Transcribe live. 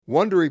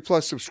Wondery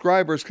Plus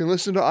subscribers can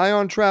listen to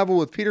Ion Travel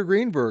with Peter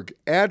Greenberg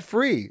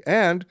ad-free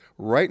and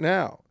right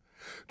now.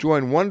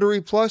 Join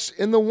Wondery Plus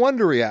in the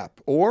Wondery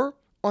app or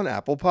on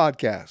Apple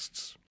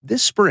Podcasts.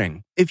 This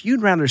spring, if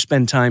you'd rather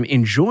spend time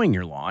enjoying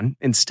your lawn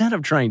instead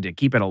of trying to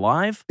keep it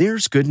alive,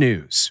 there's good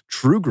news.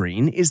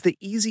 TruGreen is the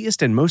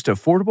easiest and most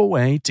affordable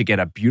way to get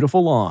a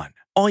beautiful lawn.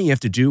 All you have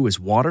to do is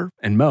water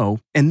and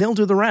mow, and they'll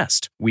do the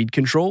rest. Weed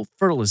control,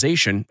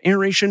 fertilization,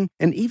 aeration,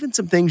 and even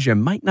some things you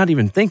might not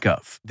even think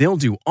of. They'll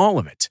do all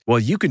of it, while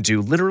you can do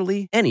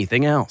literally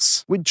anything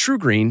else. With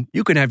TruGreen,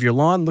 you can have your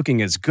lawn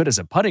looking as good as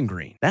a putting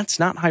green. That's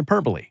not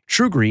hyperbole.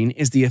 TruGreen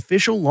is the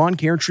official lawn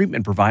care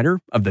treatment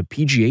provider of the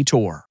PGA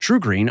Tour.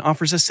 TruGreen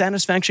offers a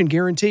satisfaction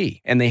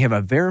guarantee, and they have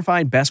a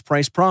verified best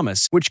price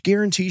promise, which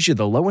guarantees you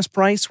the lowest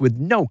price with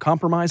no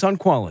compromise on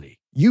quality.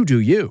 You do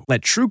you.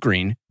 Let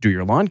TruGreen do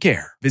your lawn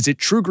care. Visit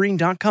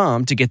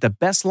TruGreen.com to get the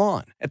best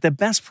lawn at the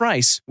best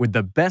price with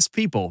the best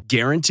people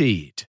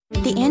guaranteed.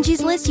 The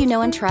Angie's List you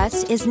know and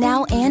trust is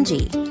now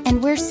Angie,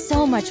 and we're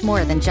so much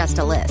more than just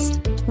a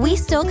list. We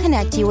still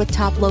connect you with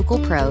top local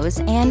pros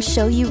and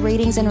show you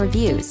ratings and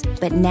reviews,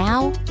 but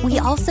now we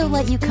also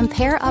let you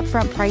compare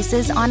upfront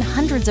prices on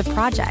hundreds of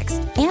projects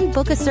and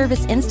book a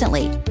service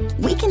instantly.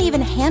 We can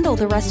even handle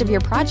the rest of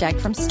your project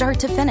from start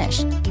to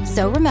finish.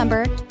 So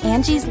remember,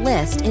 Angie's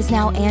List is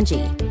now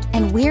Angie,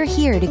 and we're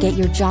here to get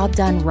your job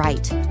done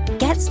right.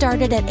 Get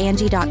started at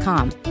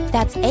Angie.com.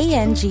 That's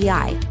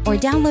ANGI, or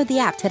download the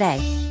app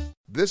today.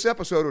 This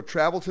episode of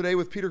Travel Today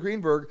with Peter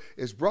Greenberg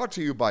is brought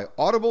to you by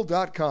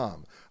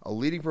Audible.com, a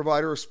leading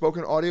provider of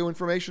spoken audio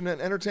information and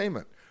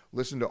entertainment.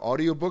 Listen to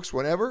audiobooks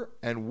whenever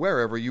and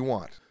wherever you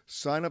want.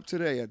 Sign up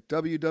today at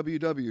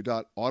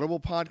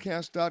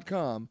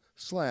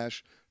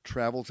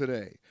www.audiblepodcast.com/travel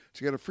today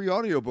to get a free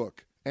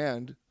audiobook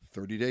and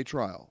 30-day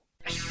trial.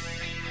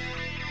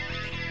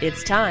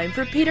 It's time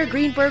for Peter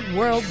Greenberg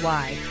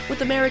Worldwide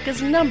with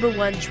America's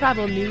 #1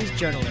 travel news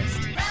journalist.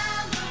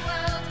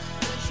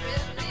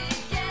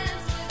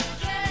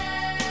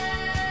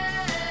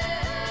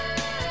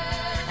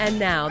 And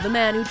now, the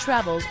man who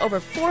travels over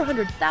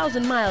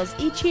 400,000 miles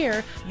each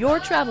year, your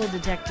travel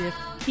detective,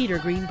 Peter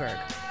Greenberg.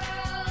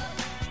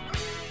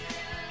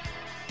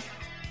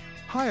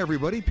 Hi,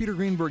 everybody. Peter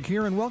Greenberg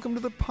here, and welcome to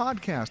the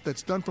podcast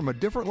that's done from a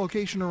different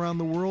location around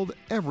the world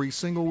every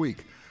single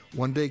week.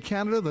 One day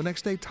Canada, the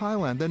next day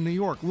Thailand, then New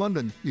York,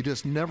 London. You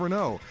just never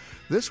know.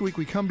 This week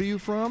we come to you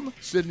from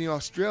Sydney,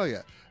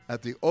 Australia,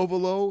 at the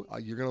Ovolo,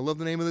 you're going to love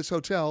the name of this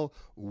hotel,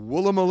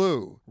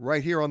 Woolloomooloo,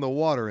 right here on the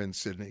water in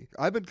Sydney.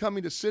 I've been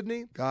coming to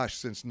Sydney,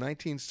 since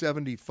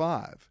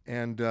 1975,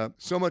 and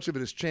so much of it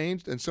has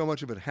changed and so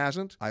much of it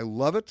hasn't. I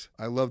love it.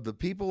 I love the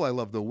people. I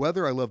love the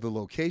weather. I love the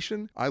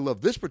location. I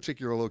love this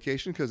particular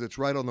location because it's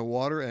right on the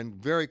water and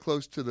very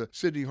close to the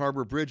Sydney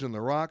Harbour Bridge and the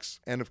rocks,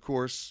 and of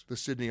course, the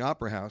Sydney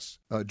Opera House.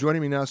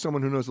 Joining me now,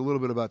 someone who knows a little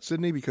bit about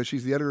Sydney because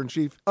she's the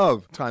editor-in-chief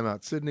of Time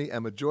Out Sydney,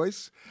 Emma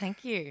Joyce.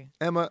 Thank you.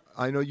 Emma,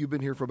 I know you've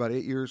been here for about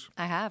 8 years.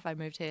 I have. I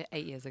moved here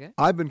 8 years ago.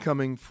 I've been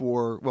coming since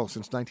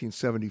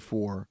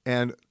 1974.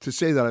 And to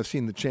say that I've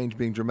seen the change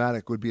being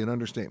dramatic would be an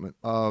understatement.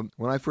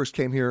 When I first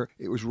came here,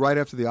 it was right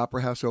after the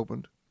Opera House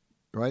opened,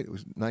 right? It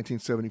was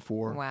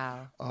 1974.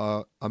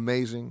 Wow.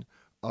 Amazing.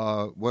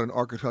 What an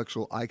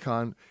architectural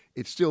icon.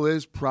 It still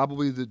is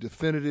probably the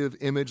definitive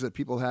image that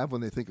people have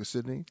when they think of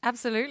Sydney.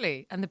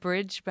 Absolutely. And the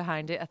bridge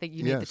behind it, I think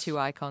you need the two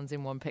icons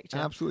in one picture.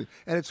 Absolutely.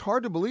 And it's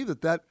hard to believe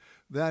that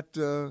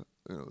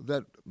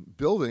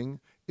building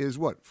is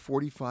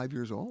 45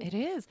 years old? It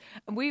is.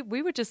 We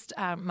were just,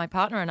 my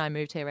partner and I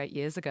moved here 8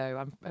 years ago.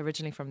 I'm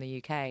originally from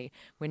the UK.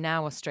 We're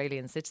now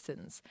Australian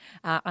citizens.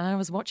 And I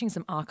was watching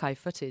some archive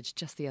footage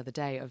just the other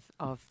day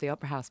of the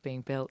Opera House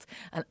being built.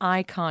 And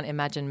I can't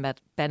imagine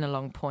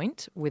Bennelong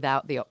Point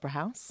without the Opera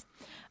House.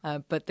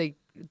 But the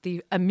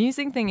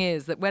amusing thing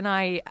is that when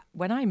I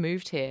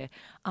moved here,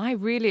 I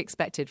really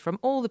expected from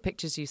all the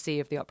pictures you see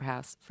of the Opera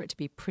House for it to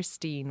be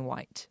pristine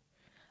white.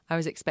 I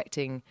was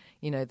expecting,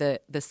 the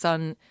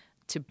sun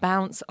to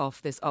bounce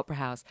off this Opera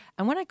House.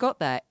 And when I got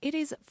there, it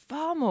is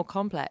far more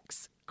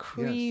complex,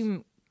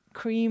 cream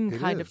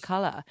kind of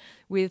colour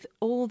with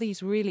all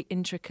these really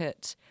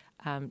intricate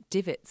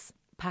divots,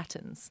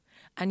 patterns.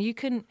 And you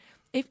can,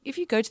 if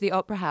you go to the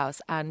Opera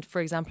House and, for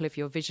example, if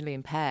you're visually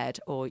impaired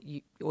or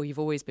you've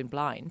always been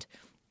blind,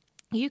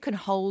 you can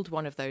hold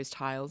one of those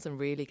tiles and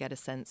really get a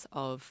sense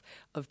of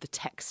the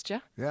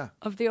texture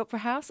of the Opera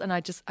House. And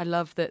I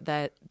love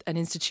that an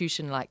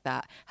institution like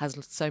that has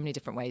so many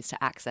different ways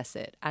to access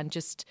it. And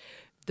just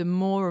the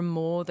more and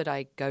more that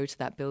I go to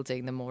that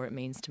building, the more it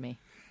means to me.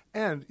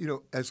 And,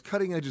 as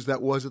cutting edge as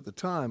that was at the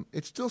time,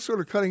 it's still sort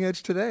of cutting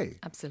edge today.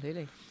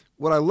 Absolutely.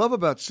 What I love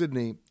about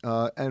Sydney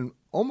and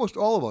almost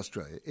all of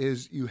Australia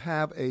is you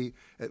have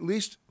at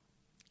least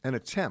an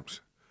attempt,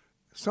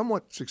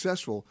 somewhat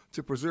successful,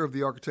 to preserve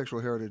the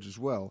architectural heritage as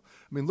well.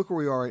 I mean, look where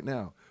we are right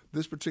now.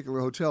 This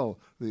particular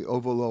hotel, the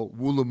Ovolo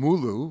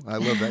Woolloomooloo, I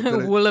love that.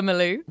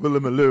 Woolloomooloo.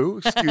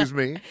 Woolloomooloo, excuse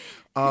me.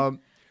 I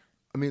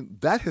mean,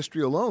 that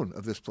history alone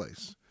of this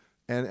place.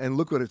 And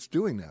look what it's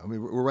doing now. I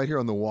mean, we're right here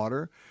on the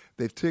water.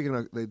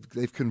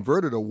 they've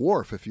converted a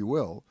wharf, if you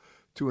will,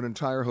 to an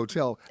entire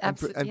hotel and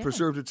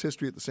preserved its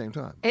history at the same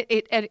time.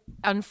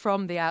 And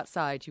from the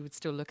outside, you would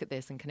still look at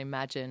this and can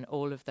imagine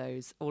all of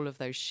those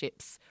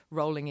ships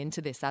rolling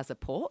into this as a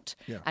port,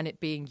 and it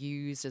being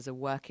used as a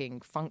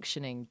working,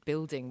 functioning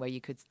building where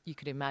you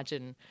could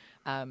imagine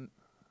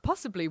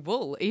possibly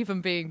wool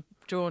even being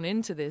drawn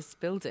into this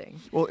building.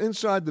 Well,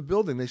 inside the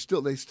building, they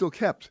still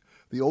kept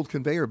the old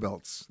conveyor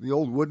belts, the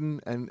old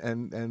wooden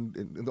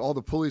and all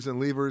the pulleys and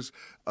levers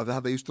of how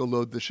they used to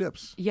load the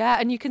ships. Yeah,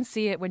 and you can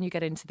see it when you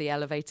get into the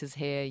elevators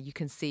here. You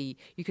can see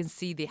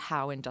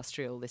how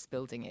industrial this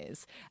building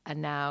is.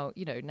 And now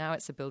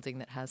it's a building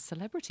that has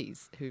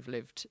celebrities who've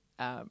lived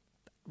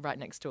right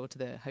next door to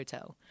the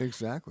hotel.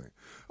 Exactly.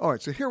 All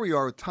right, so here we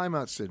are with Time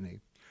Out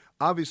Sydney.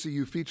 Obviously,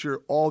 you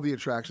feature all the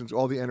attractions,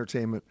 all the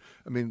entertainment.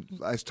 I mean,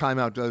 as Time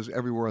Out does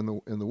everywhere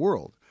in the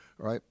world,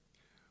 right?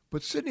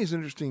 But Sydney is an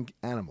interesting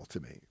animal to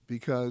me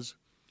because,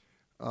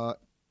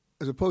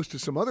 as opposed to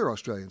some other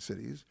Australian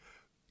cities,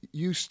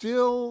 you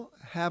still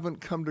haven't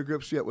come to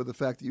grips yet with the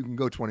fact that you can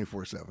go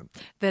 24/7.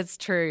 That's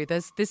true.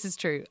 This is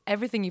true.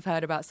 Everything you've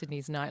heard about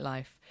Sydney's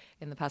nightlife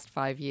in the past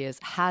 5 years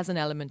has an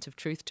element of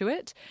truth to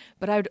it.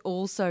 But I would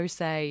also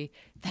say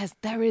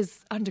there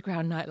is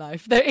underground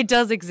nightlife. It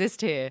does exist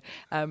here.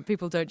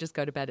 People don't just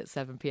go to bed at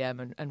 7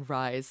 p.m. and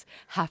rise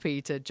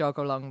happy to jog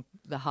along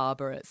the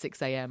harbour at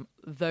 6 a.m.,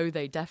 though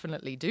they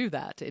definitely do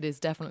that. It is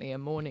definitely a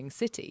morning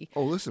city.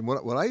 Oh, listen,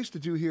 what I used to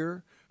do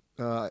here,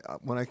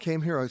 when I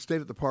came here, I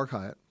stayed at the Park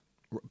Hyatt.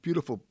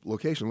 Beautiful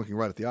location, looking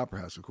right at the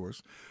Opera House, of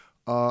course.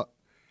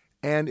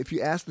 And if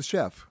you asked the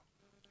chef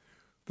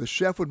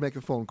would make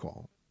a phone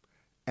call,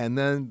 and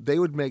then they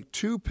would make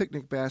 2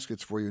 picnic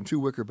baskets for you in 2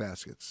 wicker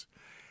baskets.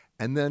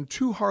 And then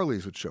 2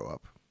 Harleys would show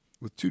up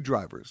with 2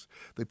 drivers.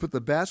 They put the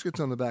baskets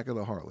on the back of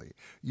the Harley.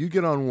 You'd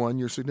get on one,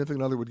 your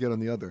significant other would get on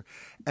the other.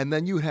 And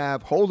then you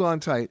have, hold on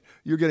tight,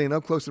 you're getting an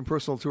up-close and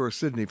personal tour of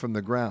Sydney from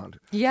the ground.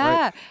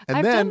 Yeah, right? And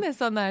I've done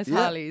this on those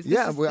Harleys.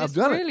 I've done it. It's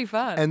really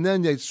fun. And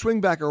then they'd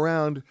swing back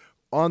around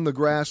on the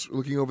grass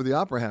looking over the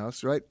Opera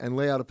House, right, and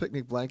lay out a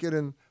picnic blanket,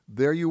 and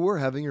there you were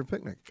having your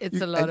picnic.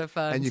 It's a lot of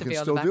fun to be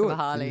on the back of a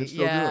Harley.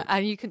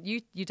 And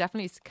you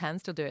definitely can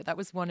still do it. That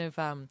was one of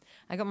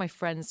I got my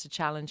friends to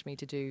challenge me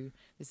to do,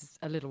 this is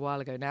a little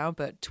while ago now,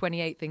 but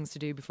 28 things to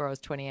do before I was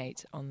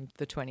 28 on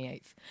the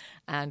 28th.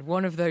 And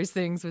one of those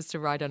things was to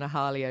ride on a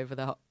Harley over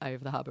the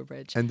Harbour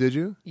Bridge. And did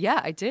you?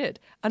 Yeah, I did.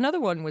 Another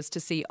one was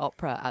to see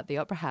opera at the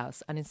Opera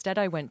House, and instead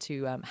I went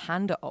to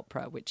Handa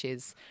Opera, which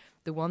is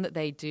the one that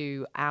they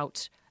do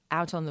out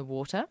on the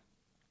water,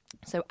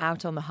 so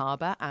out on the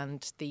harbour,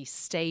 and the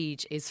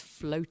stage is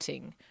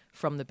floating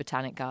from the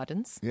Botanic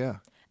Gardens. Yeah.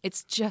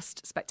 It's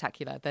just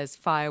spectacular. There's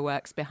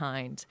fireworks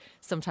behind.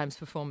 Sometimes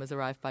performers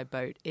arrive by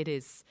boat.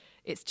 It's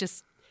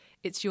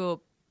your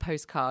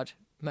postcard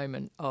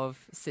moment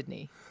of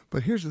Sydney.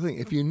 But here's the thing.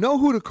 If you know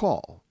who to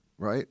call,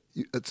 right,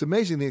 it's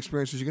amazing the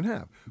experiences you can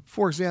have.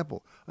 For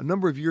example, a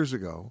number of years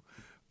ago,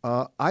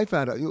 I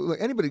found out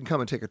anybody can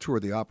come and take a tour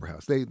of the Opera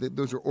House.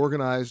 Those are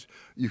organized.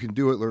 You can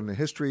do it, learn the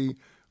history,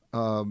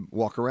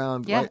 walk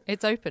around. Yeah, right?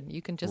 It's open.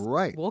 You can just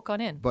walk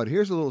on in. But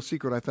here's a little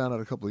secret I found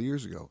out a couple of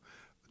years ago.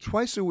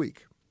 Twice a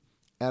week,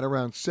 at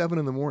around 7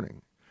 in the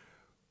morning,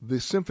 the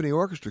symphony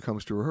orchestra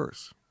comes to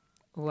rehearse.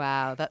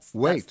 Wow, that's a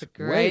great tip.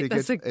 Wait,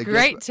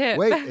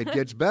 it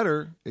gets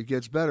better. It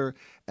gets better.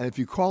 And if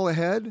you call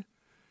ahead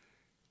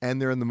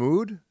and they're in the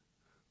mood,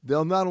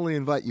 they'll not only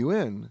invite you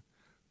in,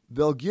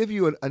 they'll give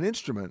you an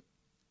instrument,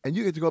 and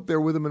you get to go up there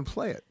with them and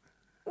play it.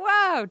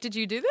 Wow. Did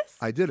you do this?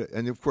 I did it.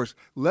 And, of course,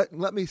 let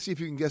me see if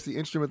you can guess the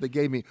instrument they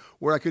gave me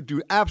where I could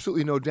do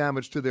absolutely no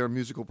damage to their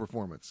musical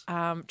performance.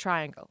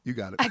 Triangle. You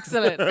got it.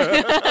 Excellent.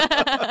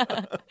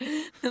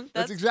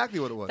 That's exactly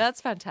what it was.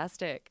 That's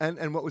fantastic.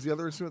 And what was the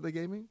other instrument they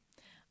gave me?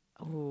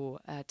 Oh,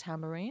 a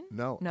tambourine?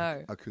 No.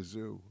 A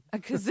kazoo. A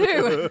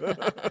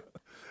kazoo.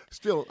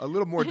 Still, a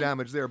little more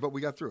damage there, but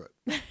we got through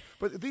it.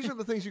 But these are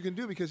the things you can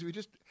do because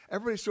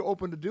everybody's so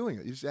open to doing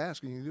it. You just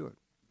ask and you do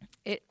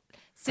it.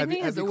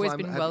 Sydney has always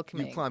been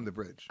welcoming. You climbed the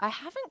bridge. I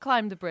haven't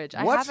climbed the bridge.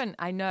 What? I haven't.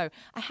 I know.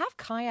 I have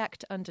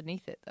kayaked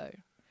underneath it, though,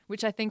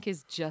 which I think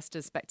is just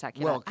as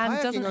spectacular. Well, and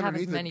kayaking doesn't have as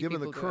underneath many it, given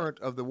the people current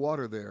of the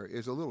water there,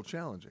 is a little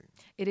challenging.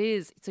 It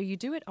is. So you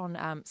do it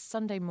on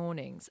Sunday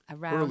mornings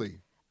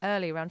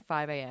early around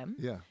 5 a.m.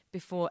 Yeah.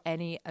 Before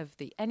any of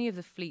the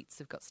fleets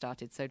have got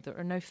started. So there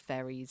are no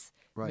ferries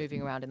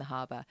moving around in the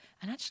harbour.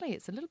 And actually,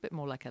 it's a little bit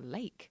more like a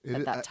lake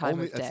at that time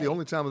of day. It's the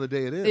only time of the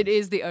day it is. It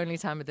is the only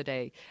time of the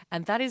day.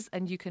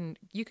 And you can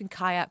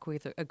kayak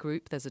with a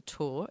group. There's a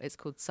tour. It's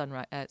called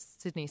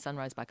Sydney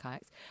Sunrise by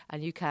Kayaks.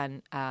 And you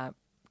can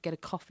get a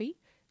coffee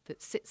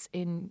that sits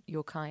in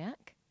your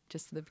kayak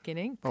just at the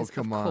beginning. Oh,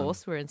 come on. Of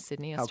course, we're in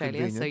Sydney,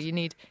 Australia, so you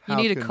need How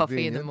a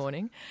coffee in the convenient.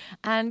 morning.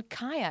 And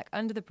kayak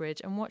under the bridge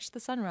and watch the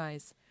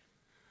sunrise.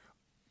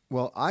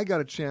 Well, I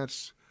got a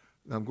chance,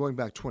 I'm going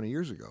back 20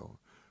 years ago,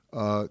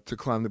 to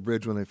climb the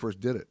bridge when they first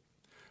did it.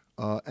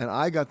 And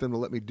I got them to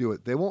let me do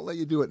it. They won't let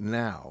you do it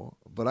now,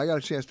 but I got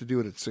a chance to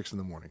do it at 6 in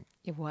the morning.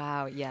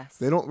 Wow, yes.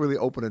 They don't really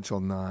open until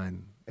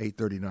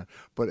 8:39.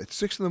 But at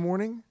 6 in the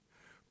morning,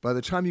 by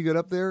the time you get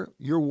up there,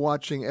 you're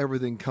watching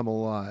everything come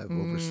alive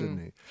over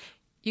Sydney.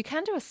 You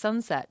can do a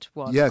sunset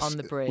one Yes, on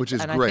the bridge, which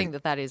is and great. I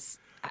think that is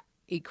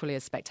equally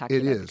as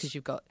spectacular. It is. Because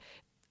you've got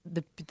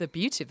the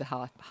beauty of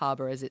the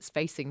harbour is it's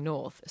facing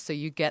north, so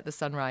you get the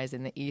sunrise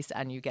in the east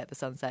and you get the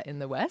sunset in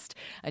the west,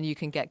 and you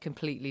can get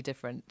completely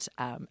different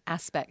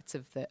aspects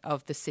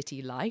of the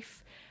city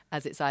life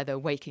as it's either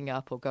waking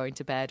up or going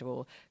to bed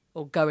or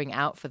going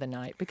out for the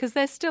night, because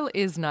there still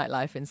is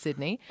nightlife in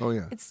Sydney. Oh,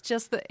 yeah. It's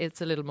just that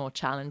it's a little more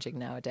challenging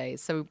nowadays.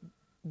 So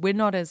we're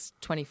not as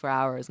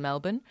 24-hour as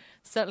Melbourne,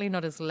 certainly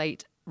not as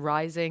late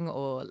rising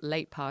or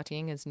late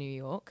partying as New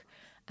York,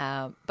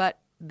 but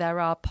there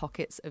are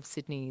pockets of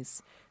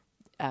Sydney's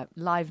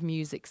live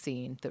music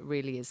scene that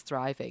really is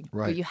thriving.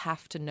 Right. But you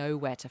have to know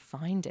where to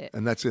find it.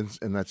 And that's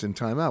in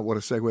Time Out. What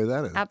a segue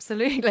that is.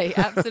 Absolutely,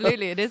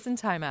 absolutely. It is in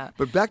Time Out.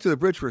 But back to the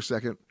bridge for a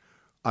second.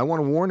 I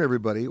want to warn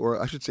everybody,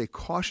 or I should say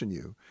caution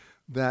you,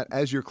 that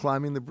as you're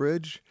climbing the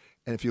bridge,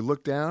 and if you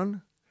look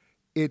down,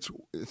 it's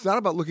not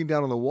about looking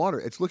down on the water.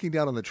 It's looking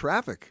down on the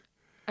traffic.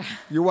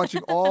 You're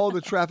watching all the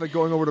traffic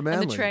going over to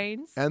Manly.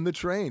 And the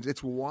trains.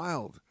 It's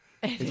wild.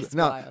 It's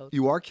now, wild.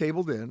 You are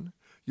cabled in.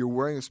 You're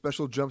wearing a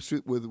special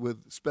jumpsuit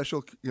with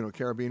special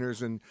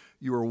carabiners, and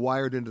you are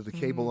wired into the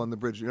cable on the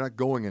bridge. You're not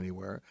going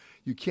anywhere.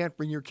 You can't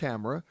bring your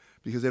camera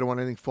because they don't want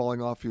anything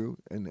falling off you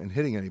and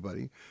hitting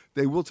anybody.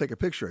 They will take a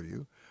picture of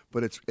you,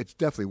 but it's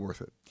definitely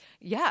worth it.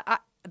 Yeah,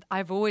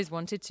 I've always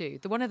wanted to.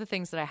 One of the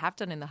things that I have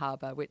done in the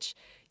harbour, which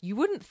you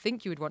wouldn't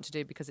think you would want to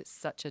do because it's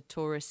such a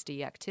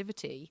touristy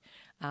activity,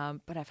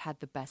 but I've had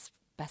the best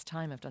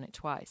time, I've done it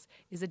twice,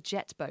 is a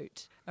jet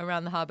boat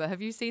around the harbour.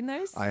 Have you seen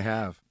those? I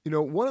have.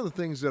 One of the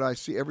things that I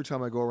see every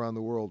time I go around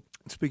the world,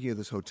 speaking of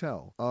this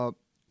hotel,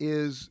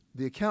 is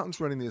the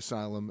accountants running the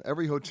asylum,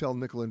 every hotel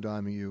nickel and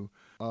diming you,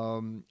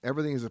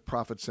 everything is a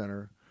profit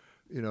center.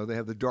 They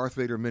have the Darth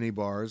Vader mini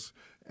bars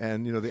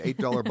and, the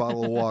 $8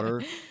 bottle of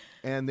water,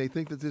 and they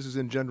think that this is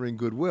engendering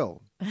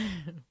goodwill.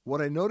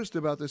 What I noticed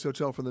about this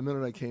hotel from the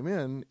minute I came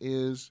in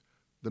is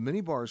the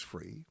mini bar is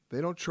free. They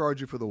don't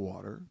charge you for the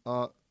water.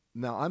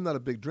 Now, I'm not a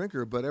big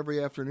drinker, but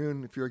every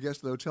afternoon, if you're a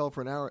guest at the hotel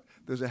for an hour,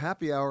 there's a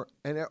happy hour,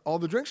 and all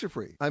the drinks are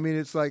free. I mean,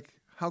 it's like,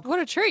 how...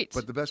 What a treat.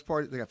 But the best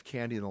part, they have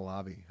candy in the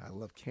lobby. I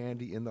love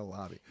candy in the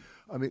lobby.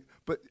 I mean,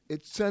 but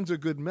it sends a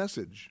good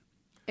message.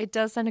 It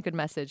does send a good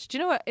message. Do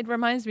you know what? It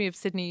reminds me of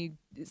Sydney,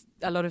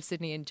 a lot of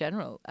Sydney in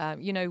general.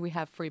 We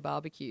have free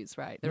barbecues,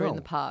 right? They're in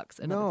the parks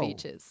and on the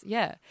beaches.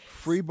 Yeah.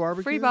 Free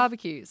barbecues? Free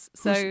barbecues.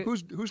 So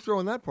who's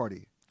throwing that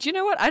party? Do you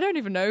know what? I don't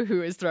even know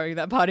who is throwing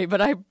that party,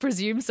 but I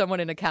presume someone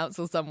in a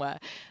council somewhere.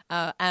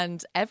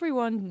 And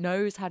everyone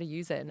knows how to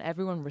use it, and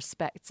everyone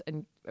respects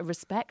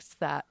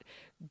that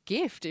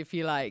gift, if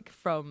you like,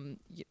 from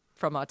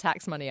our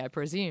tax money, I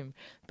presume.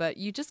 But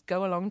you just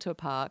go along to a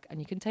park, and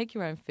you can take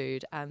your own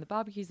food, and the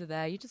barbecues are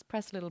there. You just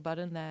press a little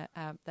button,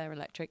 they're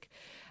electric,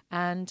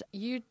 and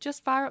you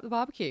just fire up the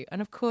barbecue.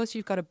 And of course,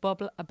 you've got a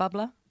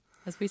bubbler,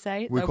 as we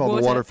say. We call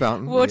the water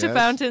fountain. Water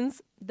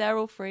fountains. They're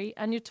all free,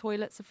 and your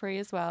toilets are free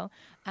as well.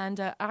 And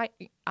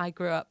I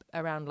grew up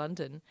around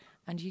London,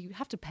 and you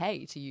have to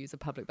pay to use a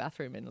public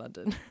bathroom in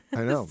London.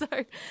 I know.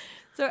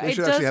 so they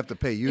should actually have to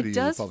pay you to use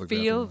a public bathroom. It does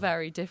feel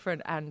very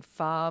different and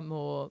far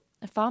more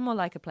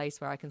like a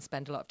place where I can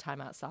spend a lot of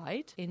time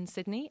outside in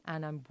Sydney,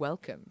 and I'm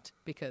welcomed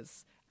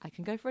because I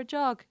can go for a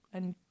jog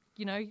and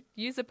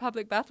use a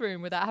public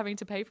bathroom without having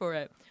to pay for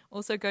it.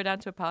 Also go down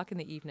to a park in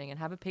the evening and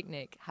have a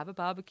picnic, have a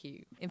barbecue,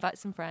 invite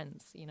some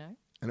friends,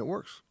 And it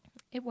works.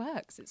 It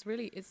works. It's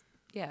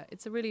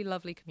a really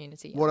lovely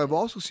community. What I've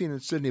also seen in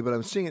Sydney, but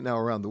I'm seeing it now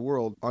around the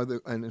world,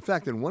 and in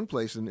fact, in one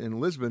place in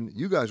Lisbon,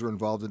 you guys were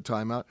involved in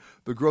Time Out,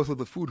 the growth of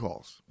the food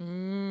halls.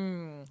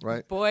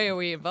 Right? Boy, are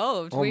we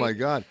involved. Oh, my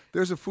God.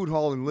 There's a food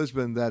hall in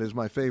Lisbon that is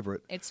my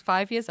favorite. It's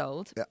 5 years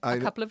old, a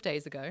couple of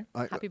days ago.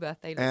 Happy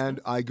birthday, Lisbon. And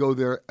I go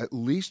there at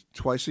least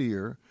twice a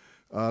year.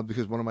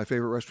 Because one of my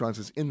favorite restaurants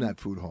is in that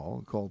food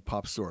hall called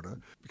Pop Sorta,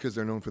 because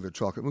they're known for their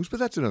chocolate mousse. But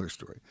that's another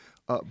story.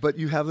 But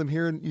you have them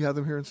here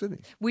in Sydney.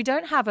 We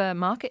don't have a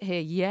market here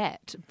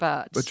yet,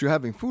 but you're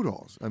having food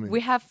halls. I mean,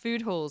 we have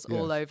food halls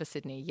all over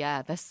Sydney.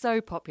 Yeah, they're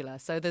so popular.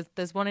 So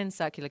there's one in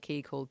Circular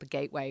Quay called the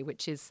Gateway,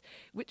 which is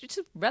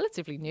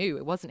relatively new.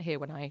 It wasn't here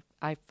when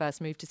I first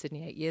moved to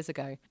Sydney 8 years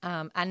ago.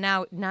 And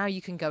now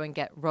you can go and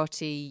get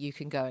roti. You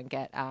can go and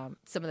get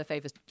some of the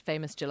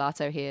famous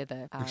gelato here.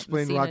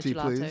 Explain Messina roti,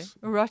 gelato. please.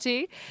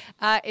 Roti.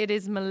 It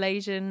is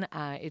Malaysian.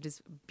 It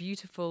is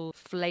beautiful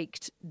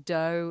flaked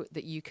dough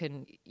that you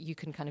can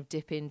kind of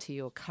dip into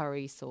your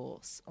curry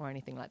sauce or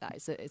anything like that.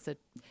 It's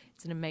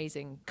an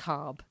amazing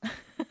carb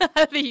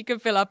that you can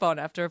fill up on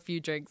after a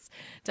few drinks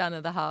down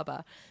at the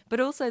harbour.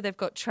 But also they've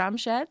got tram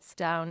sheds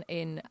down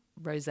in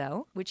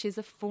Rozelle, which is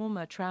a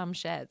former tram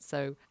shed,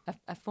 so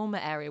a former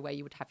area where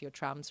you would have your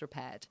trams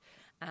repaired.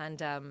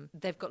 And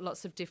they've got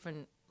lots of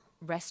different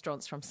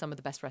restaurants from some of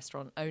the best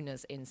restaurant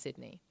owners in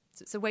Sydney.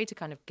 So it's a way to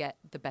kind of get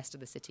the best of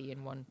the city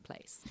in one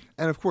place.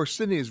 And of course,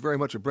 Sydney is very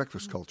much a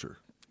breakfast culture.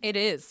 It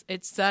is.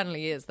 It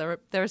certainly is. There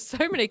are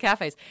so many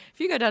cafes. If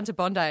you go down to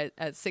Bondi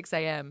at 6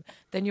 a.m.,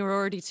 then you're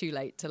already too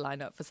late to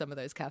line up for some of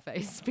those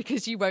cafes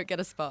because you won't get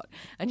a spot.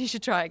 And you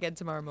should try again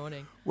tomorrow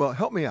morning. Well,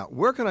 help me out.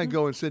 Where can I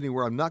go in Sydney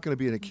where I'm not going to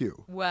be in a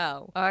queue?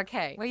 Well,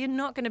 okay. Where you're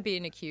not going to be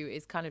in a queue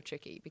is kind of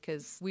tricky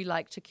because we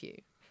like to queue.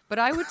 But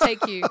I would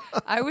take you.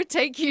 I would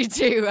take you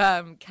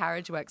to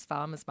Carriage Works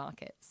Farmers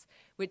Markets,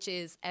 which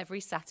is every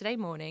Saturday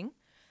morning.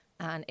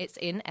 And it's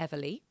in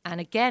Everleigh.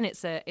 And again,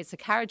 it's a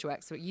carriage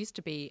work. So it used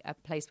to be a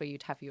place where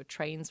you'd have your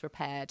trains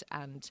repaired.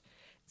 And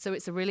so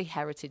it's a really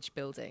heritage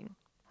building.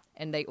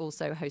 And they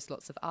also host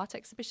lots of art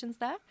exhibitions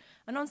there.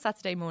 And on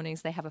Saturday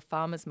mornings, they have a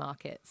farmer's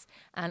markets.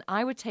 And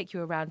I would take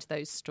you around to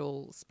those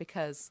stalls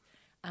because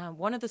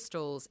one of the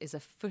stalls is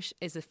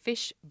a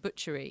fish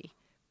butchery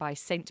by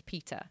St.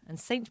 Peter. And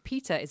St.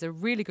 Peter is a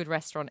really good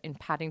restaurant in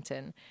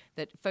Paddington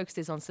that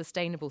focuses on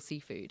sustainable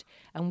seafood.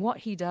 And what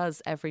he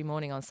does every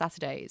morning on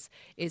Saturdays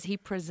is he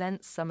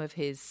presents some of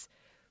his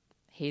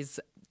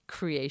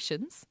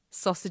creations,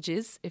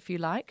 sausages, if you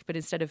like, but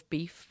instead of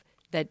beef,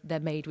 they're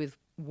made with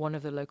one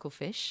of the local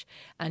fish.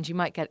 And you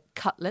might get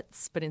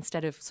cutlets, but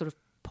instead of sort of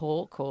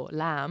pork or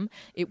lamb,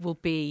 it will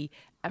be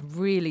a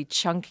really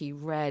chunky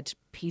red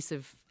piece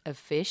of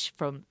fish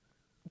from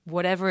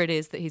whatever it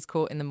is that he's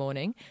caught in the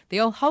morning. The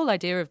whole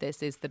idea of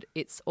this is that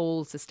it's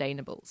all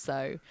sustainable.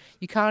 So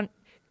you can't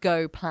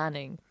go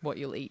planning what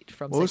you'll eat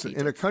from. Well, St. listen,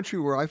 Peter's. in a country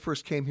where I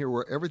first came here,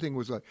 where everything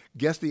was like,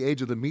 guess the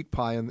age of the meat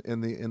pie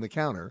in the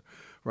counter,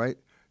 right?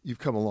 You've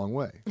come a long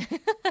way.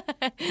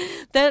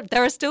 There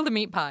are still the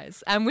meat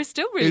pies, and we're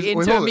still really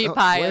into a meat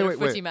pie at a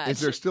footy match. Is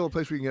there still a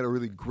place where you can get a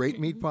really great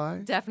meat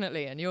pie?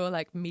 Definitely, and you're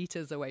like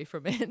meters away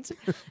from it.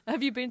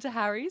 Have you been to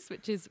Harry's,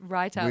 which is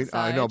right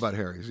outside? I know about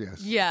Harry's,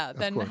 yes. Yeah,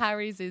 then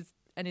Harry's is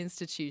an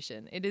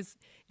institution. It is,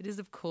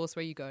 of course,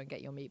 where you go and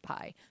get your meat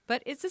pie.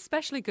 But it's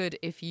especially good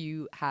if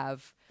you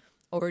have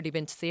already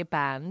been to see a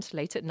band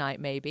late at night,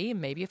 maybe,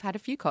 and maybe you've had a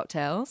few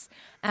cocktails,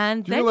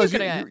 and then you're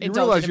going to you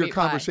realize your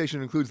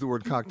conversation includes the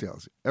word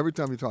cocktails every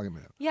time you're talking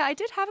about it. Yeah, I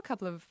did have a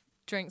couple of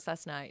drinks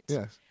last night.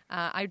 Yes.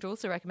 I'd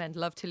also recommend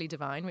Love Tilly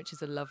Divine, which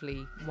is a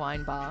lovely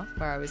wine bar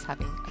where I was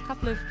having a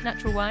couple of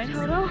natural wines.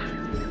 Toto,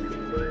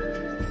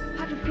 I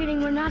have a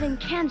feeling we're not in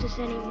Kansas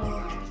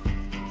anymore.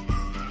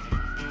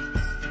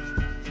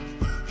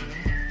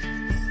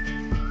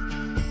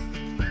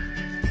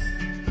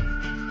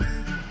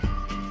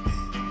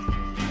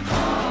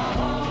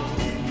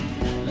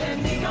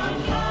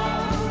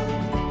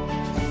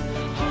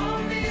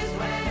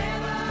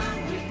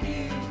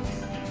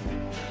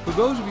 For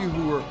those of you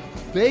who are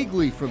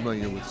vaguely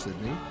familiar with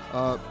Sydney,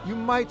 you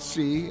might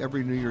see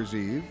every New Year's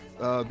Eve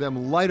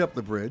them light up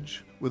the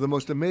bridge with the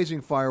most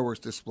amazing fireworks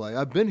display.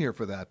 I've been here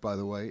for that, by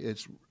the way.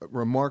 It's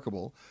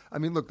remarkable. I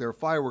mean, look, there are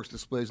fireworks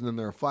displays and then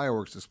there are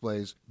fireworks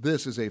displays.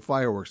 This is a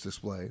fireworks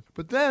display.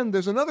 But then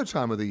there's another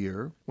time of the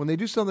year when they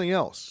do something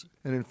else.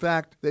 And in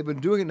fact, they've been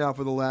doing it now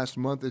for the last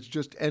month. It's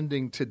just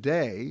ending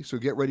today, so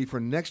get ready for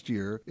next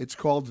year. It's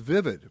called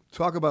Vivid.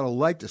 Talk about a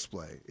light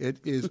display. It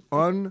is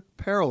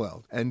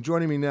unparalleled. And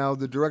joining me now,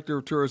 the Director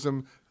of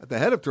Tourism, the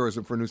Head of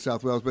Tourism for New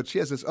South Wales, but she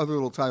has this other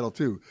little title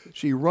too.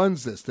 She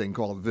runs this thing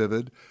called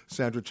Vivid.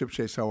 Sandra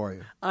Chipchase, how are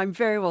you? I'm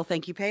very well,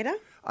 thank you, Peter.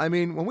 I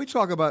mean, when we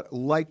talk about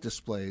light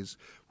displays,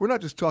 we're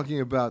not just talking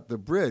about the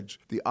bridge,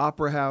 the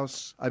Opera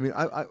House. I mean,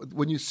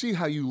 when you see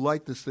how you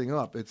light this thing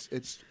up,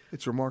 it's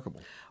remarkable.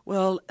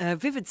 Well,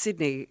 Vivid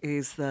Sydney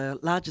is the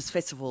largest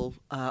festival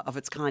of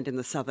its kind in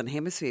the Southern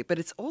Hemisphere, but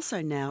it's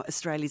also now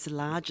Australia's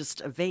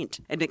largest event.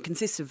 And it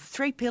consists of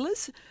three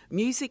pillars: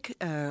 music,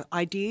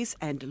 ideas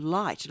and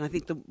light. And I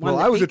think the one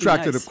I was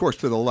attracted, of course,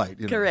 to the light.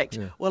 Correct.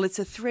 Yeah. Well, it's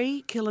a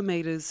 3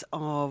 kilometres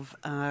of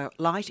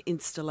light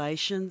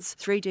installations,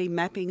 3D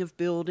mapping of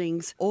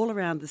buildings all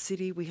around the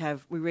city. We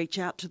reach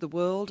out to the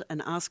world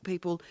and ask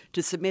people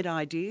to submit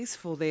ideas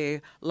for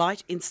their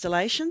light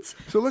installations.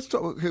 So let's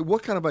talk, okay,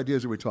 what kind of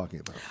ideas are we talking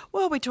about?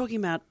 Well, we're talking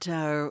about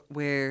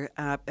where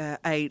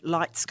a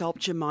light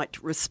sculpture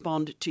might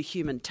respond to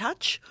human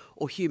touch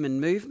or human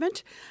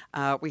movement.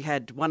 We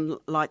had one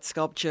light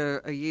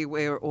sculpture a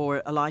year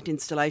or a light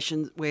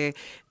installation where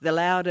the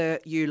louder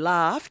you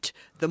laughed,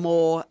 the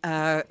more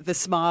the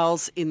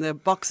smiles in the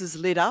boxes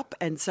lit up.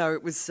 And so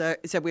it was so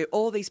we're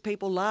all these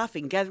people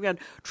laughing, gathering around,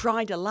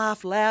 trying to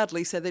laugh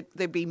loudly so that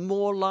there'd be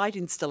more light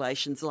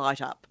installations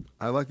light up.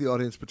 I like the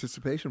audience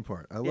participation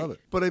part. I love it.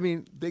 But I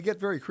mean, they get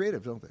very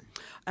creative, don't they?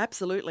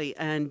 Absolutely.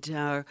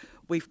 And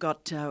we've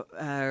got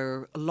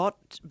a lot.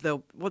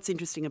 What's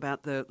interesting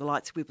about the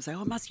lights, people say,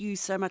 I must use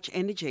so much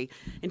energy.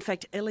 In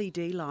fact,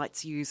 LED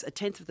lights use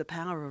 1/10 of the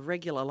power of a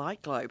regular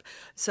light globe.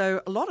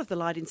 So a lot of the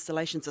light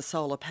installations are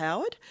solar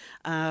powered.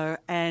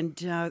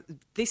 And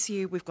this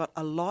year we've got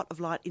a lot of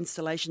light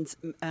installations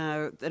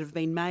that have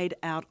been made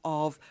out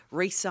of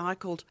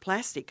recycled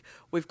plastic.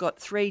 We've got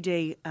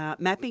 3D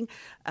mapping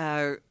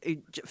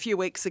a few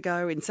weeks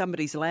ago in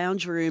somebody's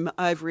lounge room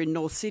over in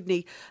North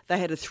Sydney, they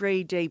had a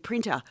 3D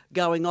printer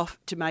going off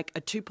to make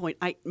a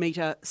 2.8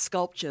 metre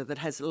sculpture that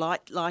has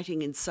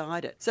lighting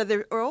inside it. So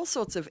there are all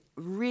sorts of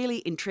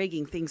really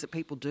intriguing things that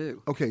people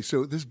do. Okay,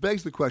 so this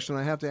begs the question,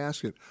 I have to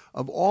ask it.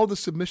 Of all the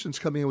submissions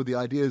coming in with the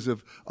ideas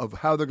of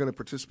how they're going to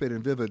participate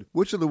in Vivid,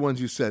 which are the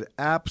ones you said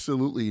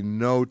absolutely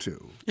no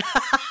to?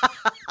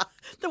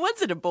 The ones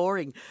that are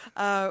boring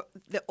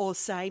or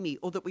samey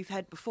or that we've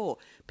had before.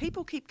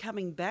 People keep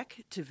coming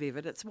back to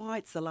Vivid. It's why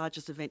it's the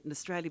largest event in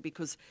Australia,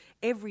 because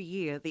every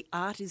year the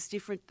art is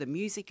different, the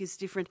music is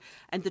different,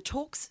 and the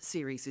talks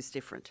series is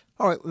different.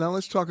 All right, now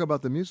let's talk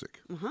about the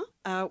music.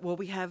 Well,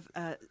 we have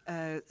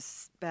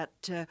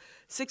about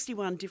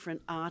 61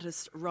 different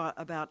artists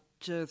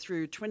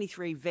through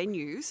 23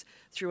 venues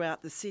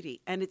throughout the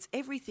city. And it's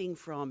everything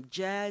from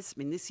jazz. I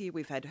mean, this year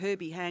we've had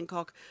Herbie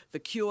Hancock, The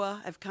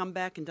Cure have come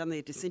back and done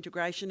their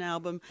Disintegration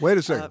album. Wait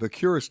a second, The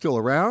Cure is still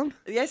around?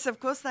 Yes, of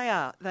course they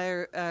are.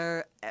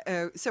 For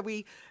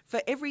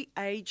every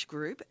age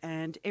group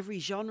and every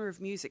genre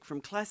of music,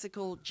 from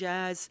classical,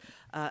 jazz,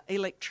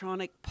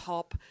 electronic,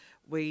 pop,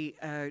 we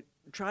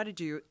try to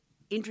do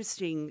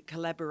interesting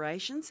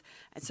collaborations.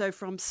 And so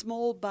from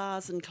small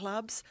bars and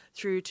clubs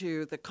through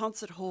to the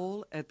concert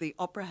hall at the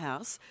Opera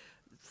House,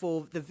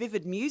 for the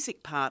Vivid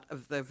music part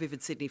of the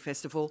Vivid Sydney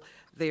Festival,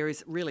 there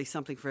is really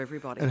something for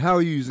everybody. And how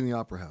are you using the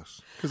Opera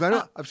House? Because I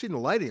know I've seen the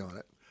lighting on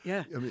it.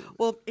 Yeah. I mean,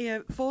 well,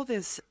 for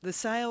this, the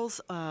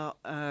sales,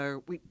 it's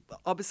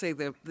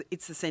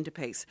the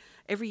centrepiece.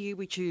 Every year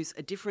we choose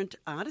a different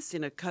artist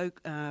in a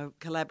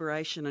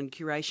collaboration and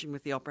curation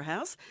with the Opera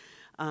House.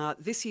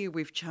 This year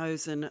we've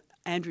chosen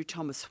Andrew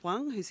Thomas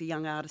Huang, who's a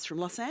young artist from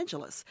Los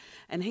Angeles,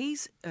 and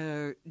he's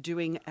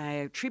doing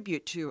a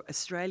tribute to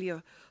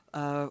Australia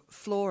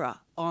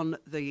flora on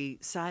the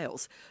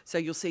sails. So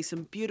you'll see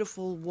some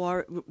beautiful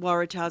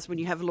waratahs when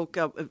you have a look.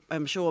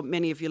 I'm sure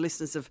many of your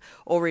listeners have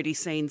already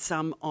seen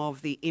some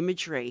of the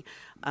imagery,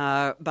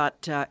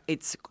 but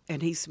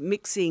he's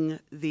mixing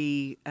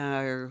the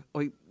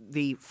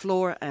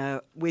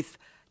flora with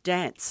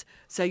dance.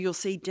 So you'll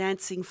see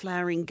dancing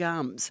flowering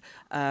gums,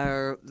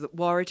 the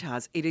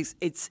waratahs.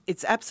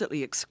 It's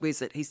absolutely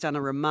exquisite. He's done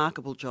a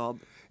remarkable job.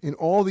 In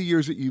all the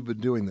years that you've been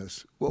doing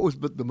this, what was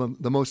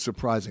the most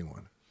surprising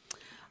one?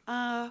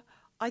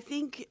 I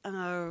think,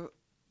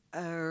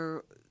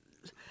 every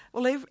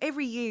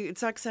year,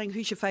 it's like saying,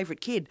 who's your favourite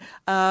kid?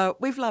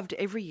 We've loved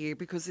every year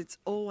because it's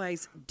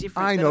always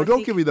different. I know.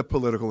 Don't give me the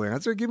political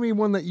answer. Give me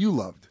one that you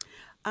loved.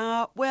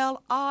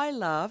 I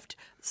loved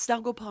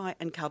Snuggle Pie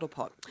and Cuddle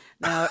Pot.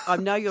 Now, I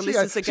know your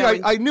listeners are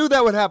going... I knew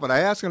that would happen. I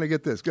asked going to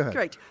get this. Go ahead.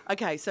 Correct.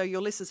 Okay, so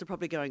your listeners are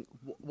probably going,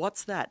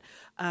 what's that?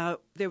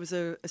 There was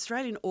an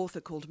Australian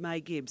author called May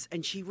Gibbs,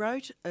 and she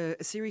wrote a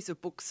series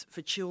of books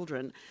for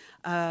children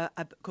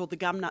called The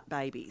Gumnut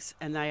Babies,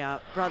 and they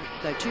are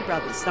they're two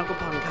brothers, Snuggle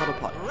Pie and Cuddle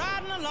Pot.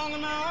 Riding along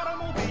in my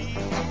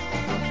automobile,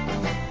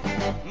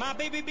 my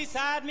baby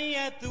beside me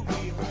at the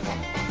wheel,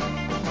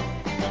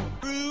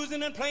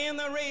 cruising and playing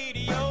the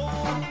radio,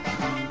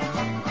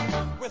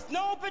 with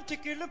no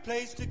particular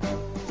place to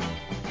go.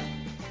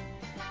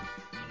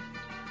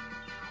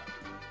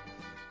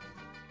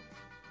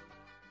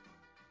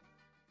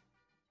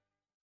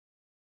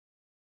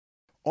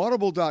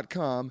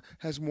 Audible.com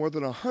has more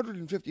than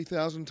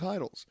 150,000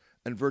 titles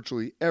and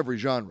virtually every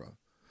genre.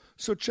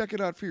 So check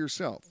it out for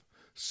yourself.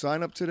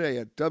 Sign up today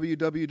at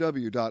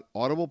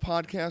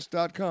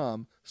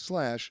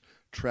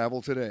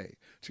www.audiblepodcast.com/travel today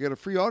to get a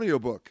free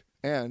audiobook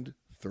and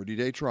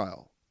 30-day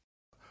trial.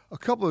 A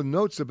couple of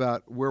notes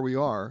about where we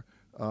are.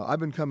 I've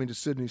been coming to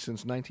Sydney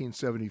since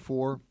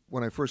 1974.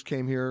 When I first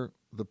came here,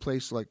 the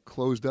place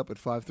closed up at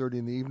 5:30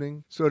 in the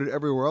evening. So did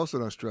everywhere else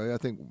in Australia. I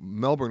think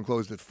Melbourne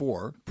closed at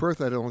 4.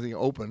 Perth, I don't think,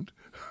 opened.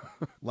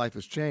 Life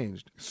has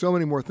changed. So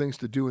many more things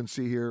to do and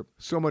see here.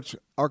 So much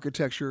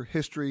architecture,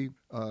 history,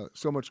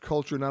 so much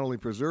culture not only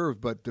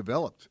preserved but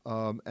developed.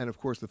 And, of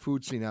course, the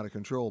food scene out of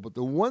control. But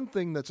the one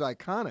thing that's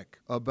iconic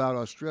about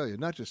Australia,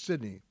 not just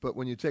Sydney, but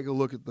when you take a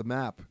look at the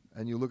map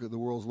and you look at the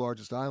world's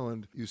largest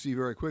island, you see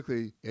very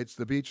quickly it's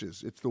the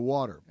beaches, it's the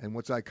water. And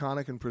what's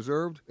iconic and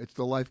preserved? It's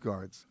the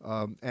lifeguards.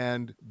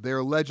 And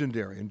they're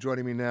legendary. And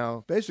joining me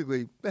now,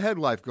 basically, the head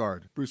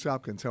lifeguard, Bruce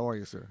Hopkins. How are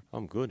you, sir?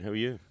 I'm good. How are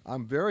you?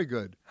 I'm very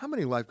good. How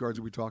many lifeguards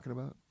are we talking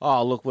about?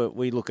 Oh, look,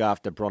 we look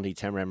after Bronte,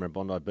 Tamarama and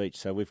Bondi Beach,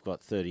 so we've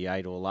got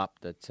 38 all up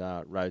that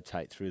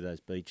rotate through those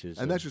beaches.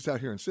 And that's just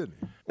out here in Sydney?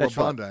 That's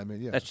or Bondi, right. I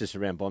mean, yeah. That's just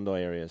around Bondi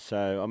area.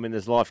 So, I mean,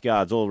 there's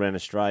lifeguards all around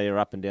Australia,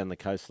 up and down the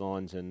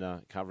coastlines and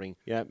covering,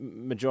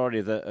 majority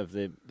of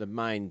the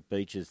main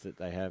beaches that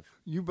they have.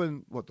 You've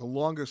been, the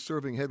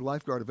longest-serving head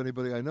lifeguard of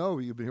anybody I know.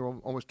 You've been here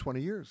almost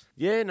 20 years.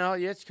 Yeah,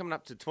 it's coming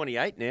up to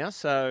 28 now,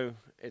 so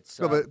it's...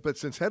 No, but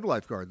since head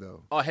lifeguard,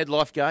 though. Oh, head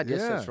lifeguard,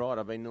 yes, Yeah. that's right.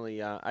 I've been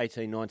nearly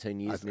 18, 19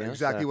 years now.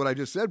 Exactly so. what I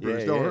just said,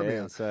 Bruce. Yeah, Don't yeah, hurt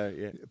yeah. me. So,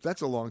 yeah.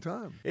 That's a long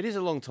time. It is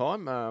a long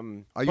time.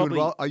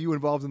 Are you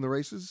involved in the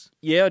races?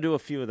 Yeah, I do a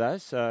few of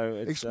those. So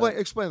it's,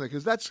 Explain that,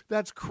 because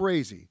that's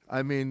crazy.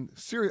 I mean,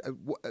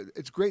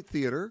 it's great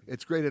theater,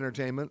 it's great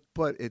entertainment,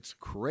 but it's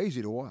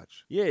crazy to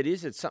watch. Yeah, it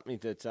is. It's something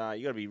that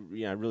you got to be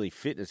really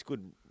fit. It's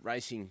good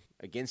racing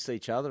against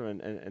each other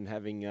and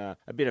having a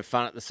bit of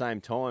fun at the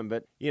same time.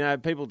 But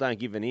people don't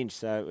give an inch,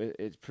 so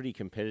it's pretty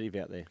competitive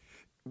out there.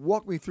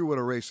 Walk me through what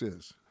a race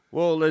is.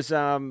 Well, there's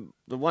the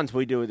ones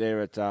we do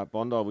there at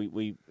Bondi.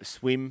 We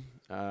swim.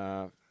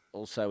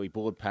 Also, we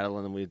board paddle,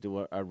 and then we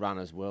do a run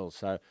as well.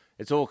 So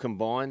it's all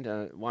combined,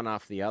 one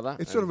after the other.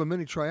 It's sort of a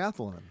mini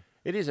triathlon.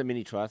 It is a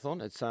mini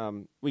triathlon. It's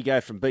we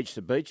go from beach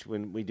to beach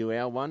when we do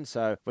our one.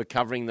 So we're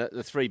covering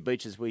the 3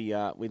 beaches we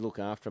look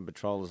after and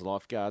patrol as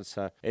lifeguards.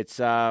 So it's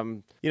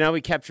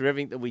we capture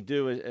everything that we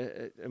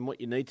do and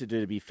what you need to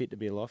do to be fit to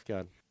be a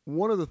lifeguard.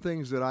 One of the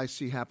things that I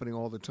see happening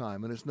all the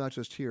time, and it's not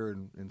just here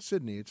in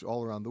Sydney, it's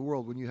all around the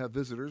world, when you have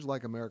visitors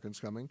like Americans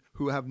coming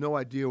who have no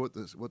idea what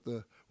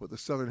the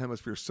Southern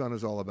Hemisphere sun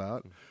is all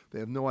about. They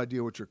have no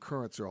idea what your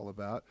currents are all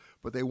about,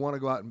 but they want to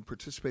go out and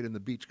participate in the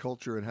beach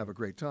culture and have a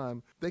great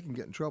time. They can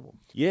get in trouble.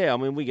 Yeah, I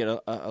mean, we get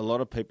a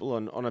lot of people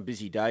on a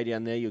busy day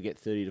down there. You'll get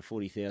 30 to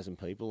 40,000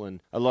 people,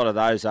 and a lot of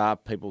those are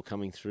people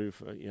coming through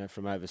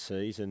from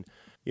overseas. And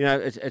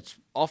it's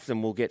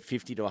often we'll get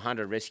 50 to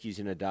 100 rescues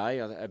in a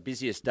day. Our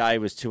busiest day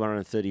was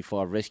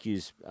 235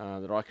 rescues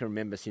that I can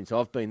remember since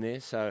I've been there.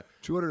 So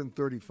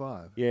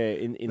 235. Yeah,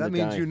 in the that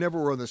means day. you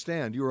never were on the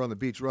stand. You were on the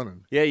beach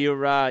running. Yeah,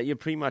 you're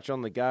pretty much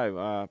on the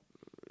go.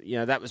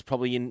 That was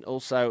probably in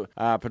also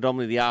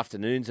predominantly the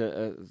afternoons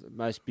are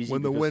most busy.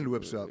 When the because, wind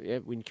whips up. Yeah,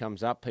 wind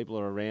comes up, people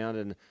are around,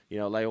 and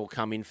they all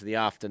come in for the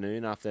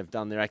afternoon after they've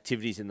done their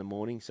activities in the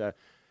morning. So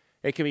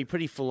it can be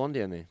pretty full on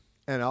down there.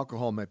 And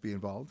alcohol might be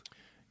involved.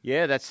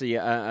 Yeah, that's the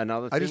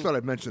another thing. I just thought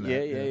I'd mention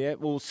that. Yeah.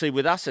 Well, see,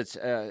 with us, it's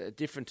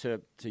different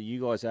to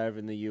you guys over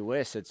in the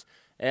US. It's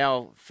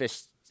our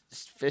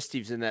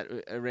festives and that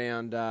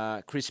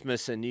around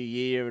Christmas and New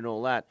Year and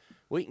all that.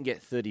 We can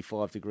get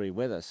 35-degree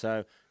weather.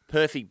 So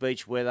perfect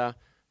beach weather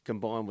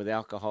combined with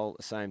alcohol at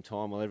the same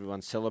time while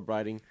everyone's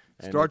celebrating.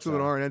 Starts with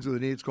an R and ends with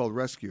an E. It's called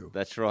rescue.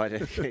 That's right.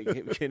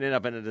 It can end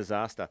up in a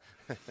disaster.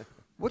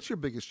 What's your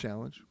biggest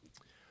challenge?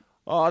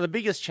 Oh, the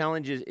biggest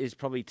challenge is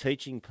probably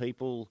teaching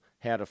people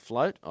how to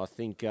float. I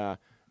think,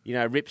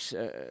 rips, 90%.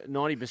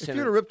 If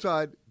you're in a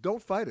riptide,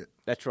 don't fight it.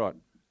 That's right.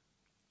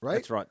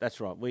 Right?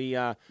 That's right. We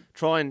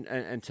try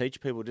and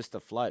teach people just to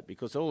float,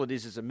 because all it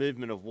is a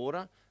movement of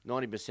water.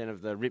 90%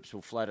 of the rips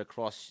will float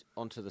across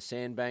onto the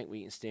sandbank.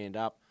 We can stand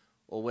up,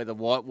 or where the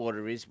white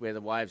water is, where the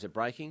waves are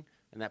breaking,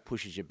 and that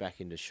pushes you back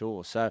into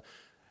shore. So,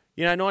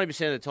 90%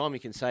 of the time you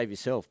can save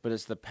yourself, but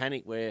it's the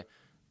panic where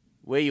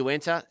you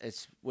enter,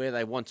 it's where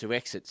they want to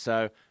exit.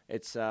 So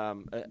it's a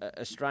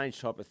strange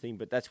type of thing,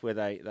 but that's where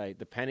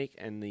the panic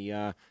and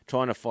the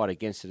trying to fight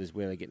against it is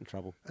where they get in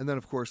trouble. And then,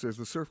 of course, there's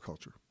the surf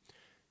culture.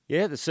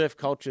 Yeah, the surf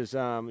culture's,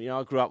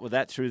 I grew up with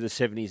that through the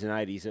 70s and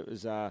 80s. It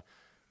was,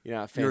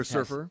 fantastic. You're a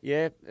surfer?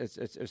 Yeah, it's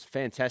a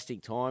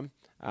fantastic time.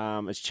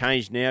 It's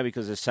changed now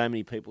because there's so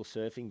many people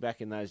surfing.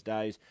 Back in those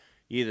days,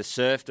 you either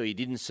surfed or you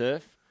didn't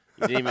surf.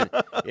 You didn't even,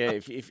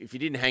 if you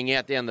didn't hang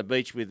out down the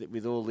beach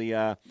with all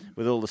the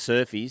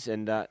surfies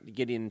and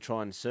get in and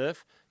try and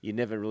surf, you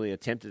never really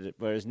attempted it.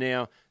 Whereas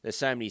now there's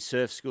so many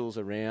surf schools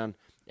around,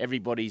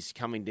 everybody's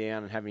coming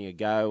down and having a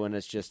go, and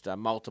it's just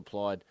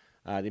multiplied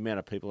the amount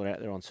of people that are out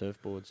there on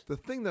surfboards. The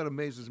thing that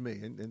amazes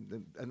me,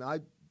 and I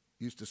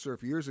used to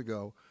surf years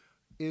ago,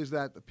 is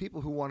that the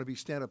people who want to be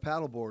stand-up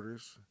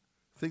paddleboarders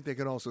think they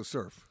can also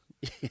surf.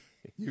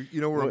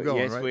 You know where I'm going,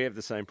 yes, right? Yes, we have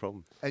the same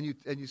problem. And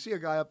you see a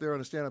guy up there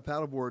on a stand-up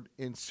paddleboard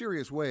in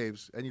serious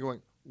waves, and you're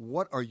going,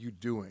 what are you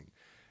doing?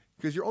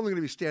 Because you're only going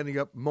to be standing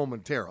up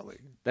momentarily.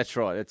 That's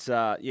right. It's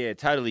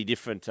totally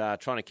different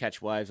trying to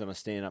catch waves on a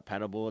stand-up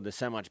paddleboard. They're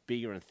so much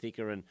bigger and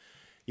thicker, and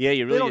you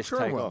really just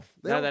take off.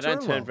 They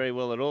don't turn very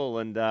well at all,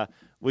 and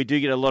we do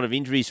get a lot of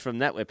injuries from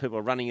that, where people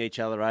are running each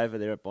other over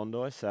there at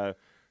Bondi. So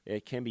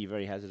it can be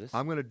very hazardous.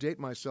 I'm going to date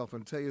myself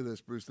and tell you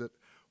this, Bruce, that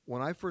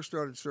when I first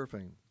started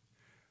surfing,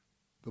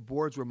 the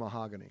boards were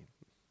mahogany.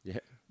 Yeah.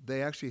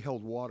 They actually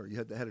held water.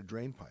 They had a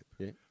drain pipe.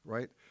 Yeah.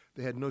 Right?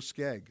 They had no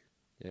skeg.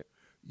 Yeah.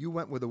 You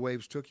went where the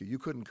waves took you. You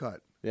couldn't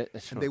cut. Yeah,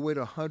 that's and right. they weighed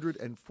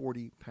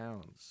 140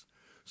 pounds.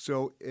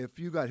 So if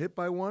you got hit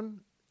by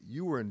one,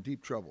 you were in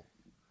deep trouble.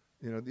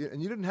 And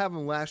you didn't have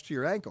them lashed to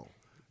your ankle.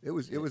 It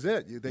was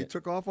it. They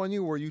took off on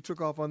you, or you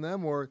took off on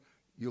them, or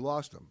you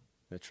lost them.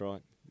 That's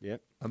right.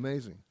 Yep.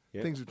 Amazing.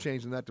 Yep. Things have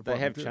changed in that They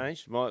department. have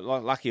changed.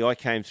 Lucky I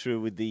came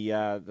through with the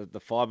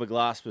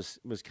fiberglass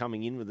was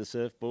coming in with the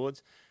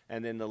surfboards,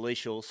 and then the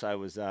leash also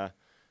was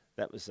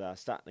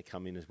starting to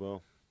come in as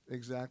well.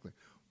 Exactly.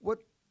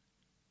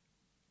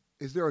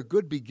 Is there a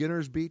good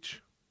beginner's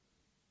beach?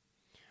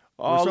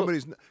 Where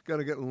somebody's going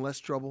to get in less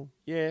trouble?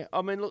 Yeah,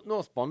 I mean, look,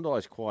 North Bondi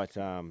is quite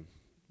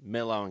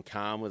mellow and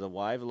calm with a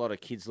wave. A lot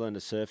of kids learn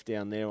to surf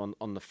down there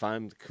on the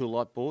foam, the cool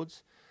light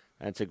boards,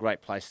 and it's a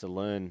great place to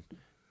learn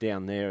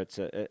down there. It's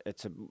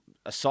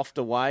a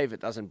softer wave.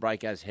 It doesn't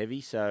break as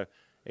heavy, so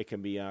it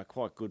can be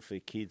quite good for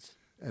kids.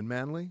 And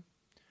Manly?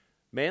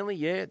 Manly,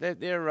 yeah,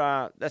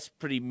 they're that's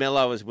pretty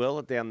mellow as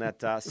well down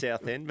that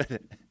south end.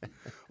 But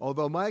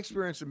although my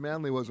experience in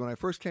Manly was when I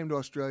first came to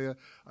Australia,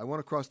 I went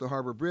across the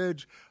Harbour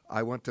Bridge,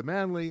 I went to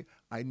Manly,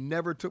 I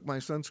never took my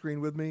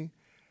sunscreen with me.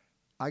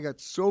 I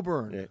got so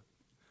burned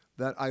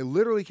that I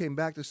literally came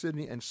back to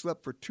Sydney and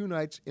slept for 2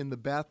 nights in the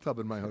bathtub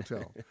in my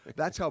hotel.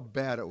 That's how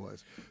bad it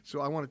was.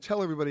 So I want to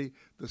tell everybody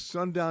the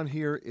sun down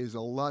here is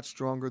a lot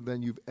stronger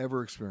than you've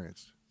ever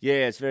experienced.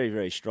 Yeah, it's very,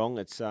 very strong.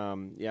 It's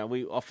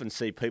we often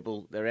see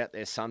people, they're out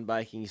there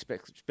sunbaking,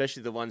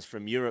 especially the ones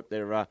from Europe.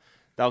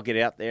 They'll get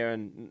out there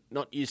and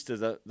not used to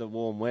the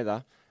warm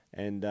weather,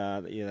 and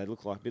they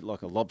look like a bit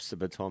like a lobster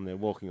by the time they're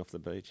walking off the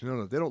beach.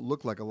 No, they don't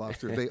look like a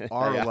lobster. They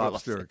are a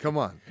lobster. Come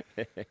on.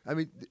 I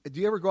mean, do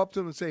you ever go up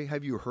to them and say,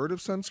 "Have you heard of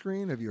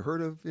sunscreen? Have you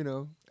heard of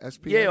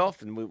SPF?" Yeah,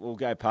 often we'll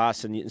go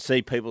past and you can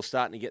see people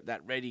starting to get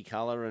that reddy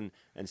colour and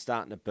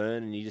starting to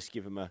burn, and you just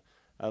give them a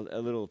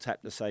little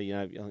tap to say,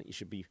 I think you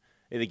should be.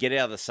 Either get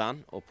out of the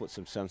sun or put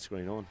some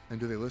sunscreen on. And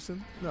do they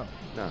listen? No.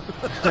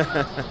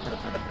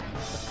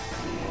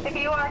 If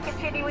you are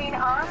continuing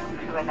on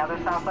to another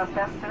Southwest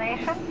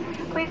destination,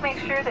 please make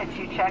sure that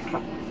you check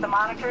the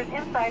monitors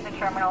inside the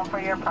terminal for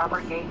your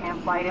proper gate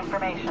and flight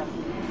information.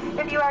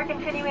 If you are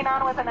continuing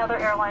on with another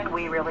airline,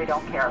 we really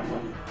don't care.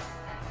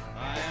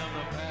 I am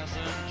a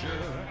passenger.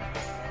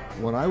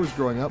 When I was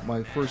growing up,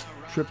 my first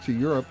trip to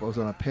Europe, I was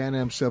on a Pan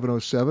Am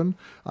 707.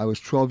 I was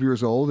 12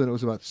 years old, and it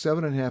was about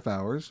 7.5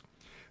 hours.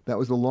 That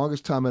was the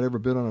longest time I'd ever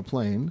been on a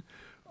plane.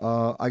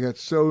 I got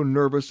so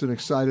nervous and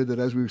excited that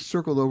as we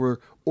circled over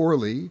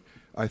Orly,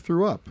 I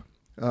threw up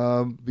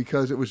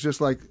because it was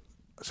just like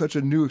such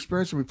a new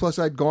experience for me. Plus,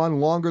 I'd gone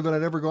longer than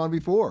I'd ever gone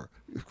before.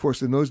 Of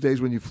course, in those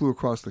days when you flew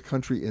across the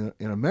country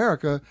in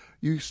America,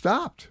 you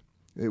stopped.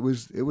 It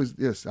was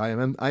yes, I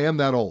am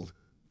that old.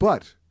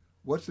 But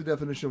what's the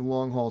definition of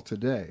long haul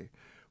today?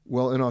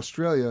 Well, in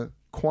Australia,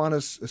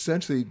 Qantas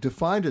essentially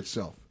defined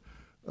itself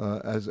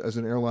as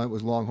an airline that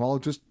was long haul.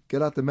 Just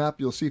get out the map,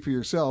 you'll see for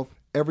yourself.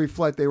 Every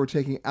flight they were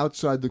taking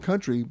outside the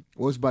country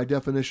was by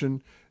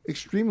definition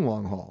extreme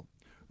long haul.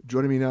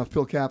 Joining me now,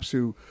 Phil Capps,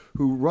 who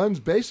runs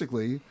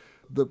basically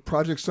the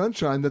Project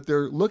Sunshine, that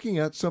they're looking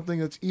at something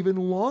that's even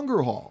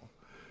longer haul.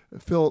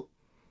 Phil,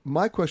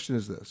 my question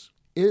is this.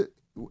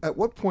 At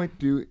what point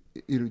do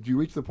you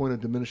reach the point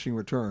of diminishing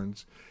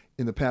returns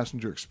in the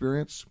passenger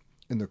experience,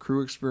 in the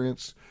crew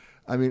experience?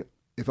 I mean,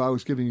 if I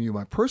was giving you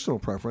my personal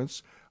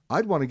preference,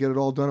 I'd want to get it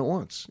all done at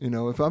once.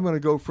 If I'm going to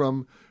go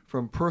from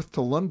Perth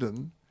to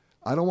London,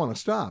 I don't want to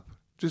stop.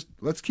 Just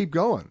let's keep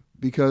going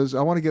because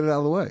I want to get it out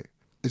of the way.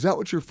 Is that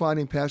what you're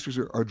finding passengers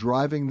are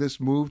driving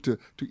this move to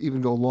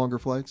even go longer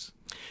flights?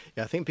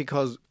 Yeah, I think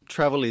because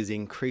travel is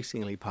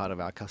increasingly part of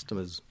our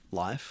customers'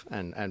 life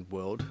and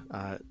world,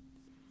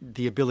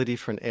 the ability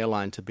for an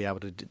airline to be able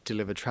to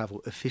deliver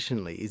travel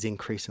efficiently is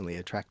increasingly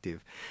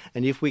attractive.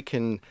 And if we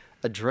can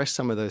address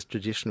some of those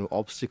traditional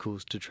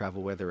obstacles to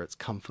travel, whether it's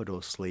comfort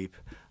or sleep,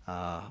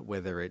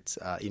 whether it's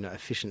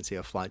efficiency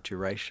or flight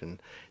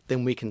duration,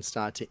 then we can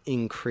start to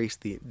increase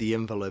the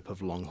envelope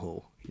of long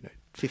haul.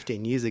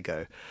 15 years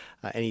ago,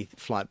 any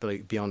flight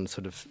beyond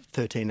sort of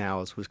 13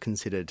 hours was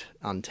considered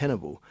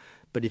untenable.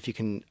 But if you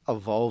can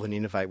evolve and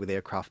innovate with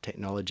aircraft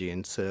technology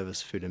and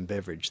service, food and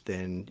beverage,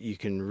 then you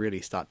can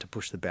really start to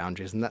push the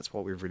boundaries. And that's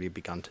what we've really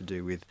begun to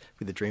do with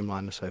the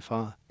Dreamliner so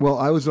far. Well,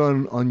 I was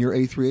on your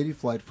A380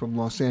 flight from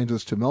Los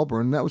Angeles to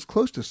Melbourne, and that was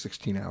close to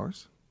 16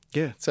 hours.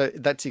 Yeah, so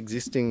that's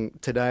existing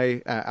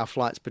today. Our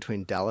flights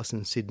between Dallas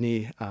and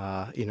Sydney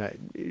are,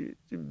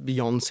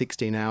 beyond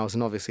 16 hours,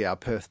 and obviously our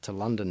Perth to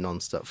London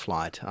non-stop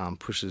flight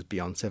pushes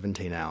beyond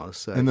 17 hours.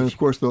 So and then, of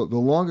course, the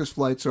longest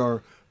flights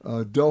are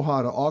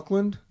Doha to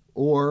Auckland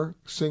or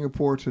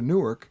Singapore to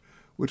Newark,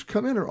 which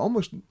come in at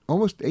almost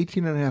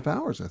 18 and a half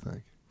hours, I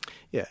think.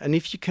 Yeah, and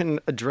if you can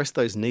address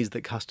those needs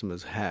that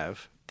customers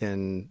have,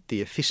 then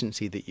the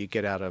efficiency that you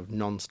get out of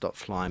non-stop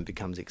flying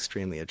becomes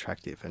extremely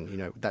attractive.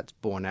 And, that's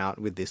borne out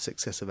with the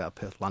success of our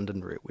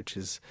Perth-London route, which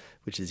is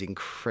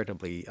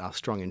incredibly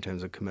strong in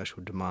terms of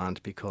commercial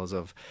demand because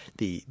of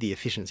the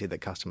efficiency that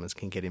customers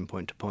can get in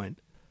point to point.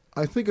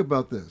 I think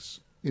about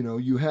this.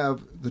 You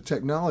have the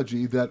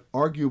technology that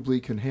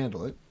arguably can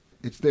handle it.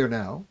 It's there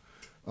now.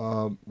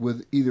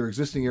 With either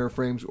existing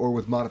airframes or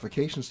with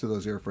modifications to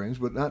those airframes,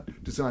 but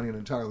not designing an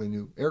entirely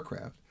new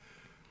aircraft.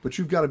 But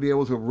you've got to be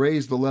able to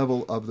raise the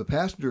level of the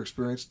passenger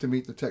experience to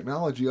meet the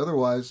technology.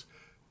 Otherwise,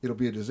 it'll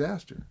be a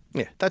disaster.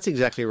 Yeah, that's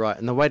exactly right.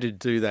 And the way to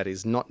do that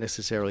is not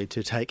necessarily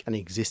to take an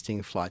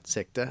existing flight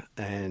sector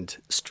and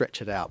stretch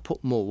it out,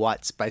 put more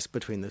white space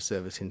between the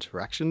service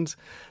interactions,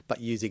 but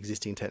use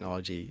existing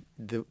technology.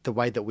 The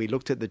way that we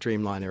looked at the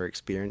Dreamliner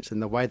experience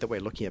and the way that we're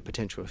looking at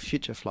potential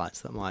future flights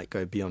that might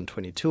go beyond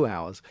 22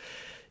 hours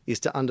is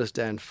to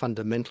understand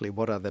fundamentally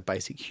what are the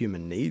basic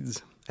human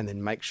needs and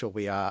then make sure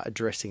we are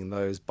addressing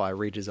those by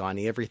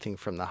redesigning everything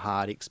from the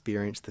hard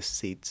experience, the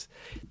seats,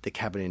 the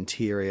cabin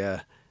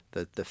interior,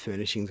 the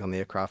furnishings on the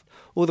aircraft,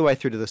 all the way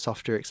through to the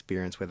software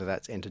experience, whether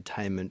that's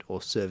entertainment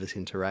or service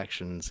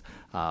interactions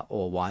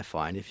or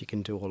Wi-Fi. And if you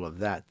can do all of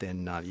that,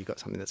 then you've got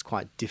something that's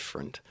quite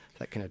different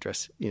that can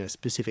address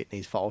specific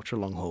needs for ultra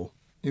long haul.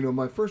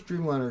 My first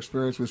Dreamliner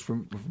experience was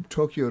from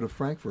Tokyo to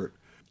Frankfurt,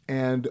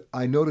 and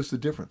I noticed the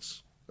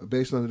difference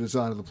based on the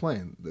design of the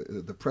plane.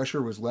 The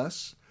pressure was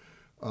less.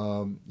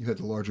 You had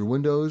the larger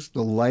windows,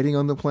 the lighting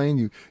on the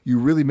plane. You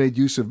really made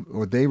use of,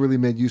 or they really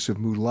made use of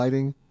mood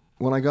lighting.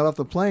 When I got off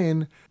the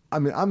plane, I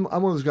mean, I'm one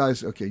of those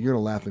guys, okay, you're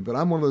going to laugh at me, but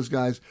I'm one of those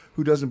guys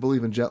who doesn't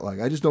believe in jet lag.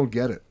 I just don't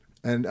get it.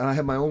 And I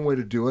have my own way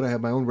to do it. I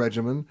have my own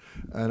regimen.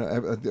 And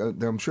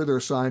I'm sure there are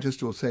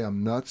scientists who will say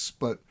I'm nuts,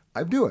 but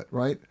I do it,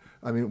 right?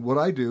 I mean, what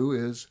I do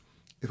is,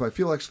 if I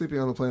feel like sleeping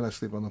on the plane, I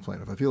sleep on the plane.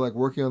 If I feel like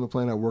working on the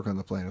plane, I work on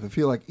the plane. If I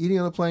feel like eating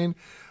on the plane,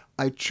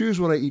 I choose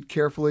what I eat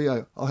carefully.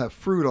 I'll have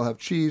fruit. I'll have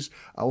cheese.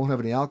 I won't have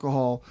any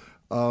alcohol.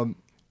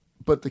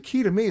 But the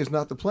key to me is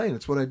not the plane.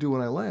 It's what I do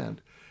when I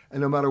land.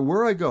 And no matter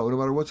where I go, no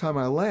matter what time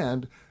I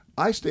land,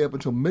 I stay up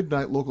until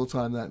midnight local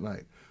time that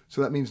night.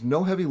 So that means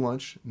no heavy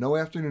lunch, no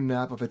afternoon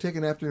nap. If I take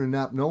an afternoon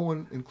nap, no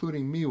one,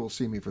 including me, will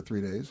see me for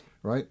 3 days,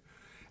 right?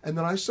 And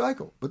then I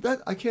cycle. But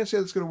that I can't say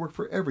that's going to work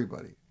for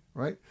everybody,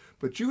 right?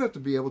 But you have to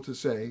be able to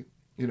say,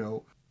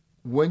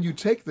 when you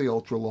take the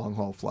ultra long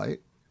haul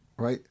flight,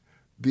 right?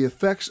 The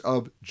effects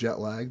of jet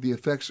lag, the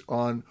effects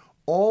on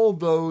all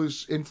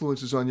those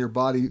influences on your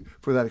body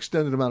for that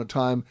extended amount of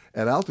time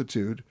at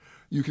altitude,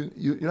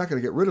 you're not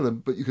going to get rid of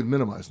them, but you can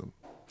minimize them.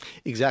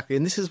 Exactly,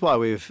 and this is why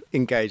we've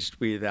engaged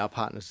with our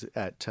partners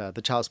at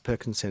the Charles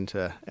Perkins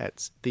Centre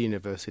at the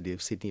University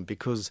of Sydney,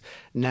 because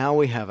now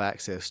we have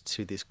access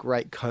to this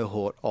great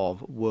cohort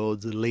of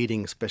world's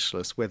leading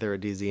specialists, whether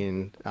it is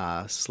in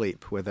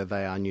sleep, whether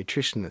they are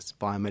nutritionists,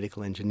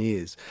 biomedical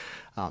engineers,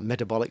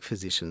 metabolic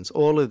physicians.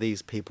 All of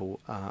these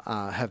people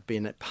have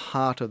been a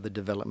part of the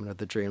development of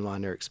the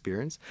Dreamliner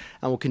experience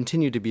and will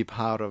continue to be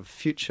part of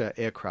future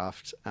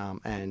aircraft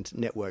and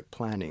network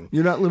planning.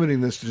 You're not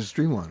limiting this to just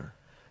Dreamliner.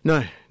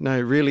 No,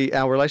 really,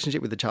 our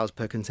relationship with the Charles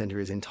Perkins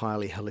Centre is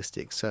entirely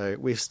holistic. So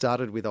we've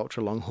started with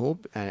ultra long haul,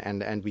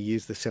 and we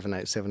use the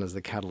 787 as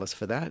the catalyst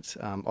for that.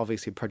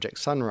 Obviously, Project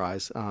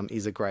Sunrise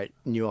is a great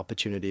new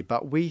opportunity,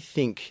 but we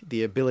think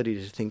the ability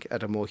to think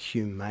at a more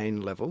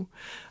humane level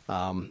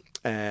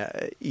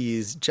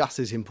is just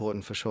as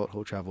important for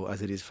short-haul travel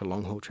as it is for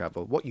long-haul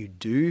travel. What you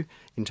do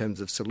in terms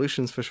of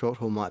solutions for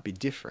short-haul might be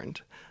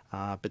different,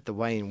 but the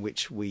way in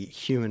which we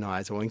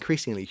humanise or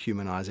increasingly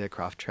humanise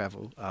aircraft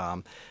travel,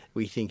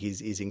 we think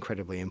is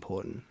incredibly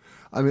important.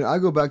 I mean, I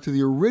go back to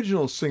the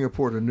original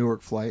Singapore to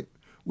Newark flight,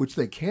 which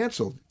they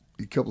canceled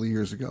a couple of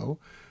years ago.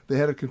 They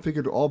had it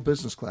configured to all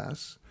business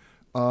class,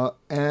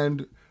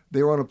 and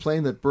they were on a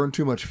plane that burned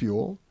too much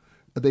fuel.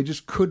 They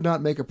just could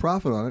not make a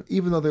profit on it,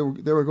 even though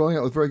they were going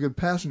out with very good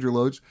passenger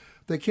loads.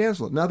 They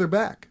canceled it. Now they're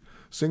back.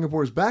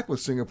 Singapore's back with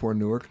Singapore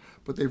Newark,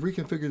 but they've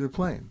reconfigured their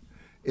plane.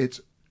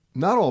 It's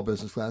not all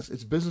business class.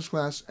 It's business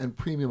class and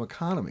premium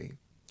economy,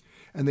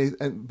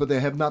 but they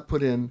have not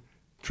put in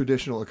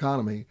traditional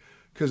economy,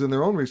 because in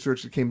their own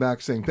research it came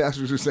back saying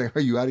passengers are saying,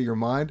 "Are you out of your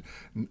mind?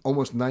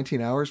 Almost 19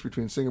 hours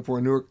between Singapore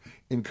and Newark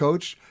in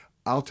coach.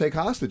 I'll take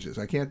hostages.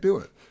 I can't do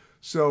it."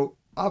 So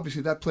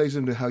obviously that plays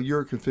into how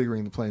you're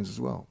configuring the planes as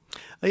well.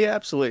 Yeah,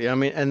 absolutely. I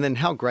mean, and then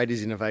how great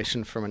is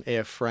innovation from an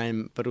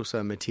airframe, but also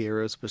a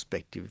materials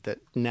perspective that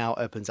now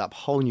opens up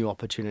whole new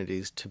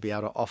opportunities to be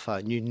able to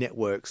offer new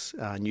networks,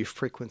 new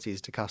frequencies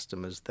to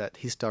customers that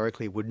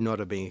historically would not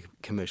have been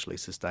commercially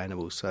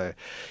sustainable. So,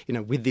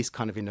 with this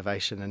kind of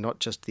innovation, and not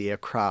just the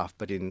aircraft,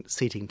 but in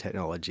seating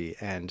technology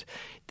and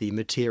the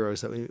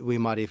materials that we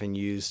might even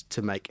use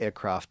to make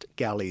aircraft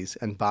galleys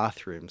and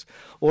bathrooms,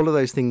 all of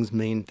those things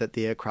mean that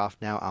the aircraft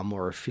now are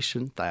more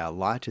efficient, they are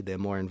lighter, they're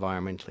more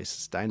environmentally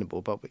sustainable,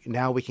 but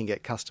now we can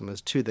get customers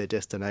to their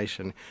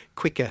destination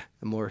quicker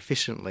and more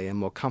efficiently and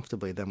more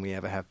comfortably than we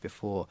ever have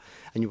before.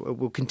 And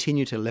we'll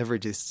continue to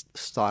leverage this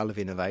style of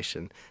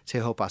innovation to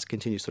help us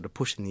continue sort of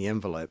pushing the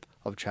envelope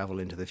of travel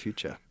into the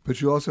future. But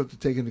you also have to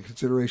take into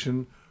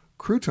consideration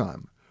crew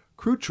time,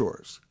 crew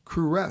chores,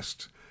 crew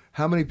rest.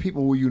 How many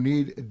people will you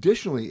need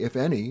additionally, if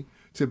any,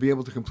 to be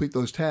able to complete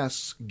those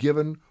tasks,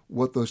 given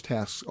what those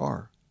tasks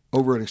are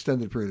over an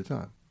extended period of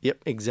time?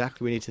 Yep,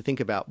 exactly. We need to think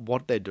about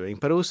what they're doing,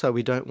 but also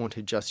we don't want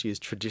to just use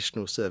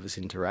traditional service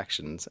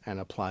interactions and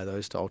apply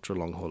those to ultra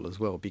long haul as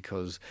well,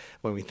 because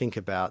when we think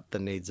about the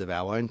needs of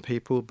our own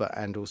people,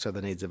 and also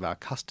the needs of our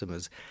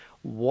customers,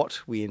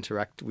 what we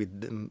interact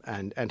with them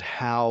and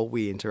how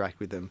we interact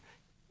with them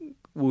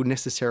will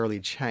necessarily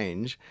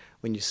change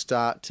when you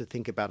start to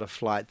think about a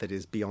flight that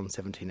is beyond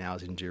 17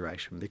 hours in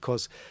duration,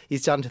 because you're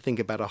starting to think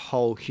about a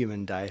whole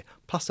human day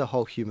plus a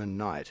whole human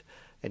night.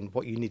 And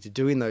what you need to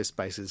do in those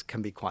spaces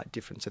can be quite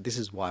different. So this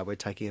is why we're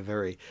taking a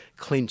very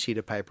clean sheet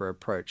of paper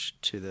approach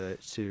to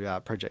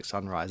Project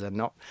Sunrise, and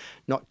not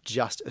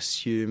just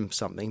assume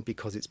something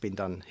because it's been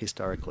done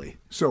historically.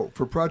 So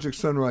for Project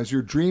Sunrise,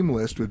 your dream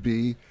list would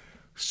be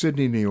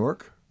Sydney, New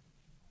York.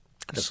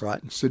 That's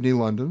right. Sydney,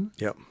 London.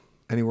 Yep.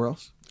 Anywhere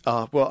else?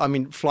 Well, I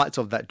mean, flights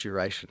of that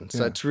duration.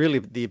 So it's really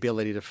the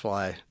ability to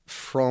fly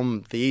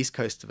from the east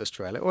coast of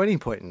Australia or any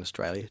point in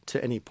Australia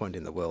to any point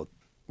in the world.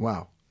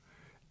 Wow.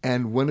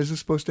 And when is this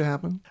supposed to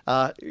happen?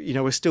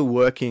 We're still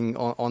working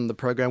on the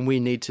program. We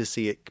need to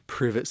see it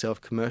prove itself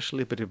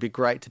commercially, but it'd be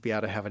great to be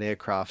able to have an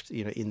aircraft,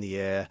 in the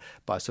air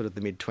by sort of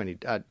the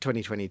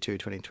 2022,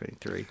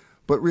 2023.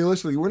 But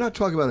realistically, we're not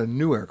talking about a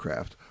new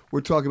aircraft.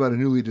 We're talking about a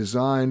newly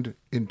designed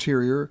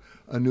interior,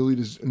 a newly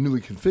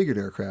configured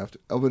aircraft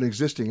of an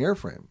existing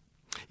airframe.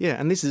 Yeah,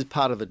 and this is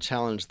part of the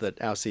challenge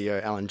that our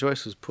CEO, Alan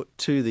Joyce, has put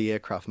to the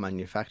aircraft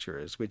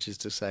manufacturers, which is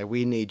to say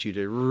we need you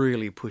to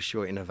really push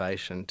your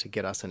innovation to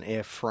get us an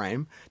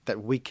airframe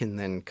that we can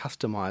then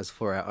customise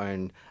for our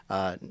own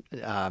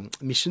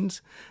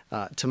missions,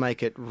 to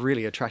make it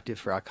really attractive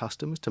for our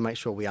customers, to make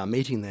sure we are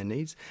meeting their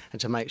needs,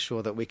 and to make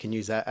sure that we can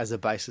use that as a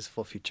basis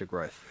for future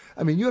growth.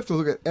 I mean, you have to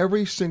look at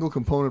every single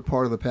component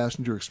part of the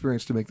passenger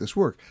experience to make this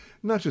work.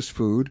 Not just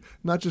food,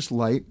 not just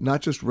light,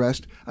 not just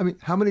rest. I mean,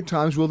 how many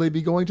times will they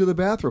be going to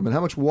the bathroom, and how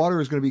much water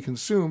is going to be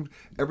consumed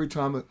every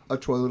time a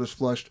toilet is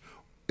flushed,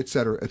 et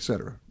cetera, et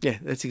cetera? Yeah,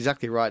 that's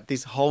exactly right.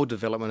 This whole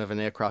development of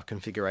an aircraft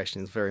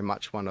configuration is very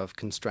much one of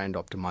constrained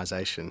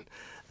optimization.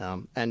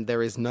 And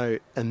there is no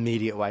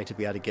immediate way to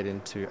be able to get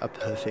into a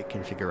perfect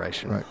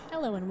configuration. Right.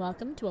 Hello and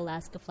welcome to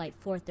Alaska Flight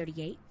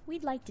 438.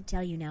 We'd like to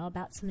tell you now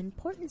about some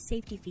important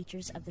safety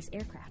features of this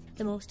aircraft.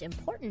 The most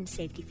important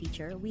safety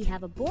feature we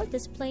have aboard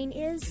this plane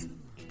is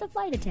the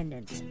flight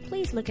attendants.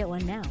 Please look at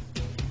one now.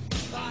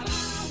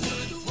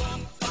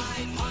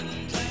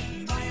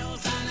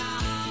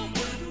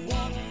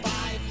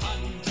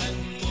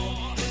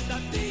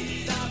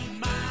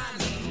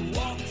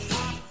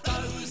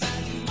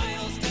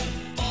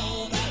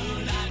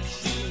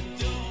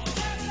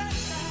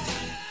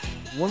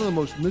 One of the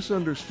most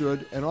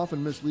misunderstood and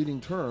often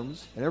misleading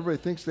terms, and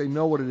everybody thinks they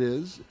know what it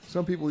is.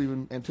 Some people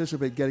even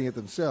anticipate getting it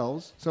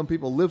themselves. Some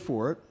people live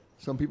for it.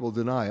 Some people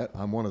deny it.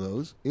 I'm one of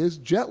those. Is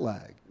jet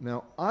lag.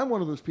 Now, I'm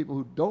one of those people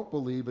who don't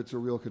believe it's a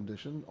real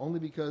condition only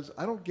because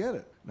I don't get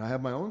it. Now, I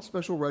have my own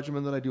special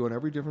regimen that I do on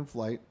every different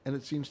flight, and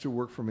it seems to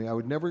work for me. I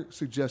would never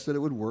suggest that it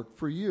would work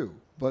for you.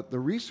 But the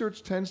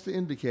research tends to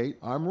indicate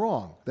I'm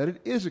wrong, that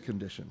it is a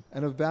condition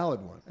and a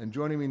valid one. And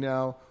joining me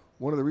now,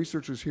 one of the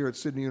researchers here at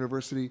Sydney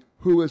University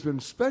who has been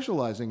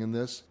specializing in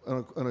this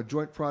on a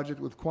joint project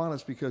with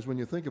Qantas, because when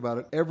you think about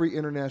it, every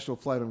international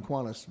flight on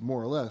Qantas,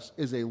 more or less,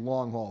 is a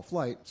long-haul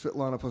flight.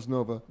 Svetlana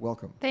Poznova,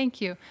 welcome.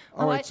 Thank you.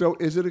 All right, so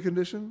is it a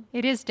condition?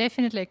 It is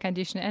definitely a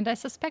condition. And I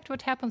suspect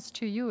what happens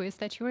to you is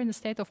that you're in a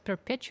state of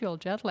perpetual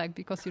jet lag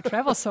because you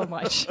travel so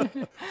much.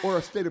 Or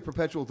a state of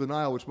perpetual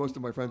denial, which most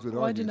of my friends would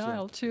argue. Or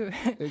denial, too.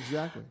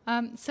 Exactly.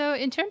 So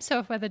in terms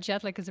of whether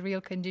jet lag is a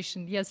real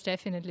condition, yes,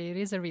 definitely it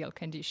is a real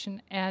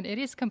condition. And it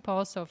is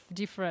composed of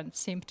different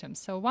symptoms.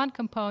 So one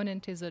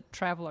component is a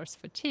traveler's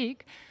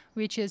fatigue,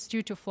 which is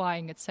due to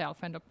flying itself.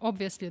 And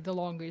obviously, the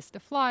longer is the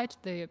flight,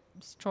 the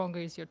stronger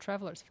is your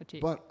traveler's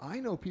fatigue. But I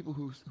know people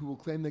who will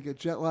claim they get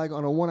jet lag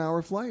on a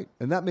 1-hour flight,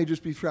 and that may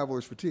just be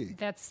traveler's fatigue.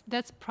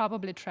 That's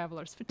probably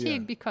traveler's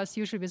fatigue, because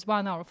usually with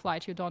 1-hour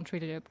flight, you don't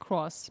really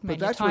cross many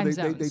time zones. But that's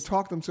where they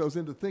talk themselves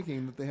into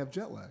thinking that they have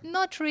jet lag.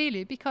 Not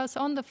really, because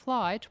on the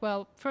flight,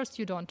 well, first,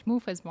 you don't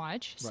move as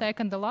much. Right.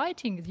 Second, the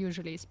lighting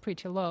usually is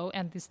pretty low,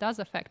 and this does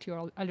affect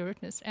your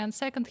alertness. And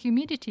second,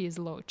 humidity is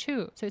low,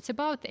 too. So it's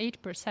about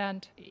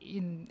 8%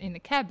 in the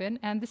cabin,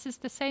 and this is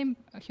the same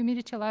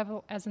humidity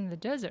level as in the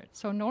desert.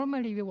 So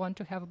normally we want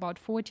to have about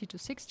 40 to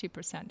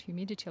 60%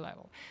 humidity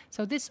level.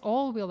 So this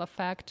all will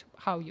affect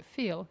how you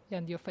feel,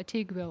 and your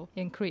fatigue will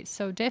increase.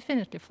 So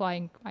definitely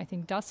flying, I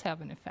think, does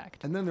have an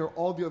effect. And then there are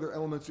all the other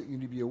elements that you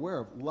need to be aware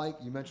of, like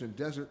you mentioned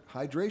desert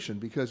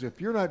hydration, because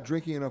if you're not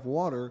drinking enough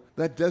water,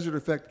 that desert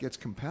effect gets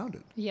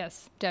compounded.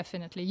 Yes,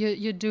 definitely.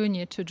 You do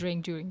need to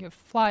drink during your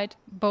flight,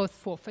 both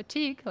for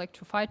fatigue, like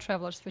to fight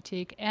traveler's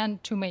fatigue,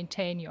 and to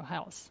maintain your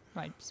health.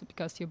 Right, so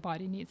because your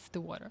body needs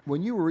the water.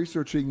 When you were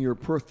researching your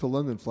Perth to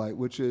London flight,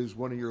 which is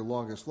one of your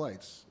longest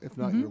flights, if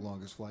not your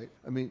longest flight,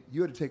 I mean,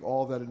 you had to take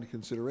all that into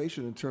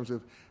consideration in terms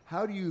of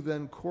how do you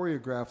then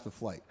choreograph the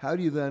flight? How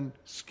do you then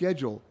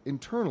schedule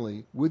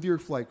internally with your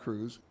flight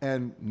crews,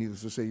 and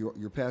needless to say,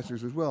 your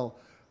passengers as well,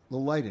 the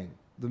lighting,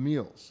 the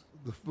meals,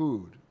 the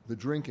food, the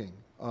drinking,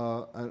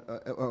 or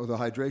the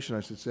hydration,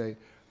 I should say,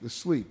 the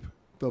sleep,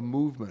 the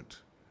movement,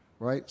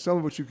 right? Some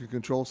of which you can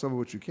control, some of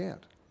which you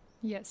can't.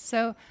 Yes,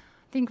 so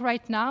I think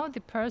right now the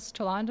Perth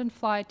to London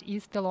flight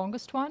is the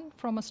longest one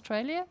from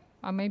Australia.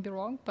 I may be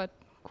wrong, but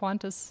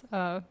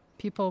Qantas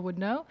people would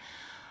know.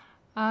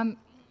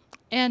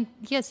 And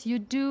yes, you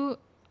do,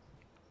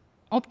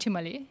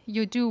 optimally,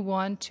 you do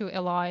want to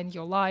align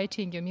your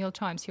lighting, your meal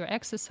times, your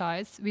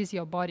exercise with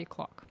your body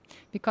clock.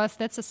 Because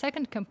that's the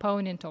second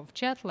component of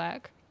jet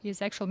lag,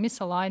 is actual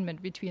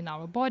misalignment between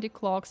our body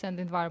clocks and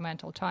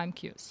environmental time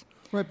cues.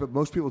 Right, but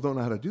most people don't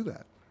know how to do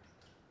that.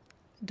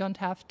 Don't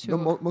have to.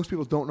 No, most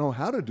people don't know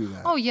how to do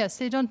that. Oh, yes,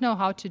 they don't know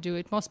how to do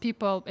it. Most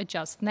people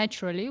adjust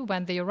naturally.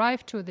 When they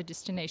arrive to the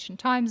destination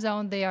time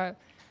zone, they are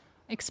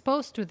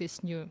exposed to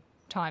these new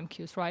time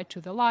cues, right, to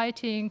the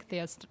lighting.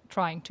 They are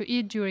trying to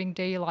eat during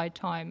daylight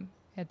time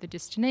at the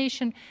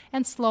destination,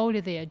 and slowly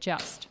they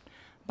adjust.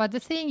 But the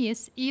thing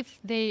is, if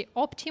they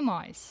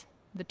optimize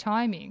the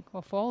timing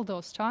of all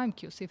those time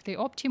cues, if they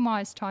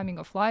optimize timing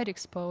of light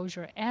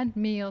exposure and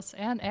meals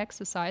and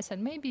exercise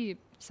and maybe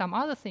some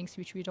other things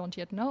which we don't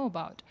yet know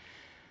about,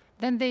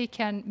 then they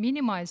can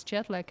minimize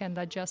jet lag and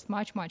adjust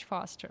much, much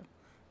faster.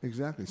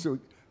 Exactly. So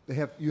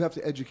you have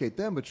to educate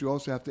them, but you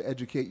also have to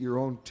educate your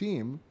own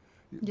team,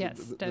 yes,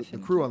 definitely.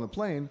 The crew on the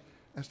plane,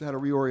 as to how to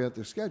reorient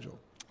their schedule.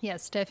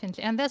 Yes,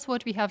 definitely. And that's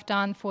what we have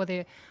done for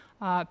the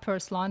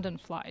Perth-London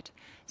flight.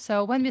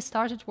 So when we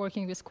started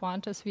working with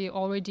Qantas, we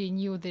already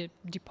knew the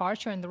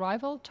departure and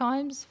arrival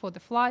times for the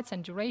flights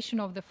and duration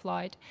of the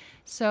flight.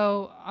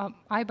 So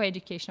I, by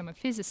education, I'm a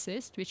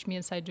physicist, which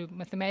means I do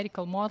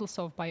mathematical models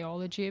of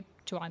biology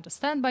to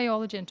understand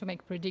biology and to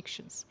make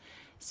predictions.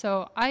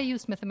 So I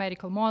used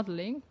mathematical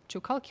modeling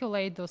to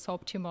calculate those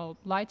optimal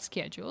light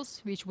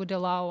schedules, which would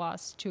allow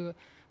us to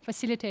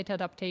facilitate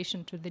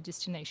adaptation to the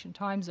destination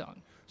time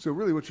zone. So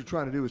really what you're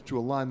trying to do is to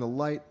align the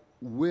light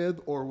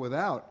with or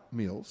without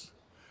meals,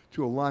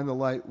 to align the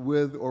light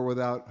with or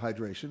without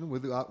hydration,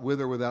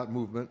 with or without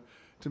movement,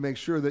 to make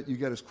sure that you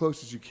get as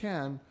close as you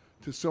can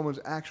to someone's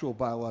actual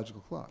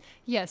biological clock.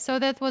 Yes, so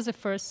that was the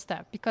first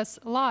step, because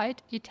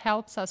light, it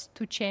helps us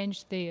to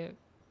change the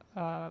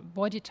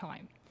body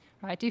time.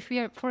 Right? If we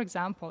are, for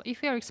example,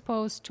 if we are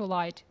exposed to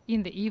light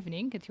in the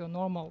evening at your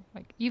normal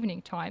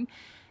evening time,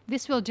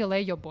 this will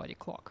delay your body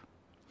clock.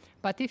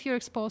 But if you're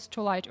exposed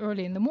to light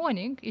early in the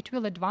morning, it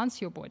will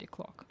advance your body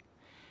clock.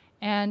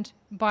 And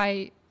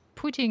by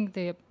putting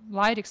the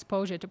light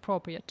exposure at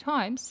appropriate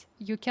times,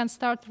 you can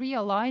start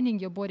realigning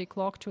your body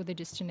clock to the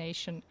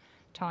destination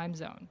time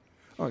zone.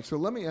 All right, so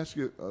let me ask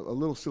you a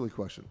little silly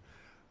question.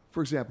 For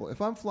example, if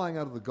I'm flying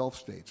out of the Gulf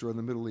states or in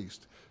the Middle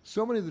East,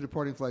 so many of the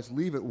departing flights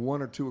leave at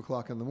 1 or 2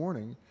 o'clock in the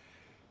morning,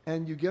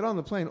 and you get on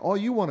the plane, all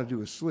you want to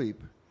do is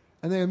sleep,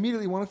 and they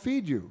immediately want to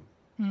feed you.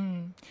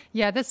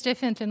 Yeah, that's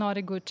definitely not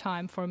a good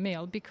time for a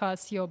meal,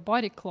 because your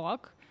body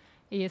clock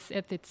is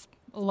at its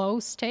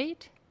low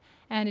state,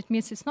 and it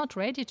means it's not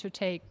ready to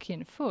take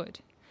in food.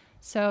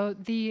 So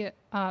the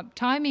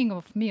timing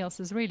of meals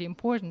is really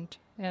important,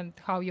 and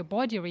how your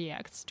body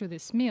reacts to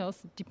these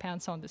meals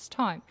depends on this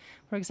time.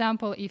 For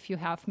example, if you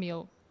have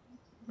meal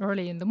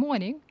early in the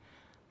morning,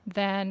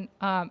 then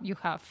you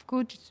have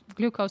good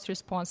glucose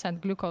response,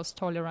 and glucose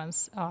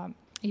tolerance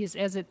is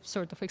as it's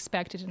sort of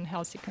expected in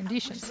healthy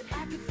conditions.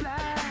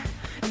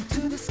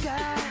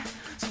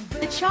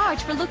 The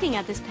charge for looking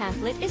at this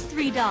pamphlet is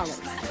 $3.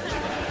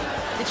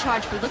 The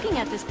charge for looking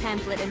at this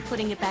pamphlet and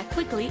putting it back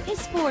quickly is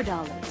 $4.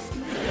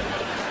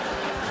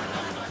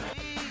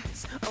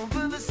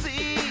 Over the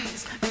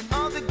seas and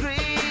all the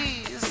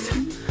degrees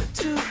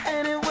to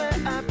anywhere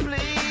I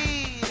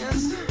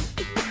please.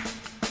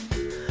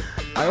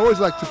 I always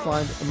like to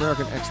find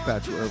American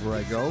expats wherever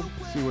I go,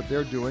 see what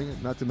they're doing,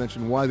 not to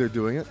mention why they're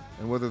doing it,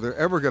 and whether they're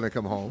ever going to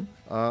come home.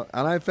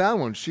 And I found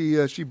one. She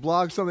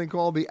blogs something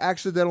called The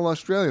Accidental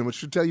Australian, which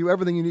should tell you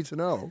everything you need to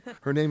know.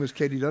 Her name is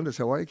Katie Dundas.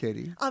 How are you,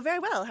 Katie? Very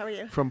well. How are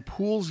you? From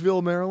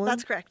Poolesville, Maryland?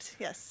 That's correct,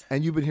 yes.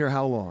 And you've been here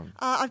how long?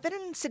 I've been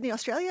in Sydney,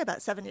 Australia,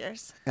 about 7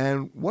 years.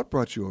 And what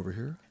brought you over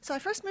here? So I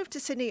first moved to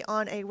Sydney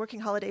on a working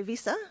holiday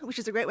visa, which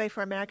is a great way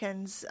for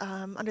Americans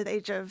under the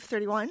age of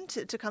 31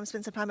 to come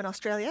spend some time in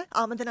Australia.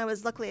 And then I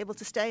was luckily able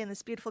to stay in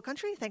this beautiful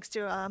country thanks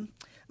to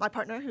my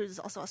partner, who's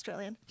also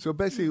Australian. So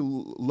basically,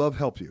 love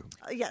helped you.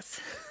 Yes.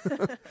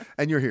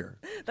 And you're here.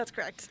 That's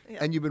correct. Yeah.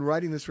 And you've been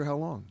writing this for how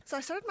long? So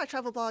I started my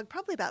travel blog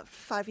probably about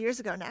 5 years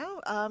ago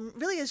now.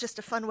 Really is just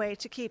a fun way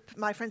to keep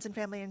my friends and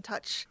family in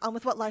touch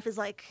with what life is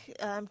like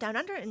down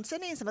under in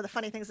Sydney, some of the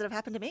funny things that have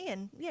happened to me.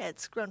 And yeah,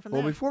 it's grown from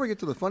there. Well, before we get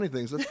to the funny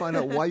things, let's find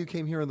out why you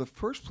came here in the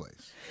first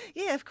place.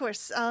 Yeah, of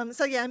course.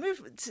 So yeah, I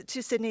moved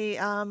to Sydney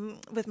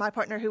with my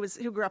partner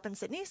who grew up in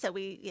Sydney. So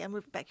we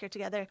moved back here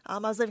together. I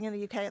was living in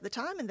the UK at the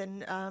time, and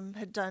then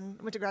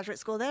went to graduate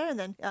school there, and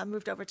then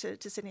moved over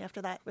to Sydney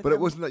after that. But it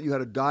wasn't that you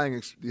had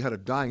a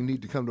dying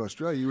need to come to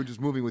Australia. You were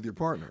just moving with your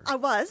partner. I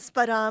was,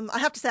 but I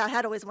have to say I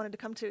had always wanted to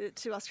come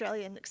to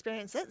Australia and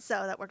experience it,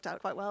 so that worked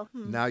out quite well.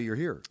 Now you're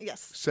here.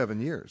 Yes.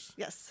 7 years.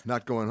 Yes.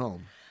 Not going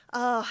home.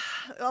 Well,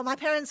 my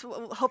parents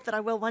hope that I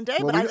will one day,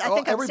 well, but I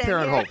think every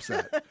parent here. hopes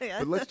that. Yeah.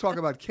 But let's talk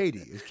about Katie.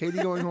 Is Katie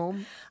going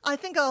home? I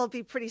think I'll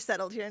be pretty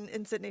settled here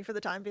in Sydney for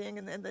the time being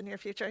in the near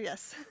future,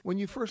 yes. When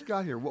you first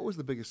got here, what was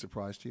the biggest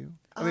surprise to you?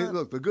 I mean,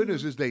 look, the good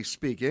news is they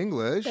speak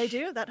English. They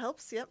do. That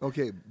helps, yep.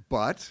 Okay,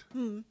 but?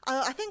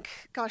 I think,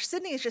 gosh,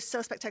 Sydney is just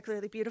so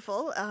spectacularly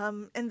beautiful.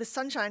 And the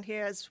sunshine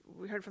here, as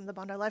we heard from the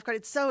Bondi Lifeguard,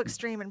 it's so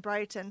extreme and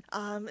bright. And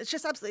it's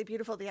just absolutely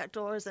beautiful, the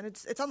outdoors. And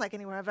it's unlike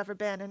anywhere I've ever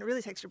been. And it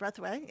really takes your breath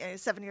away.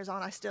 7 years years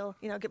on, I still,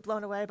 get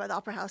blown away by the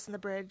Opera House and the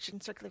bridge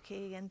and Circular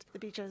Quay and the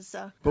beaches.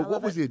 So, but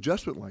what was the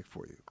adjustment like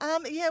for you?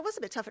 Yeah, it was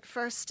a bit tough at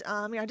first.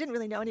 I didn't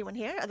really know anyone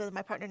here other than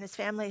my partner and his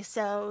family.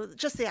 So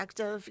just the act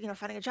of,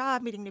 finding a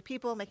job, meeting new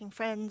people, making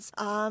friends,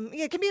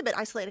 it can be a bit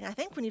isolating, I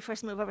think, when you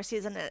first move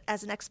overseas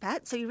as an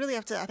expat. So you really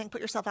have to, I think,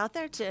 put yourself out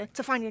there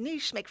to find your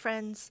niche, make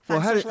friends.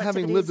 Well, find social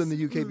having activities. lived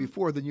in the UK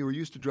before, then you were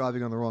used to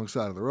driving on the wrong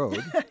side of the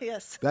road.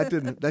 Yes. That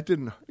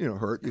didn't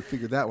hurt. You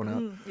figured that one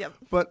out. Yep.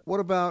 But what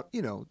about,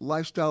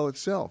 lifestyle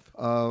itself?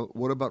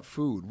 What about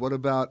food? What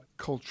about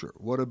culture?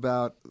 What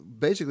about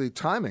basically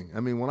timing? I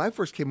mean, when I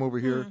first came over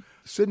here,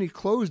 Sydney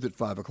closed at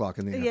 5 o'clock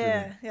in the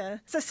afternoon. Yeah.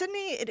 So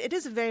Sydney, it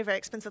is a very, very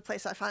expensive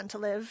place, I find, to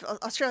live.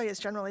 Australia is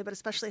generally, but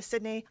especially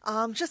Sydney.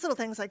 Just little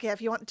things like,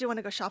 if you do want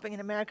to go shopping in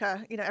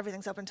America,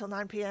 everything's open until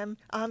 9 p.m.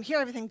 Here,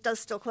 everything does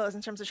still close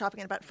in terms of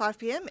shopping at about 5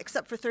 p.m.,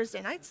 except for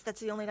Thursday nights.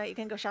 That's the only night you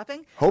can go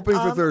shopping. Hoping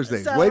for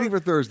Thursdays, waiting for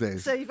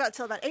Thursdays. So you've got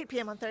till about 8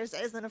 p.m. on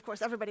Thursdays, then, of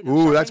course, everybody goes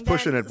shopping. Ooh, that's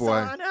pushing it,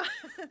 boy.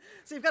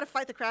 So you've got to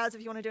fight the crowds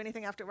if you want to do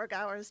anything after work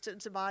hours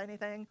to buy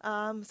anything.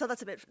 So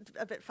that's a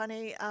bit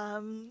funny.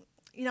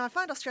 I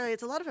find Australia,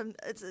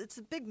 it's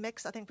a big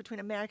mix, I think, between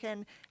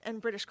American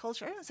and British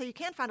culture. So you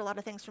can find a lot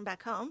of things from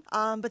back home.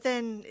 But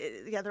then,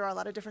 there are a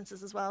lot of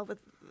differences as well with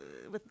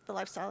the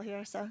lifestyle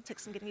here. So it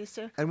takes some getting used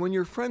to. And when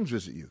your friends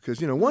visit you,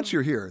 because, once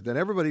you're here, then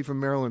everybody from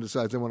Maryland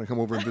decides they want to come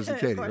over and visit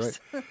Katie, right?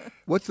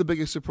 What's the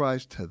biggest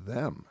surprise to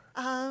them?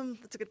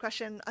 That's a good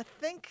question. I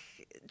think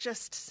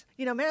just,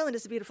 Maryland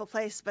is a beautiful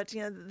place, but,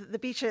 the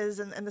beaches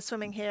and the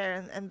swimming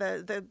here and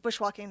the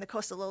bushwalking,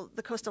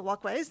 the coastal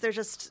walkways, they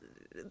just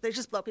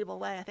blow people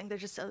away. I think they're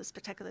just so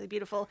spectacularly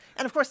beautiful.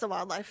 And, of course, the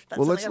wildlife.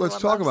 That's let's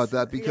talk about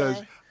that,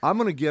 because I'm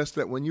going to guess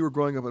that when you were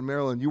growing up in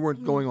Maryland, you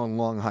weren't going on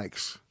long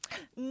hikes.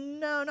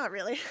 No, not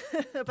really.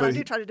 but I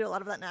do try to do a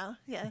lot of that now.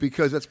 Yeah.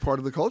 Because that's part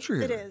of the culture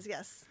here. It is,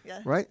 yes.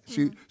 Yeah. Right?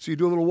 So you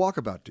do a little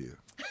walkabout, do you?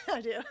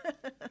 I do.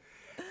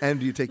 And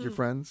do you take your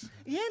friends?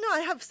 Yeah, no, I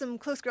have some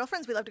close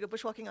girlfriends. We love to go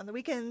bushwalking on the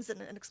weekends and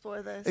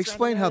explore the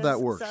Explain how that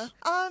works.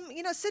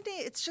 So, Sydney,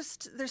 it's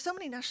just, there's so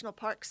many national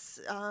parks,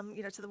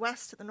 to the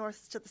west, to the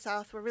north, to the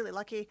south. We're really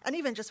lucky. And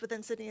even just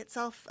within Sydney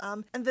itself.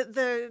 And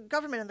the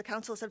government and the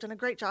councils have done a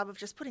great job of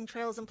just putting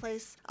trails in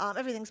place.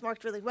 Everything's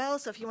marked really well.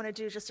 So if you want to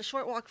do just a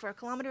short walk for a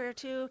kilometre or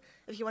two,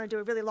 if you want to do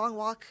a really long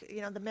walk,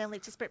 the Manly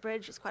to Spit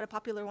Bridge is quite a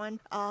popular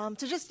one.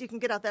 You can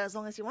get out there as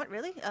long as you want,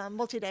 really.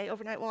 Multi-day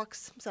overnight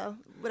walks. So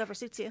whatever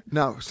suits you.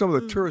 Now, some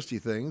of the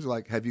touristy things,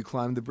 like, have you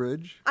climbed the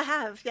bridge? I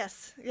have,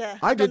 yes. Yeah.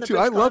 I did too.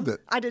 I loved it.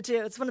 I did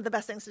too. It's one of the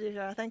best things to do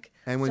here, I think.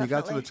 And when you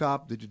got to the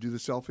top, did you do the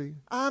selfie?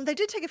 They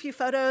did take a few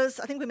photos.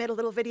 I think we made a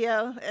little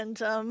video, and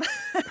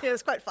it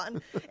was quite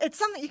fun. It's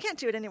something you can't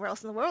do it anywhere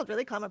else in the world,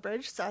 really, climb a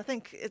bridge. So I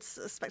think it's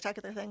a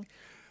spectacular thing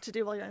to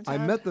do while you're in town. I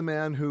met the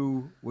man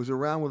who was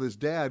around with his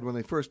dad when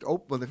they first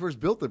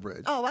built the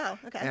bridge. Oh, wow.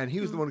 Okay. And he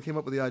was the one who came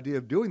up with the idea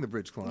of doing the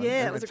bridge climb.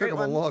 Yeah, and it was a great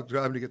one. It took him a long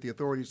time to get the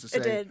authorities to say,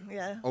 it did,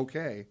 yeah.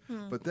 Okay.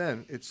 But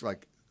then it's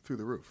like through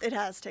the roof. It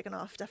has taken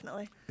off,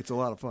 definitely. It's a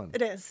lot of fun.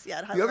 It is,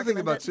 yeah. The other thing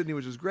about Sydney,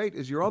 which is great,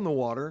 is you're on the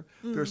water.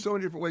 There are so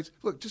many different ways.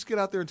 Look, just get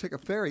out there and take a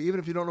ferry, even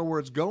if you don't know where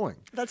it's going.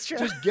 That's true.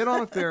 Just get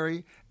on a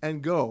ferry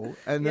and go.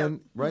 And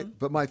then, right?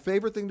 But my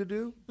favorite thing to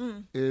do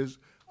is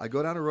I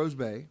go down to Rose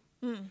Bay.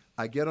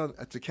 I get on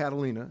to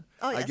Catalina.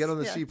 Oh, yes. I get on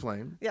the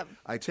seaplane. Yep.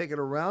 I take it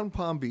around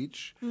Palm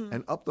Beach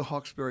and up the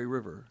Hawkesbury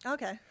River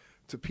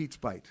to Pete's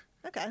Bite.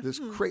 Okay. This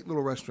great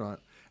little restaurant.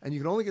 And you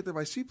can only get there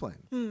by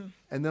seaplane.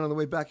 And then on the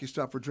way back, you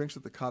stop for drinks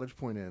at the Cottage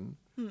Point Inn.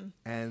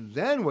 And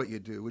then what you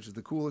do, which is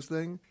the coolest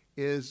thing,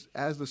 is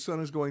as the sun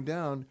is going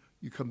down,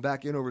 you come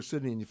back in over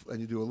Sydney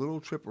and you do a little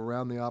trip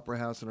around the Opera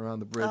House and around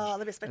the bridge. Oh,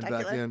 that'd be spectacular.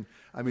 And back in.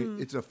 I mean,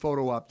 it's a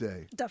photo op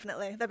day.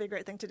 Definitely. That'd be a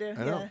great thing to do.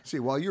 I know. See,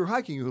 while you're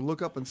hiking, you can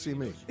look up and see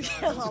me.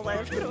 I'll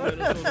wave.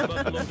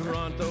 Buffalo,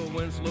 Toronto,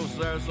 Winslow,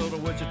 Sarasota,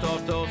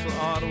 Wichita, Tulsa,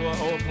 Ottawa,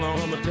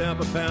 Oklahoma,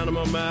 Tampa,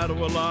 Panama,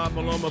 Mattawa, La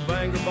Paloma,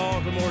 Bangor,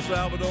 Baltimore,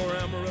 Salvador,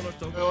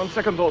 Amarillo. On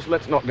second thoughts,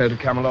 let's not go to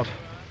Camelot.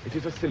 It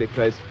is a silly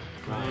place.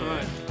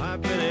 Right.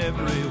 I've been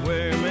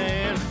everywhere,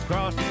 man.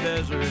 Across the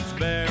deserts,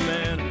 bare,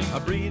 man. I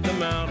breathe the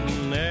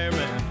mountain air,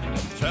 man.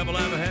 Trouble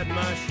I've had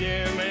my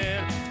share,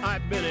 man.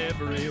 I've been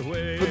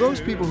everywhere. For those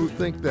people who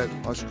think that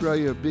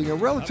Australia, being a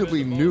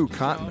relatively new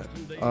continent,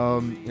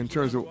 in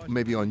terms of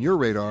maybe on your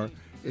radar,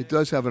 it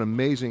does have an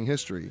amazing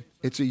history.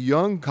 It's a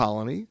young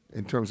colony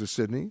in terms of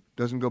Sydney.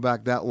 Doesn't go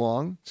back that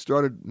long.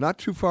 Started not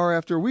too far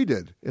after we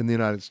did in the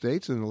United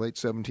States in the late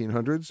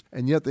 1700s.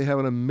 And yet they have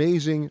an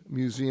amazing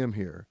museum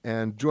here.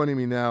 And joining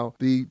me now,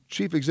 the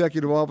Chief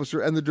Executive Officer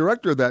and the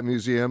Director of that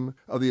museum,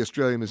 of the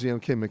Australian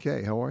Museum, Kim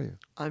McKay. How are you?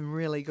 I'm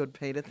really good,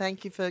 Peter.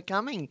 Thank you for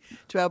coming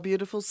to our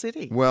beautiful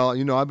city. Well,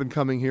 I've been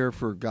coming here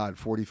for,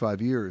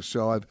 45 years.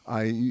 So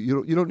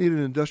you don't need an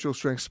industrial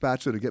strength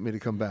spatula to get me to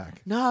come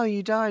back. No,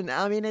 you don't.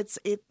 I mean, it's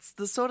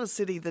the sort of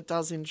city that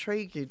does intrigue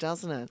you,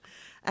 doesn't it?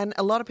 And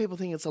a lot of people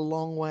think it's a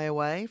long way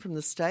away from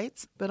the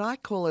States, but I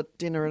call it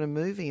dinner and a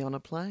movie on a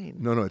plane.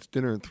 No, it's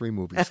dinner and 3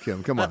 movies,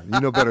 Kim. Come on. You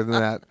know better than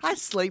that. I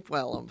sleep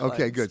well on planes.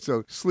 Okay, good.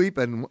 So sleep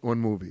and 1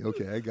 movie.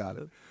 Okay, I got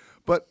it.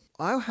 But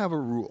I have a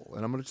rule,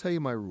 and I'm going to tell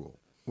you my rule.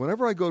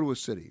 whenever I go to a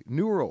city,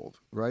 new or old,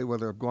 right,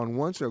 whether I've gone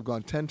once or I've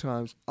gone 10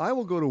 times, I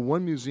will go to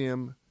one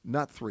museum,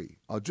 not 3.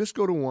 I'll just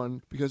go to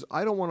one because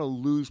I don't want to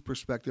lose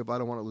perspective. I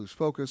don't want to lose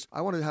focus.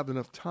 I want to have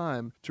enough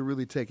time to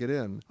really take it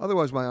in.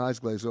 Otherwise, my eyes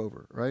glaze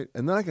over, right?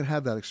 And then I can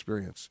have that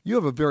experience. You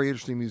have a very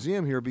interesting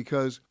museum here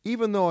because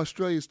even though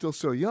Australia is still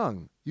so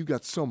young, you've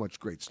got so much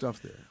great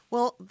stuff there.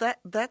 Well,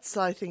 that's,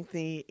 I think,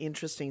 the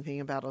interesting thing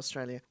about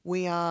Australia.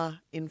 We are,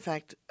 in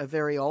fact, a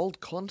very old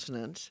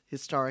continent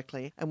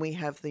historically, and we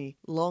have the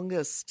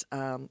longest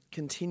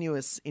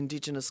continuous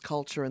Indigenous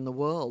culture in the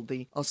world.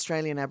 The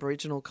Australian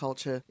Aboriginal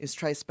culture is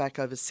traced back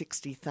over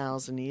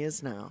 60,000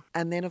 years now.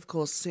 And then, of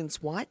course,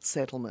 since white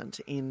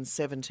settlement in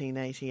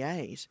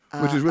 1788...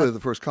 Which is really the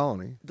first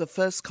colony. The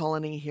first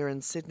colony here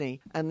in Sydney,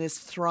 and this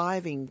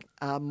thriving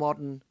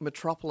modern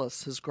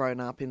metropolis has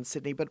grown up in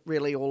Sydney, but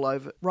really all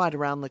over, right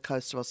around the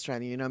coast of Australia.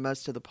 You know,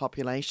 most of the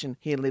population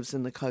here lives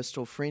in the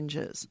coastal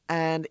fringes.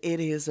 And it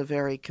is a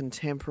very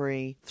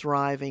contemporary,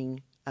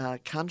 thriving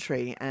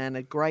country and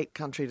a great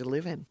country to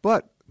live in.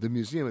 But the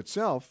museum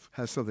itself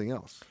has something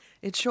else.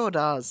 It sure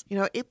does. You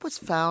know, it was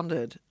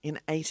founded in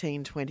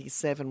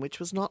 1827, which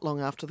was not long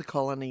after the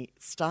colony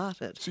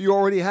started. So you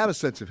already had a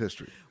sense of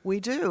history. We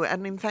do.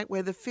 And in fact,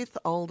 we're the 5th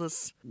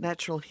oldest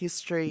natural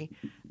history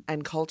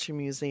and culture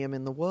museum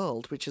in the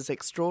world, which is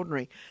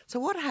extraordinary. So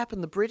what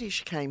happened? The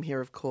British came here,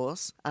 of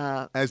course.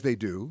 As they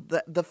do.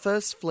 The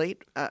first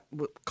fleet,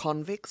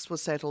 convicts were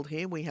settled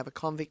here. We have a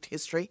convict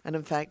history. And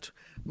in fact,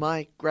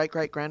 my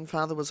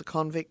great-great-grandfather was a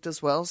convict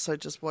as well, so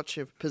just watch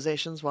your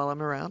possessions while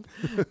I'm around.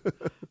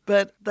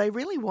 But they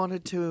really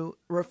wanted to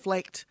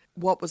reflect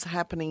what was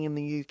happening in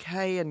the UK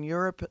and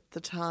Europe at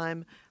the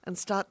time and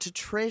start to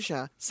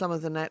treasure some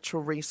of the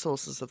natural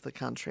resources of the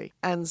country.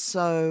 And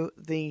so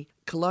the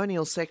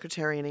colonial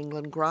secretary in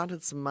England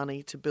granted some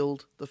money to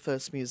build the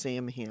first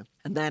museum here.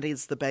 And that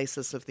is the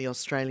basis of the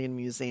Australian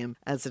Museum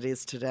as it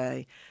is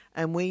today.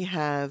 And we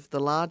have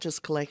the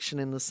largest collection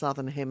in the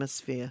Southern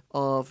Hemisphere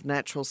of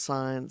natural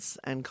science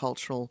and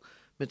cultural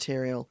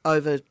material,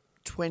 over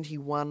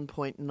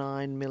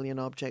 21.9 million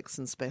objects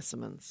and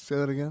specimens. Say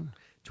that again?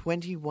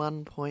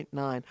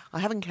 21.9. I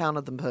haven't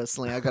counted them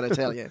personally, I've got to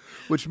tell you.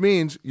 Which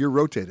means you're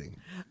rotating.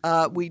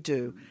 We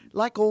do.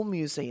 Like all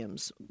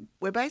museums,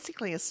 we're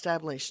basically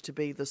established to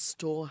be the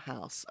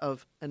storehouse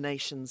of a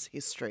nation's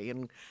history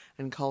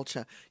and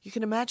culture. You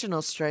can imagine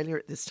Australia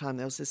at this time,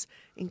 there was this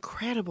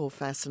incredible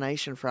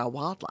fascination for our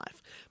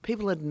wildlife.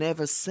 People had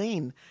never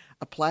seen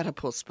a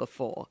platypus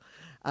before.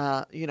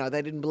 You know,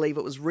 they didn't believe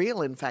it was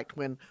real, in fact,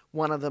 when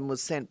one of them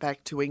was sent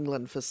back to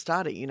England for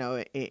study. You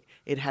know,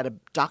 it had a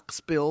duck's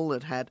bill,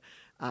 it had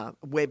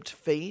webbed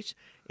feet,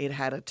 it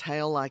had a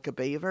tail like a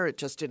beaver. It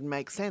just didn't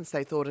make sense.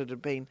 They thought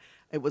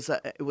it was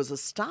a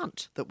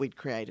stunt that we'd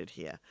created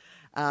here.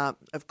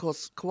 Of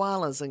course,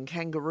 koalas and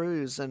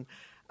kangaroos and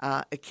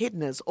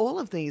echidnas, all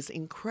of these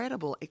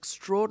incredible,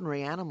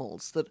 extraordinary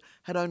animals that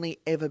had only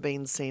ever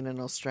been seen in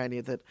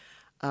Australia that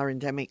are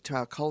endemic to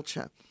our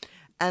culture.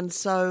 And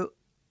so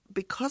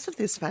because of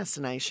this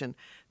fascination,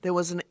 there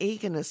was an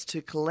eagerness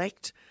to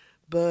collect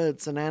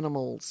birds and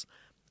animals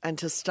and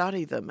to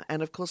study them.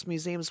 And of course,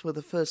 museums were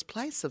the first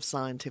place of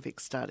scientific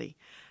study.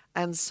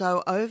 And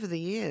so over the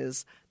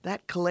years,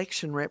 that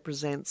collection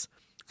represents,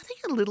 I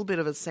think, a little bit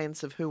of a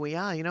sense of who we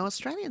are. You know,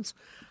 Australians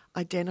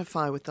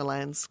identify with the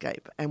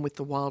landscape and with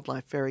the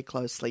wildlife very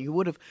closely. You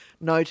would have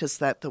noticed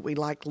that we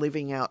like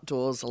living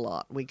outdoors a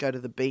lot. We go to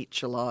the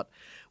beach a lot.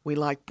 We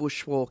like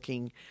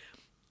bushwalking.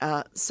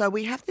 So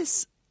we have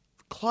this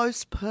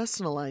close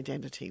personal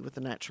identity with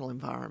the natural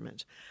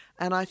environment.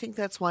 And I think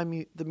that's why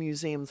the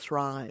museum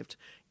thrived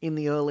in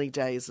the early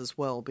days as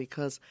well,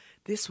 because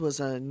this was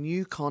a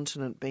new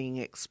continent being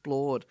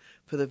explored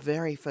for the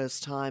very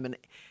first time. And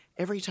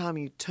every time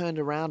you turned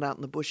around out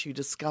in the bush, you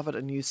discovered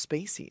a new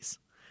species.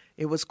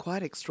 It was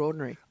quite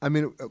extraordinary. I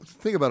mean,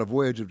 think about a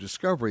voyage of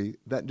discovery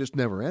that just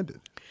never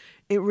ended.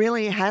 It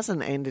really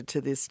hasn't ended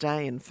to this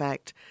day. In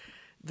fact,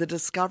 the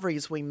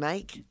discoveries we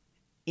make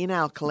in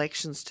our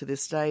collections to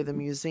this day, the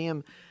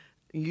museum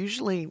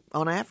usually,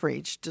 on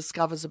average,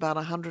 discovers about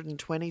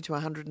 120 to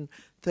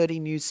 130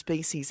 new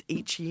species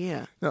each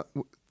year. Now,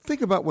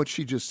 think about what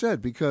she just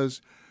said,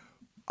 because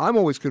I'm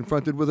always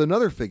confronted with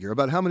another figure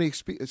about how many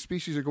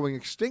species are going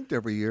extinct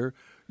every year.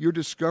 You're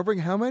discovering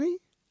how many?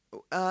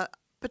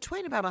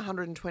 Between about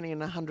 120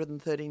 and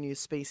 130 new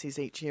species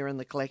each year in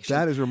the collection.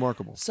 That is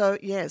remarkable. So,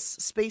 yes,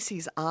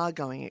 species are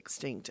going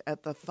extinct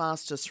at the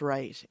fastest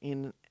rate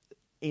in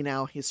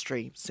our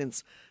history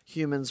since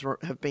humans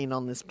have been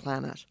on this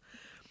planet.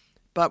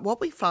 But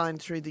what we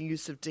find through the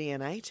use of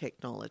DNA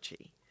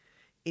technology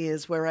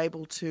is we're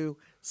able to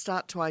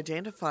start to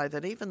identify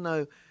that even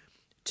though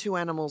two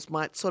animals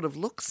might sort of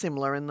look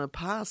similar in the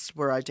past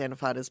were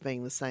identified as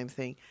being the same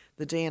thing,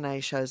 the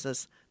DNA shows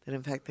us that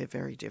in fact they're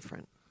very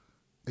different.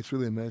 It's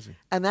really amazing.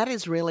 And that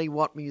is really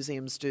what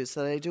museums do.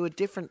 So they do a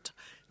different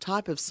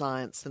type of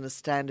science than a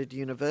standard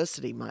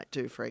university might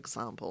do, for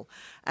example.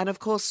 And of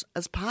course,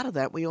 as part of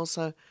that, we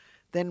also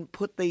then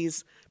put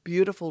these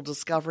beautiful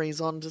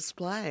discoveries on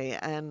display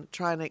and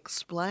try and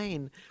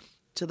explain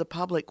to the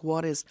public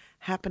what is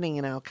happening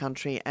in our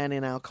country and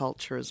in our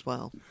culture as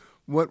well.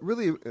 What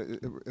really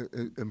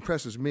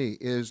impresses me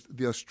is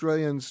the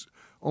Australians'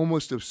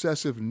 almost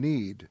obsessive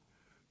need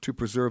to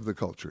preserve the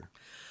culture.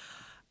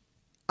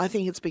 I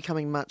think it's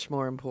becoming much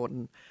more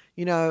important.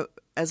 You know,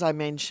 as I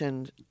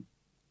mentioned,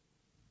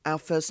 our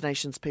First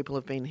Nations people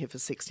have been here for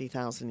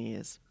 60,000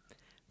 years.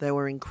 They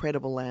were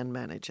incredible land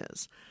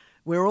managers.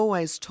 We're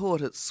always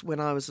taught, when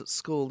I was at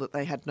school, that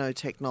they had no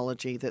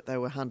technology, that they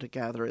were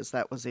hunter-gatherers,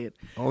 that was it.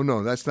 Oh,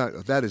 no,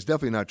 that is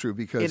definitely not true,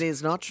 because it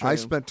is not true. I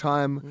spent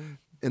time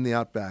in the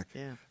outback,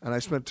 and I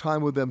spent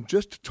time with them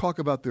just to talk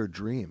about their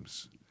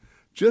dreams,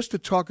 just to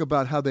talk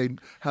about how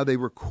they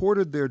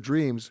recorded their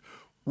dreams,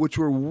 which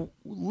were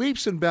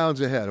leaps and bounds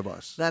ahead of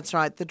us. That's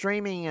right. The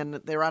dreaming and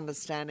their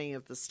understanding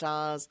of the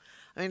stars.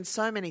 I mean,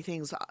 so many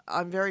things.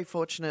 I'm very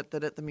fortunate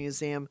that at the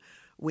museum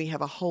we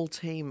have a whole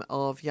team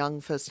of young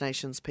First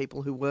Nations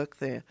people who work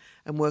there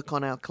and work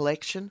on our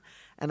collection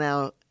and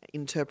our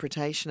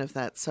interpretation of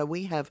that. So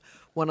we have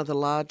one of the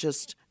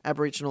largest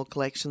Aboriginal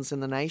collections in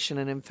the nation,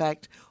 and in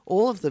fact,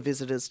 all of the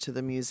visitors to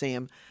the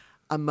museum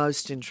are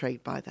most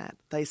intrigued by that.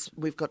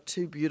 We've got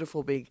 2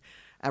 beautiful big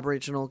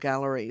Aboriginal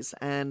galleries,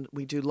 and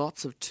we do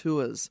lots of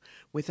tours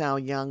with our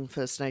young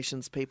First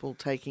Nations people,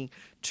 taking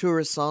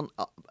tourists on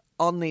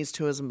these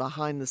tours and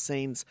behind the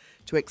scenes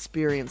to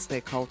experience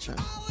their culture.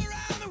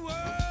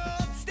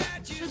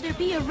 Should there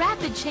be a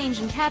rapid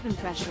change in cabin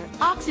pressure,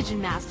 oxygen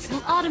masks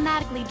will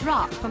automatically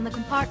drop from the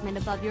compartment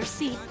above your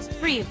seat,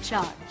 free of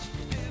charge.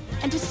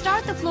 And to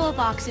start the flow of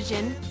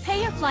oxygen,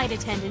 pay your flight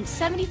attendant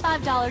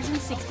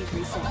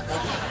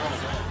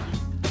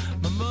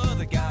 $75.63. My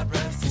mother, God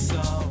rest her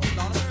soul.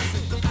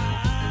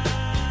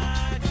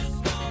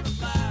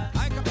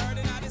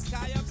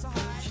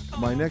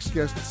 My next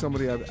guest is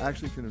somebody I've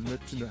actually can admit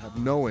to have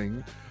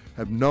known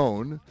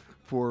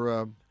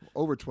for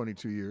over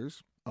 22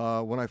 years.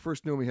 When I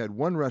first knew him, he had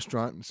 1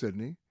 restaurant in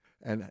Sydney.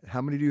 And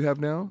how many do you have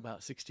now?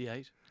 About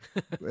 68.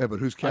 Yeah, but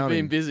who's counting? I've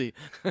been busy.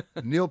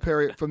 Neil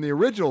Perry, from the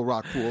original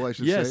Rock Pool, I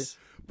should yes. say.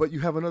 But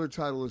you have another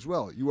title as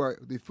well. You are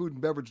the food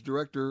and beverage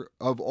director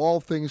of all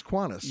things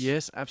Qantas.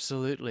 Yes,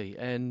 absolutely.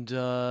 And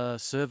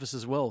service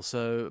as well.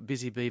 So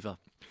busy beaver.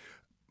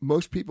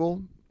 Most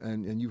people,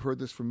 and you've heard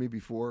this from me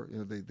before,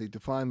 they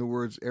define the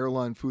words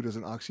airline food as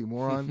an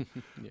oxymoron.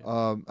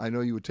 Yeah. I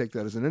know you would take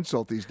that as an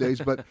insult these days,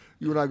 but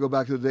you and I go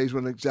back to the days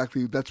when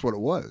exactly that's what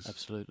it was.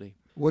 Absolutely.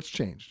 What's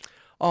changed?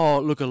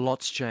 Oh, look, a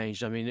lot's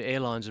changed. I mean,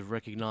 airlines have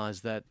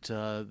recognised that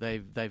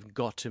they've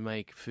got to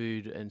make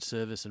food and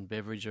service and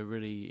beverage a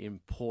really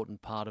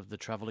important part of the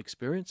travel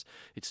experience.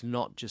 It's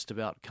not just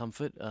about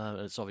comfort.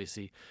 It's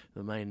obviously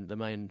the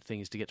main thing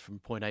is to get from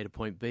point A to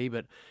point B,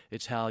 but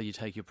it's how you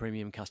take your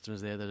premium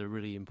customers there that are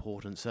really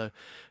important. So,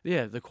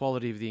 yeah, the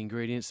quality of the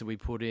ingredients that we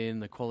put in,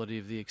 the quality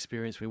of the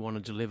experience we want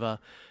to deliver,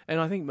 and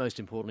I think most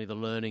importantly the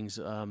learnings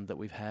that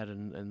we've had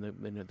and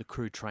the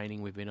crew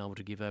training we've been able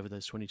to give over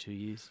those 22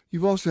 years.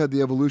 You've also had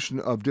the evolution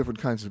of different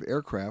kinds of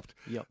aircraft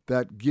yep.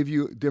 that give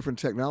you different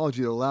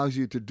technology that allows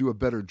you to do a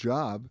better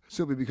job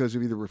simply because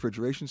of either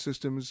refrigeration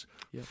systems,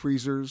 yep.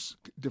 freezers,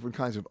 different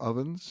kinds of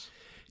ovens.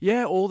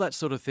 Yeah, all that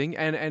sort of thing.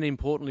 And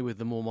importantly with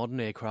the more modern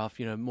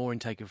aircraft, more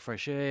intake of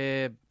fresh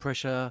air,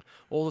 pressure,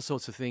 all the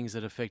sorts of things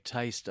that affect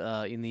taste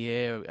in the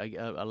air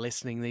are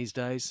lessening these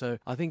days. So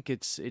I think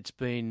it's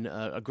been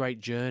a great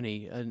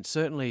journey. And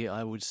certainly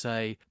I would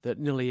say that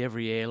nearly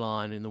every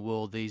airline in the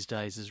world these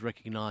days is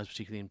recognised,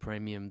 particularly in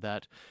premium,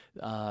 that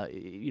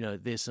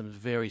there's some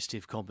very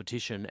stiff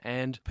competition.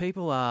 And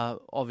people are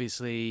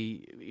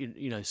obviously,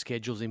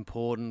 schedule's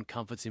important,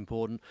 comfort's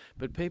important,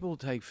 but people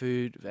take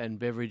food and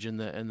beverage and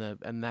that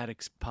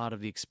part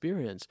of the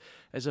experience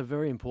as a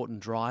very important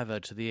driver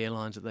to the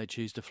airlines that they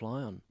choose to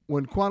fly on.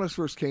 When Qantas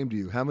first came to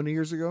you, how many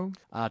years ago?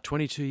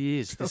 22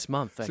 years this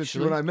month, actually. Since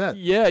you and I met.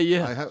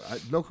 Yeah.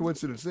 No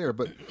coincidence there,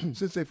 but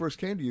since they first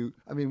came to you,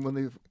 I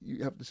mean,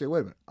 you have to say, wait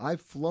a minute, I've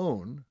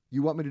flown.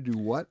 You want me to do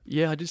what?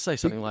 Yeah, I did say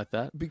something like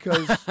that.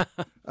 Because,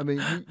 I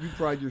mean, you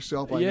pride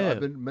yourself. I know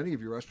I've been to many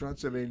of your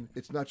restaurants. I mean,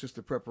 it's not just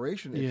the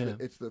preparation,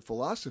 it's the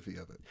philosophy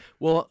of it.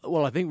 Well,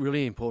 I think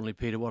really importantly,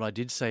 Peter, what I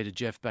did say to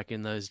Jeff back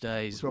in those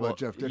days. About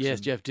Jeff Dixon. Yes,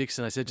 Jeff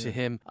Dixon. I said to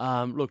him,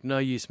 look, no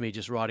use me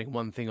just writing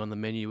one thing on the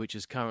menu, which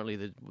is currently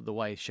the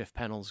way chef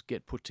panels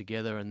get put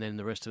together, and then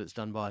the rest of it's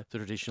done by the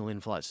traditional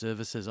in-flight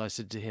services. I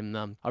said to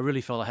him, I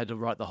really felt I had to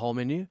write the whole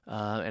menu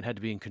and had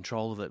to be in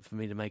control of it for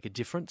me to make a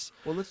difference.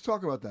 Well, let's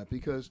talk about that,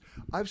 because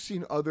I've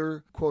seen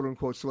other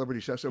quote-unquote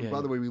celebrity chefs. And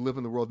by the way, we live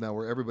in the world now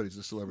where everybody's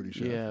a celebrity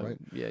chef, right?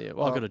 Yeah.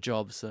 Well, I've got a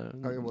job, so...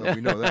 Well,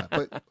 we know that.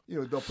 But,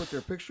 they'll put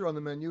their picture on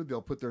the menu,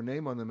 they'll put their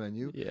name on the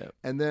menu,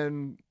 and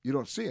then you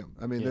don't see them.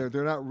 I mean,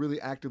 they're not really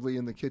actively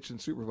in the kitchen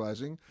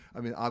supervising. I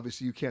mean,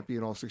 obviously, you can't be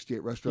in all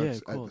 68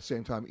 restaurants at the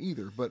same time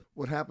either. But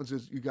what happens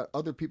is you got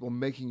other people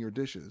making your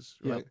dishes,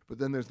 right? But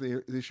then there's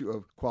the issue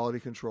of quality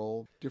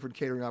control, different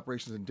catering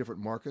operations in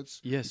different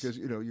markets. Yes. Because,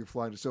 you're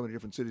flying to so many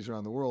different cities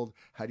around the world.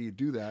 How do you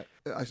do that?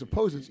 I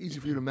suppose it's easy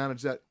for you to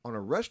manage that on a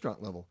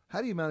restaurant level.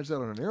 How do you manage that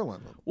on an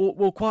airline level?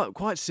 Well,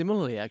 quite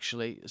similarly,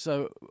 actually.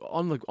 So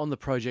on the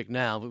project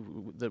now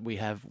that we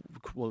have,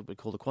 what we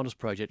call the Qantas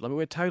project, I mean,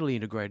 we're totally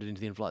integrated into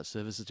the in-flight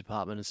services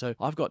department, and so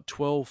I've got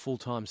 12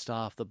 full-time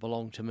staff that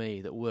belong to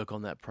me that work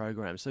on that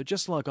program. So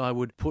just like I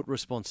would put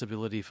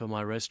responsibility for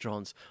my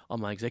restaurants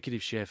on my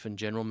executive chef and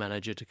general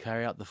manager to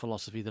carry out the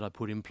philosophy that I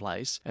put in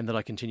place and that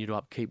I continue to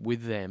upkeep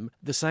with them,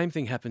 the same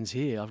thing happens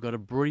here. I've got a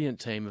brilliant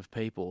team of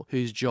people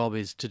whose job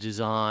is to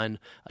design,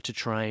 to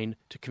train,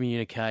 to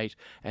communicate,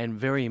 and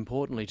very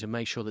importantly, to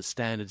make sure that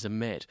standards are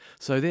met.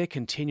 So they're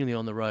continually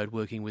on the road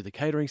working with the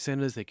catering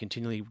centres, they're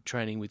continually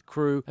training with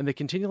crew, and they're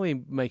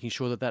continually making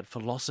sure that that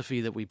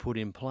philosophy that we put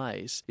in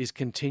place is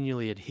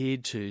continually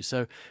adhered to.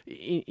 So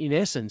in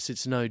essence,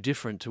 it's no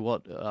different to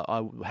what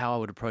how I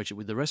would approach it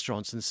with the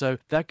restaurants. And so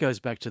that goes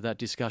back to that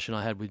discussion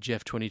I had with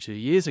Jeff 22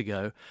 years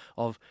ago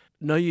of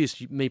no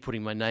use me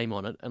putting my name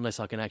on it unless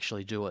I can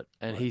actually do it.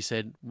 And he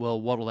said,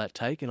 well, what will that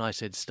take? And I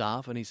said,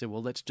 staff. And he said,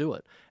 well, let's do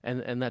it.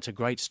 And that's a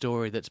great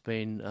story that's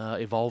been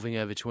evolving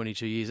over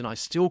 22 years. And I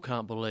still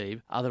can't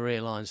believe other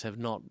airlines have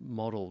not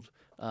modelled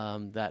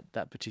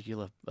that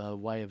particular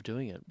way of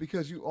doing it.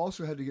 Because you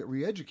also had to get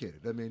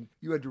re-educated. I mean,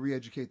 you had to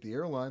re-educate the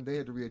airline. They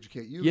had to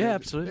re-educate you. Yeah, they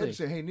absolutely. They had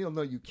to say, hey, Neil,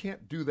 no, you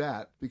can't do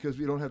that because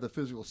we don't have the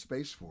physical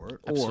space for it.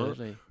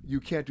 Absolutely. Or you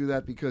can't do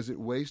that because it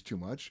weighs too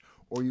much.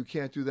 Or you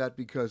can't do that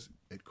because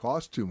it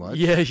costs too much.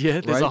 Yeah.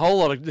 There's right? a whole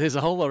lot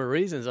of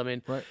reasons. I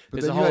mean, right.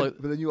 but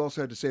then you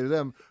also had to say to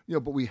them,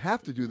 but we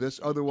have to do this,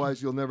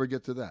 otherwise you'll never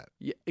get to that.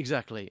 Yeah,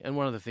 exactly. And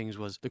one of the things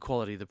was the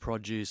quality of the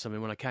produce. I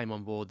mean, when I came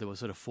on board, there were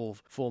sort of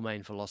four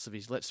main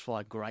philosophies. Let's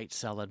fly great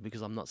salad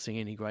because I'm not seeing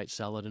any great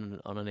salad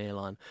on an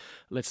airline.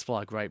 Let's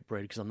fly great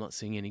bread because I'm not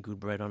seeing any good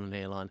bread on an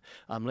airline.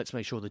 Let's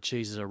make sure the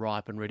cheeses are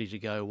ripe and ready to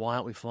go. Why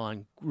aren't we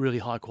flying really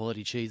high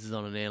quality cheeses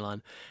on an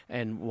airline?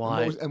 And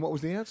why? And what was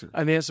the answer?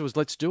 And the answer was,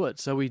 let's do it.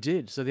 So we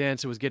did. So the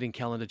answer was getting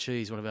Calendar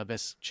Cheese, one of our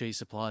best cheese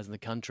suppliers in the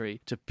country,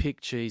 to pick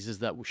cheeses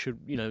that should,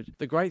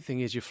 the great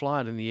thing is you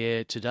fly it in the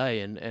air today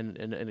and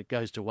it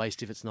goes to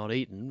waste if it's not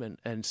eaten.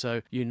 And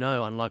so,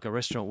 unlike a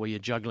restaurant where you're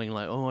juggling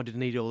like, oh, I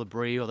didn't eat all the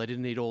brie or they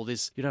didn't eat all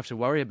this, you don't have to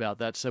worry about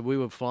that. So we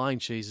were flying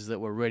cheeses that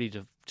were ready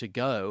to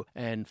go,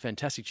 and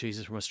fantastic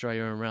cheeses from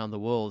Australia and around the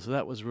world. So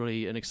that was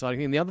really an exciting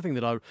thing. The other thing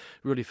that I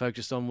really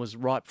focused on was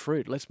ripe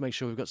fruit. Let's make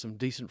sure we've got some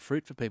decent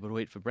fruit for people to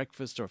eat for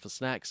breakfast or for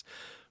snacks.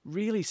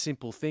 Really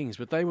simple things,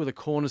 but they were the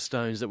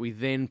cornerstones that we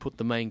then put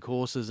the main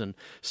courses and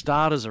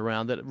starters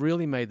around that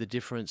really made the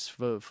difference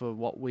for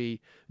what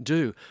we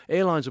do.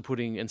 Airlines are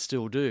putting, and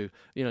still do,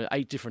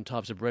 8 different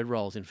types of bread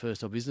rolls in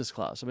first or business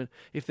class. I mean,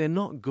 if they're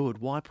not good,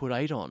 why put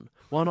 8 on?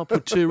 Why not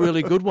put 2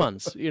 really good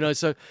ones?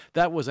 So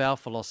that was our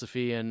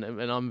philosophy, and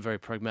I'm a very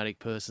pragmatic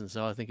person,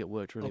 so I think it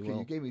worked really well.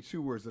 You gave me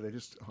 2 words that I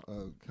just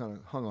kind of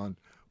hung on.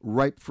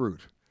 Ripe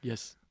fruit.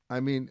 Yes. I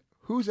mean,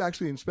 who's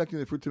actually inspecting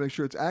the fruit to make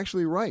sure it's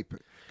actually ripe?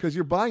 Because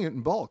you're buying it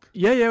in bulk.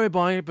 Yeah, we're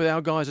buying it, but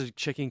our guys are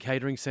checking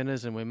catering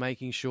centres and we're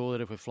making sure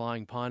that if we're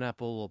flying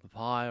pineapple or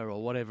papaya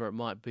or whatever it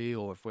might be,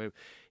 or if we're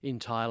in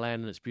Thailand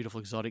and it's beautiful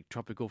exotic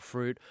tropical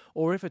fruit,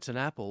 or if it's an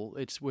apple,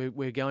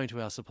 we're going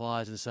to our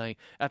suppliers and saying,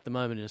 at the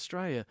moment in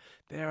Australia,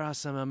 there are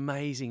some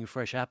amazing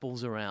fresh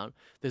apples around.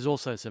 There's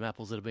also some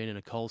apples that have been in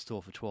a cold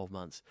store for 12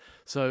 months.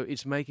 So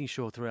it's making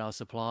sure through our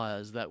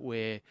suppliers that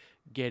we're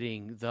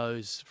getting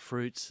those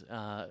fruits,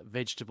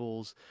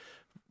 vegetables,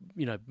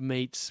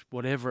 meats,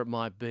 whatever it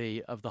might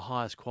be, of the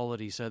highest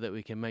quality so that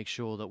we can make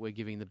sure that we're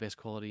giving the best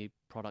quality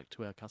product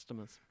to our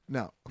customers.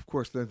 Now, of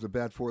course, there's a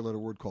bad 4-letter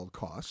word called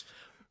cost,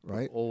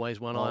 right? Always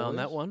one eye on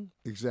that one.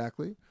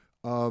 Exactly.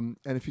 And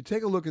if you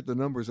take a look at the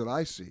numbers that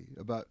I see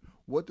about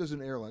what does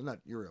an airline, not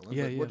your airline,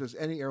 but what does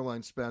any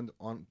airline spend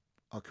on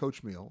a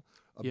coach meal,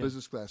 a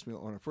business class meal,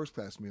 on a first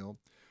class meal,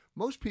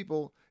 most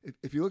people,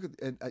 if you look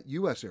at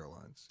U.S.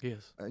 airlines,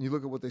 and you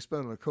look at what they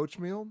spend on a coach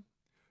meal,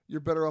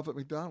 you're better off at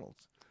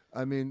McDonald's.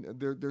 I mean,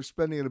 they're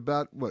spending at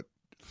about, what,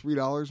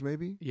 $3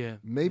 maybe? Yeah.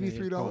 Maybe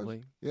 $3?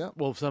 Probably. Yeah.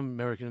 Well, some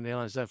American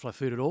airlines don't fly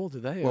food at all, do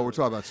they? Well, we're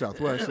talking about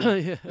Southwest.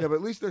 Yeah, but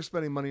at least they're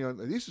spending money on,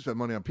 they used to spend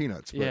money on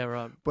peanuts. But, yeah,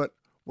 right. But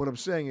what I'm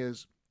saying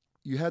is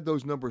you had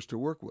those numbers to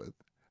work with,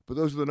 but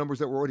those are the numbers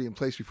that were already in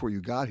place before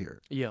you got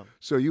here. Yeah.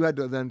 So you had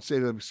to then say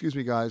to them, excuse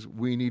me, guys,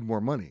 we need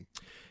more money.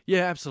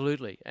 Yeah,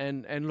 absolutely.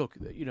 And look,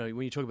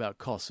 when you talk about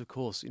costs, of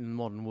course, in the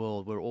modern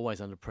world, we're always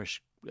under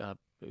pressures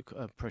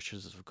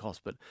of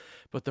cost,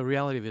 but the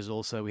reality of it is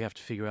also we have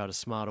to figure out a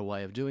smarter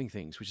way of doing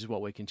things, which is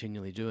what we're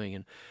continually doing.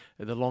 And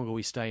the longer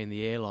we stay in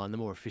the airline, the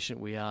more efficient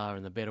we are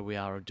and the better we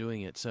are at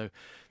doing it. So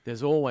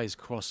there's always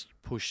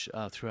cross-push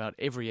throughout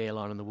every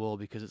airline in the world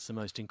because it's the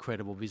most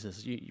incredible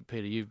business.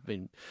 Peter, you've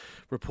been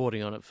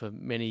reporting on it for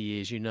many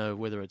years.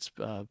 Whether it's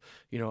a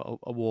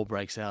war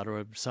breaks out or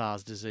a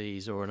SARS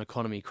disease or an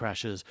economy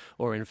crashes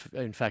or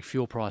in fact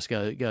fuel price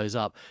goes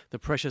up, the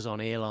pressures on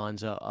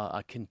airlines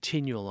are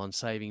continual on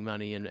safety saving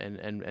money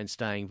and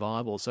staying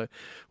viable. So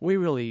we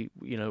really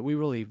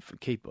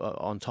keep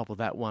on top of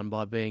that one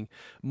by being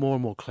more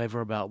and more clever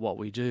about what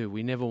we do.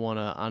 We never want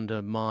to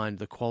undermine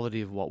the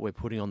quality of what we're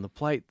putting on the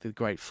plate, the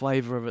great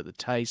flavour of it, the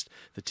taste,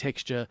 the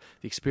texture,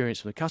 the experience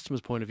from the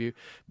customer's point of view.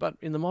 But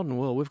in the modern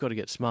world, we've got to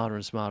get smarter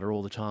and smarter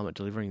all the time at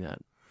delivering that.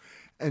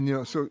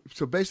 And so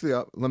basically,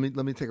 let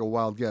me take a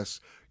wild guess.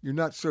 You're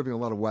not serving a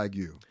lot of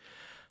Wagyu.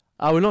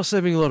 We're not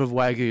serving a lot of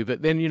Wagyu,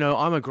 but then,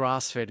 I'm a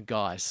grass-fed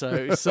guy.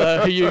 So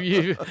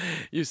you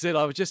said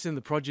I was just in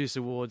the Produce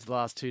Awards the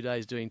last 2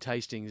 days doing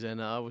tastings,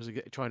 and I was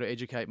trying to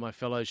educate my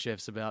fellow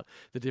chefs about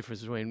the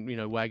difference between,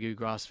 Wagyu,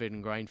 grass-fed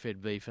and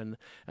grain-fed beef and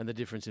the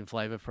difference in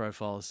flavour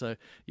profiles. So,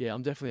 yeah,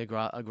 I'm definitely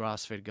a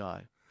grass-fed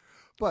guy.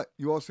 But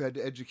you also had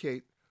to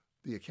educate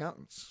the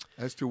accountants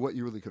as to what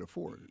you really could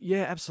afford.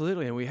 Yeah,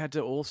 absolutely. And we had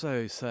to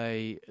also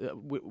say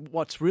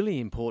what's really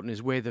important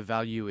is where the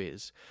value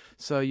is.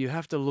 So you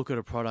have to look at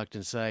a product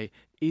and say,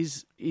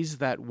 is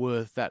that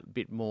worth that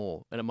bit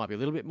more? And it might be a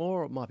little bit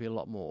more or it might be a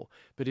lot more.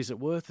 But is it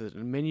worth it?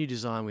 And menu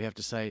design, we have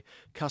to say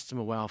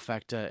customer wow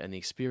factor and the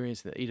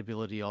experience and the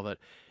eatability of it,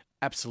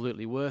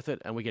 absolutely worth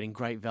it. And we're getting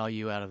great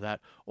value out of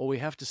that. Or we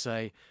have to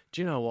say, do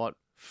you know what?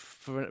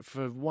 For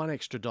 $1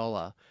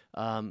 extra,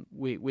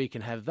 we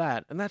can have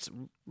that, and that's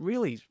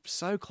really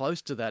so close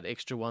to that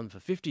extra one for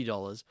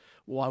 $50.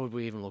 Why would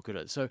we even look at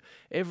it? So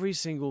every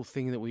single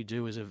thing that we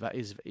do is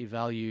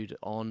evaluated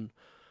on,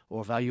 or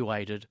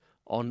evaluated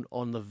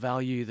on the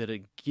value that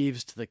it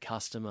gives to the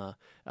customer,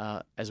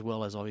 as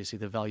well as obviously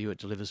the value it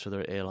delivers for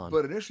the airline.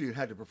 But initially, you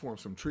had to perform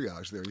some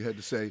triage there. You had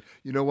to say,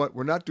 you know what,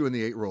 we're not doing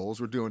the 8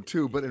 rolls, we're doing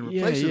 2, but in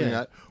replacing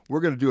that,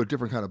 we're going to do a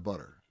different kind of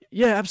butter.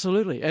 Yeah,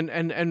 absolutely,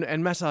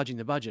 and massaging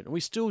the budget. And we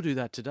still do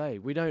that today.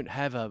 We don't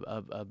have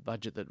a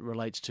budget that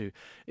relates to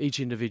each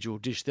individual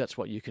dish. That's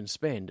what you can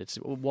spend. It's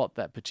what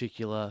that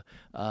particular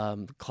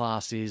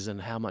class is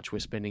and how much we're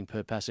spending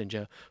per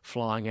passenger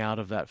flying out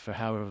of that for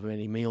however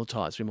many meal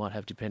types we might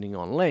have depending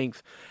on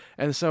length.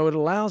 And so it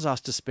allows us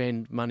to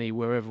spend money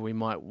wherever we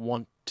might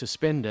want to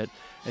spend it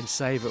and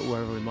save it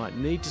wherever we might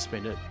need to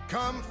spend it.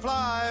 Come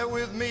fly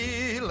with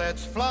me,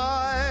 let's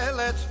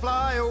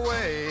fly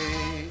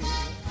away.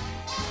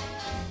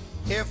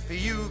 If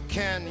you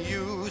can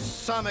use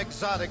some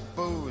exotic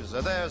booze,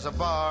 there's a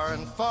bar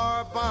in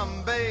far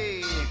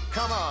Bombay.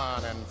 Come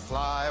on and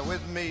fly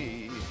with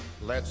me.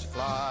 Let's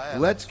fly.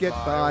 Let's get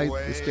by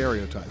away. the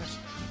stereotypes.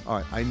 All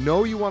right, I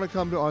know you want to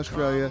come to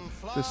Australia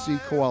to see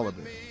koala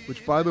bears,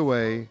 which, by the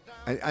way,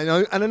 I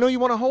know you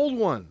want to hold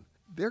one.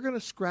 They're going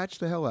to scratch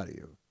the hell out of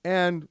you,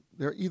 and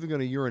they're either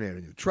going to urinate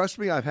on you. Trust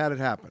me, I've had it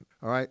happen.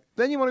 All right?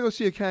 Then you want to go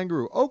see a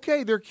kangaroo.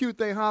 Okay, they're cute,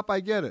 they hop, I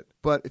get it.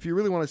 But if you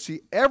really want to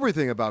see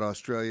everything about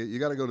Australia, you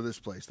got to go to this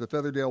place, the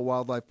Featherdale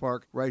Wildlife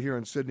Park, right here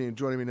in Sydney. And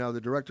joining me now,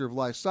 the Director of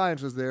Life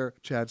Sciences there,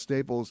 Chad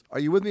Staples. Are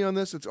you with me on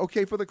this? It's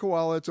okay for the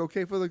koala, it's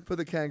okay for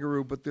the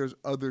kangaroo, but there's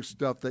other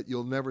stuff that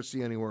you'll never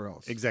see anywhere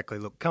else. Exactly.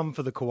 Look, come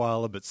for the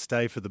koala, but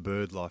stay for the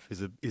bird life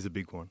is a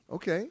big one.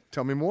 Okay,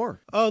 tell me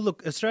more. Oh,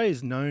 look, Australia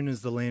is known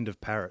as the land of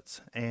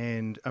parrots.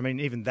 And, I mean,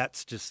 even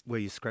that's just where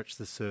you scratch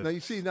the surface. Now, you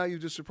see, now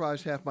you've just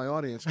surprised half my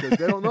audience because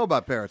they don't know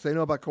about parrots. They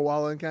know about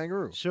koala and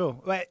kangaroo. Sure.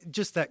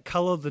 Just that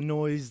colour, the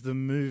noise, the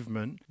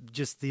movement,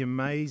 just the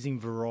amazing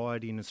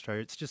variety in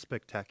Australia. It's just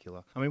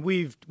spectacular. I mean,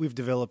 we've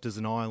developed as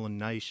an island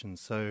nation,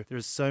 so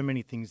there's so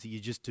many things that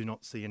you just do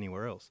not see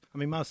anywhere else. I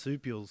mean,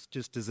 marsupials,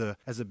 just as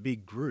a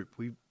big group,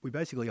 we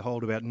basically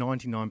hold about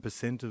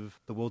 99% of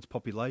the world's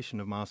population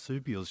of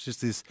marsupials.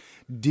 Just this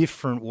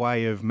different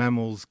way of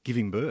mammals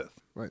giving birth.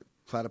 Right.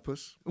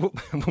 Platypus? Well,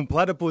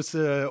 platypus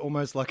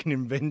almost like an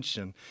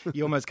invention.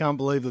 You almost can't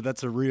believe that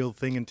that's a real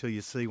thing until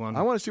you see one.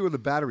 I want to see where the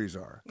batteries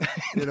are.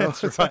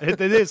 That's right.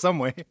 They're there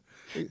somewhere.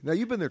 Now,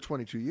 you've been there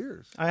 22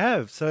 years. I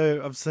have.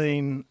 So I've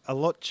seen a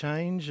lot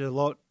change, a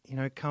lot,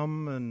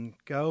 come and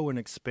go and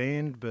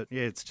expand. But,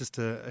 yeah, it's just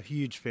a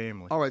huge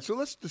family. All right, so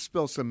let's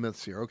dispel some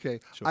myths here, okay?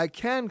 Sure. I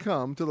can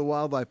come to the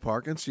wildlife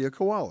park and see a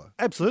koala.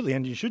 Absolutely,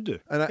 and you should do.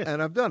 And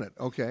I've done it,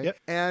 okay? Yep.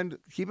 And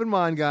keep in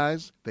mind,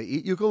 guys, they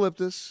eat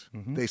eucalyptus.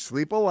 Mm-hmm. They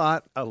sleep a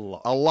lot. A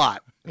lot. A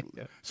lot.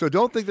 Yeah. So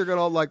don't think they're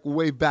going to,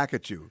 wave back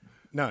at you.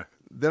 No.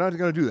 They're not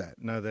going to do that.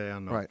 No, they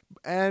are not. Right.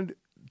 And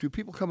do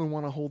people come and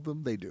want to hold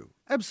them? They do.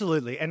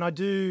 Absolutely. And I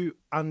do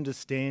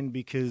understand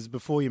because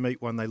before you meet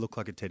one, they look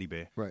like a teddy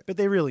bear. Right. But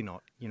they're really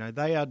not.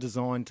 They are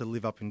designed to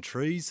live up in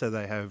trees, so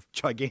they have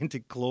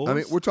gigantic claws. I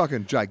mean, we're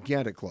talking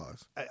gigantic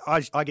claws.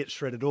 I get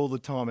shredded all the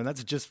time, and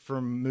that's just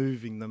from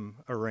moving them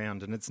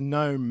around. And it's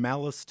no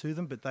malice to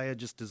them, but they are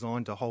just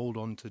designed to hold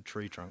on to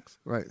tree trunks.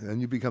 Right. And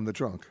you become the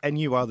trunk. And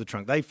you are the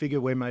trunk. They figure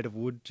we're made of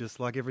wood, just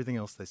like everything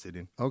else they sit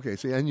in. Okay.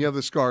 So, and you have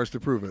the scars to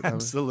prove it.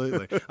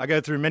 Absolutely. I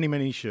go through many,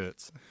 many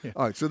shirts. Yeah.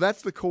 All right. So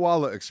that's the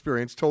koala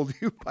experience told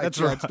you by That's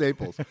Chad right.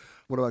 Staples.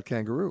 What about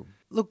kangaroo?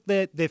 Look,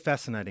 they're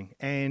fascinating.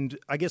 And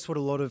I guess what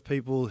a lot of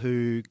people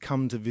who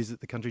come to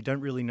visit the country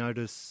don't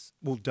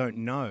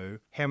know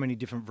how many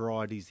different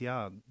varieties there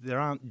are. There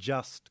aren't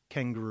just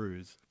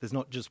kangaroos. There's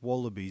not just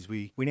wallabies.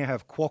 We now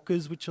have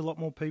quokkas, which a lot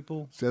more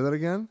people... Say that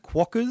again?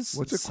 Quokkas.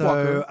 What's a quokka?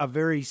 So are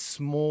very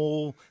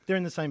small. They're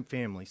in the same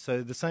family.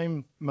 So the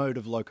same mode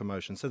of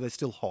locomotion. So they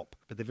still hop,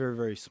 but they're very,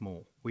 very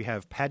small. We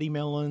have paddy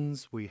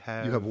melons. You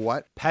have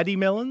what? Paddy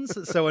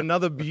melons. So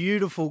another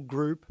beautiful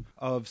group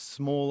of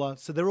smaller.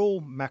 So they're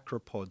all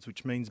macropods,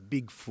 which means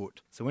big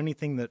foot. So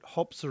anything that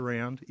hops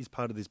around is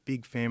part of this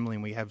big family,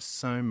 and we have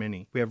so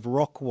many. We have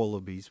rock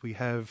wallabies. We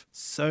have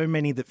so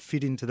many that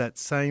fit into that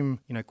same,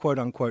 quote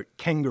unquote,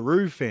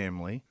 kangaroo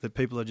family that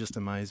people are just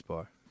amazed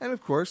by. And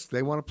of course,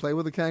 they want to play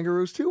with the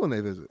kangaroos too when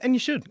they visit. And you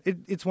should.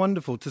 It's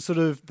wonderful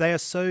to they are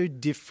so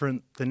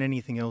different than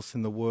anything else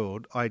in the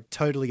world. I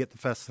totally get the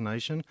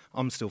fascination.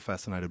 I'm still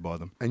fascinated by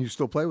them. And you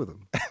still play with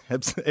them?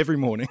 Every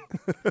morning.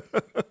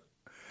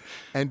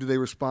 And do they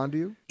respond to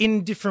you?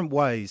 In different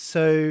ways.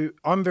 So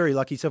I'm very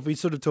lucky. So if we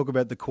sort of talk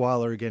about the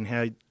koala again,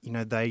 how,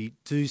 they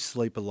do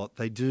sleep a lot.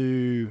 They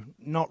do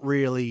not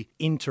really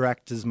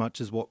interact as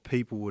much as what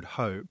people would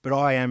hope. But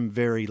I am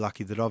very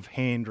lucky that I've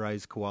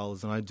hand-raised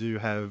koalas, and I do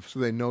have... So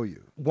they know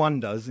you? One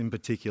does in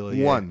particular,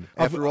 yeah. One?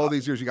 After all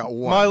these years, you got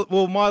one?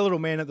 My little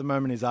man at the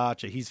moment is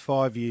Archer. He's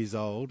 5 years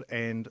old,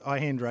 and I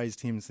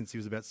hand-raised him since he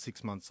was about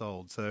 6 months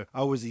old. So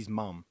I was his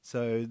mum.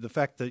 So the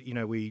fact that,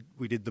 we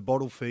did the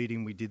bottle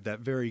feeding, we did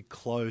that very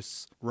close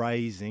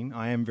raising.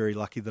 I am very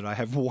lucky that I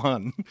have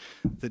one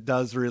that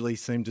does really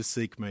seem to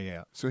seek me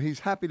out. So he's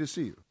happy to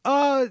see you?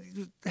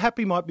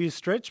 Happy might be a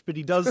stretch, but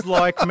he does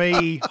like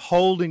me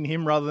holding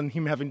him rather than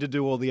him having to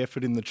do all the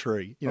effort in the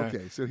tree.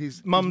 Okay, so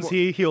Mum's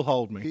here, he'll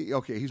hold me.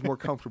 He's more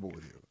comfortable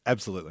with you.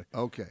 Absolutely.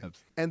 Okay.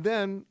 And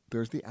then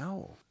there's the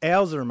owl.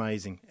 Owls are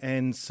amazing.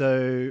 And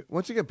so...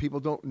 Once again, people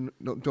don't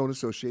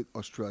associate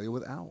Australia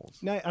with owls.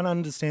 No, and I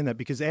understand that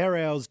because our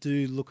owls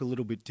do look a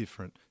little bit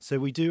different. So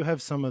we do have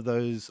some of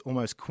those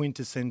almost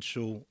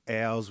quintessential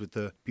owls with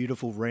the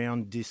beautiful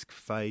round disc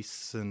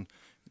face and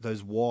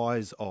those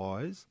wise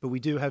eyes, but we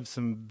do have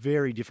some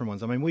very different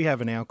ones. I mean, we have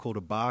an owl called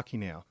a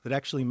barking owl that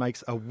actually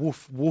makes a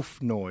woof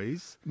woof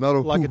noise, not a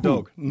like hoo-hoo. A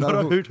dog, not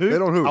a hoot hoot. They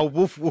don't hoot. A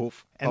woof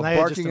woof, and they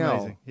are just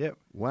amazing. Owl. Yep.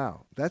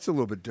 Wow, that's a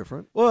little bit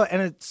different. Well,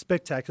 and it's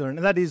spectacular, and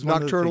that is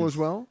one nocturnal of the things. As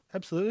well.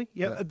 Absolutely,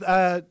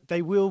 yeah.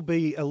 They will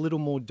be a little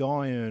more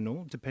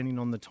diurnal depending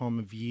on the time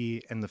of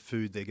year and the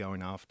food they're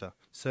going after.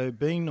 So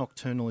being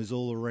nocturnal is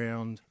all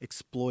around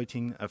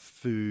exploiting a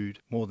food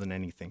more than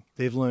anything.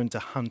 They've learned to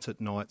hunt at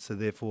night, so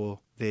therefore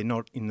they're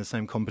not in the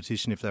same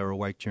competition if they were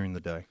awake during the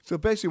day. So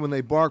basically when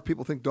they bark,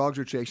 people think dogs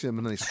are chasing them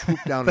and then they swoop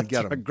down and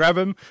get them. Grab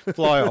them,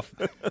 fly off.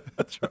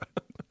 That's right.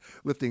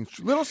 Lifting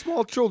little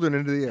small children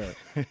into the air.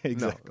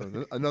 Exactly.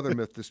 No, another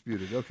myth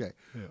disputed. Okay.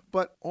 Yeah.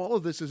 But all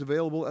of this is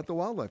available at the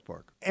wildlife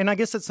park. And I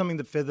guess that's something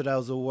that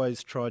Featherdale's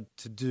always tried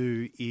to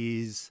do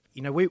is,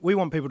 we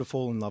want people to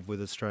fall in love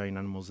with Australian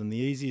animals. And the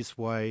easiest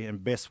way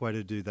and best way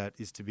to do that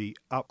is to be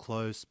up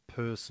close,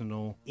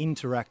 personal,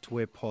 interact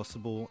where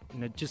possible.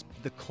 Just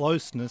the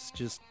closeness,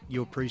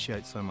 you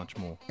appreciate so much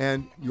more.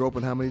 And you're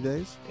open how many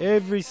days?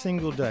 Every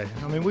single day.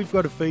 I mean, we've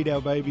got to feed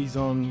our babies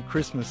on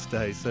Christmas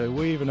Day. So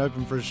we even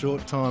open for a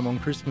short time on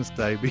Christmas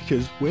Day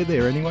because we're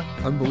there anyway.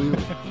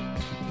 Unbelievable.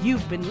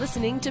 You've been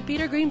listening to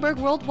Peter Greenberg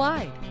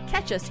Worldwide.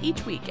 Catch us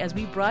each week as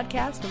we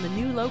broadcast from a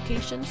new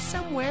location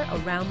somewhere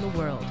around the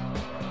world.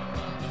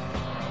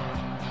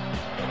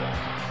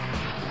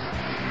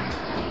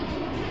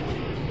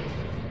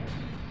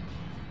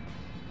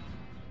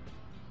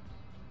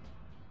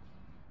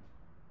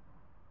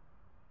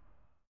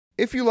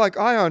 If you like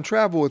Ion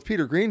Travel with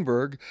Peter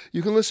Greenberg,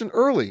 you can listen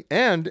early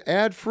and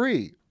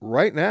ad-free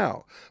right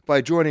now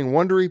by joining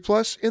Wondery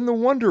Plus in the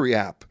Wondery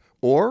app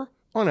or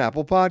on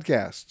Apple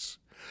Podcasts.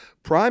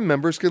 Prime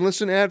members can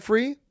listen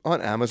ad-free on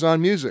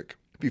Amazon Music.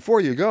 Before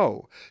you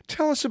go,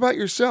 tell us about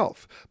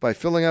yourself by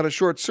filling out a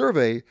short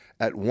survey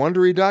at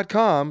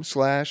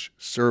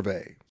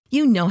Wondery.com/survey.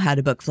 You know how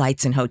to book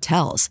flights and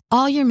hotels.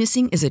 All you're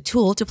missing is a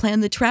tool to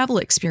plan the travel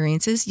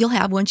experiences you'll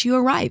have once you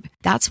arrive.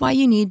 That's why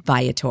you need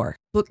Viator.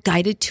 Book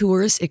guided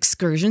tours,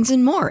 excursions,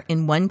 and more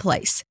in one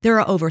place. There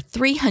are over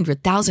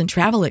 300,000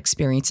 travel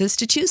experiences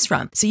to choose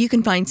from, so you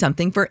can find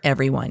something for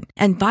everyone.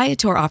 And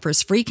Viator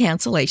offers free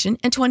cancellation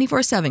and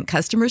 24/7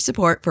 customer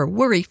support for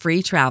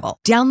worry-free travel.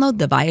 Download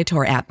the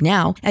Viator app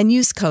now and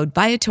use code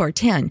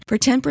Viator10 for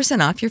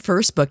 10% off your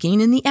first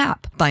booking in the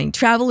app. Find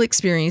travel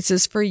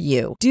experiences for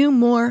you. Do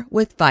more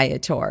with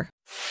Viator.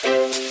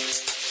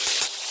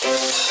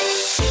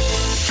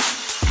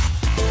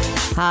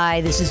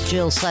 Hi, this is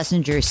Jill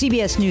Schlesinger,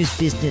 CBS News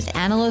business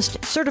analyst,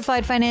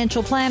 certified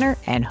financial planner,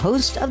 and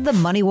host of the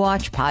Money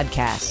Watch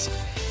podcast.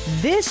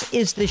 This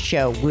is the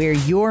show where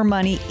your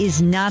money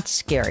is not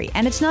scary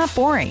and it's not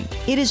boring.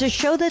 It is a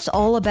show that's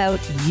all about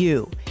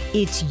you.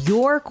 It's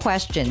your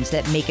questions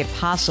that make it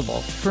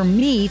possible for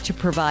me to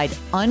provide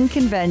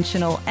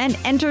unconventional and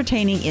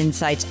entertaining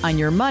insights on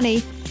your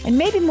money and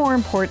maybe more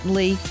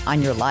importantly,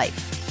 on your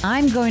life.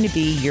 I'm going to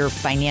be your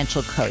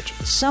financial coach,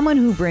 someone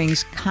who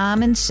brings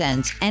common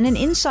sense and an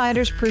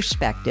insider's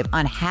perspective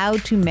on how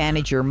to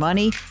manage your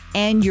money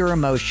and your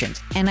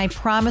emotions. And I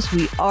promise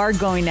we are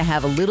going to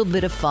have a little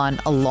bit of fun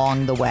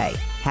along the way.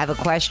 Have a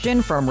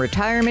question from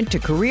retirement to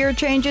career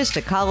changes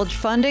to college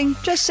funding?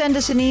 Just send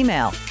us an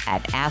email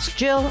at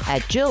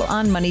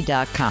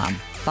askjill@jillonmoney.com.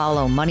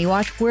 Follow Money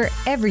Watch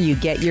wherever you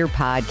get your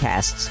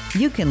podcasts.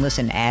 You can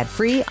listen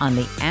ad-free on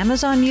the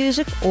Amazon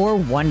Music or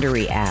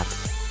Wondery app.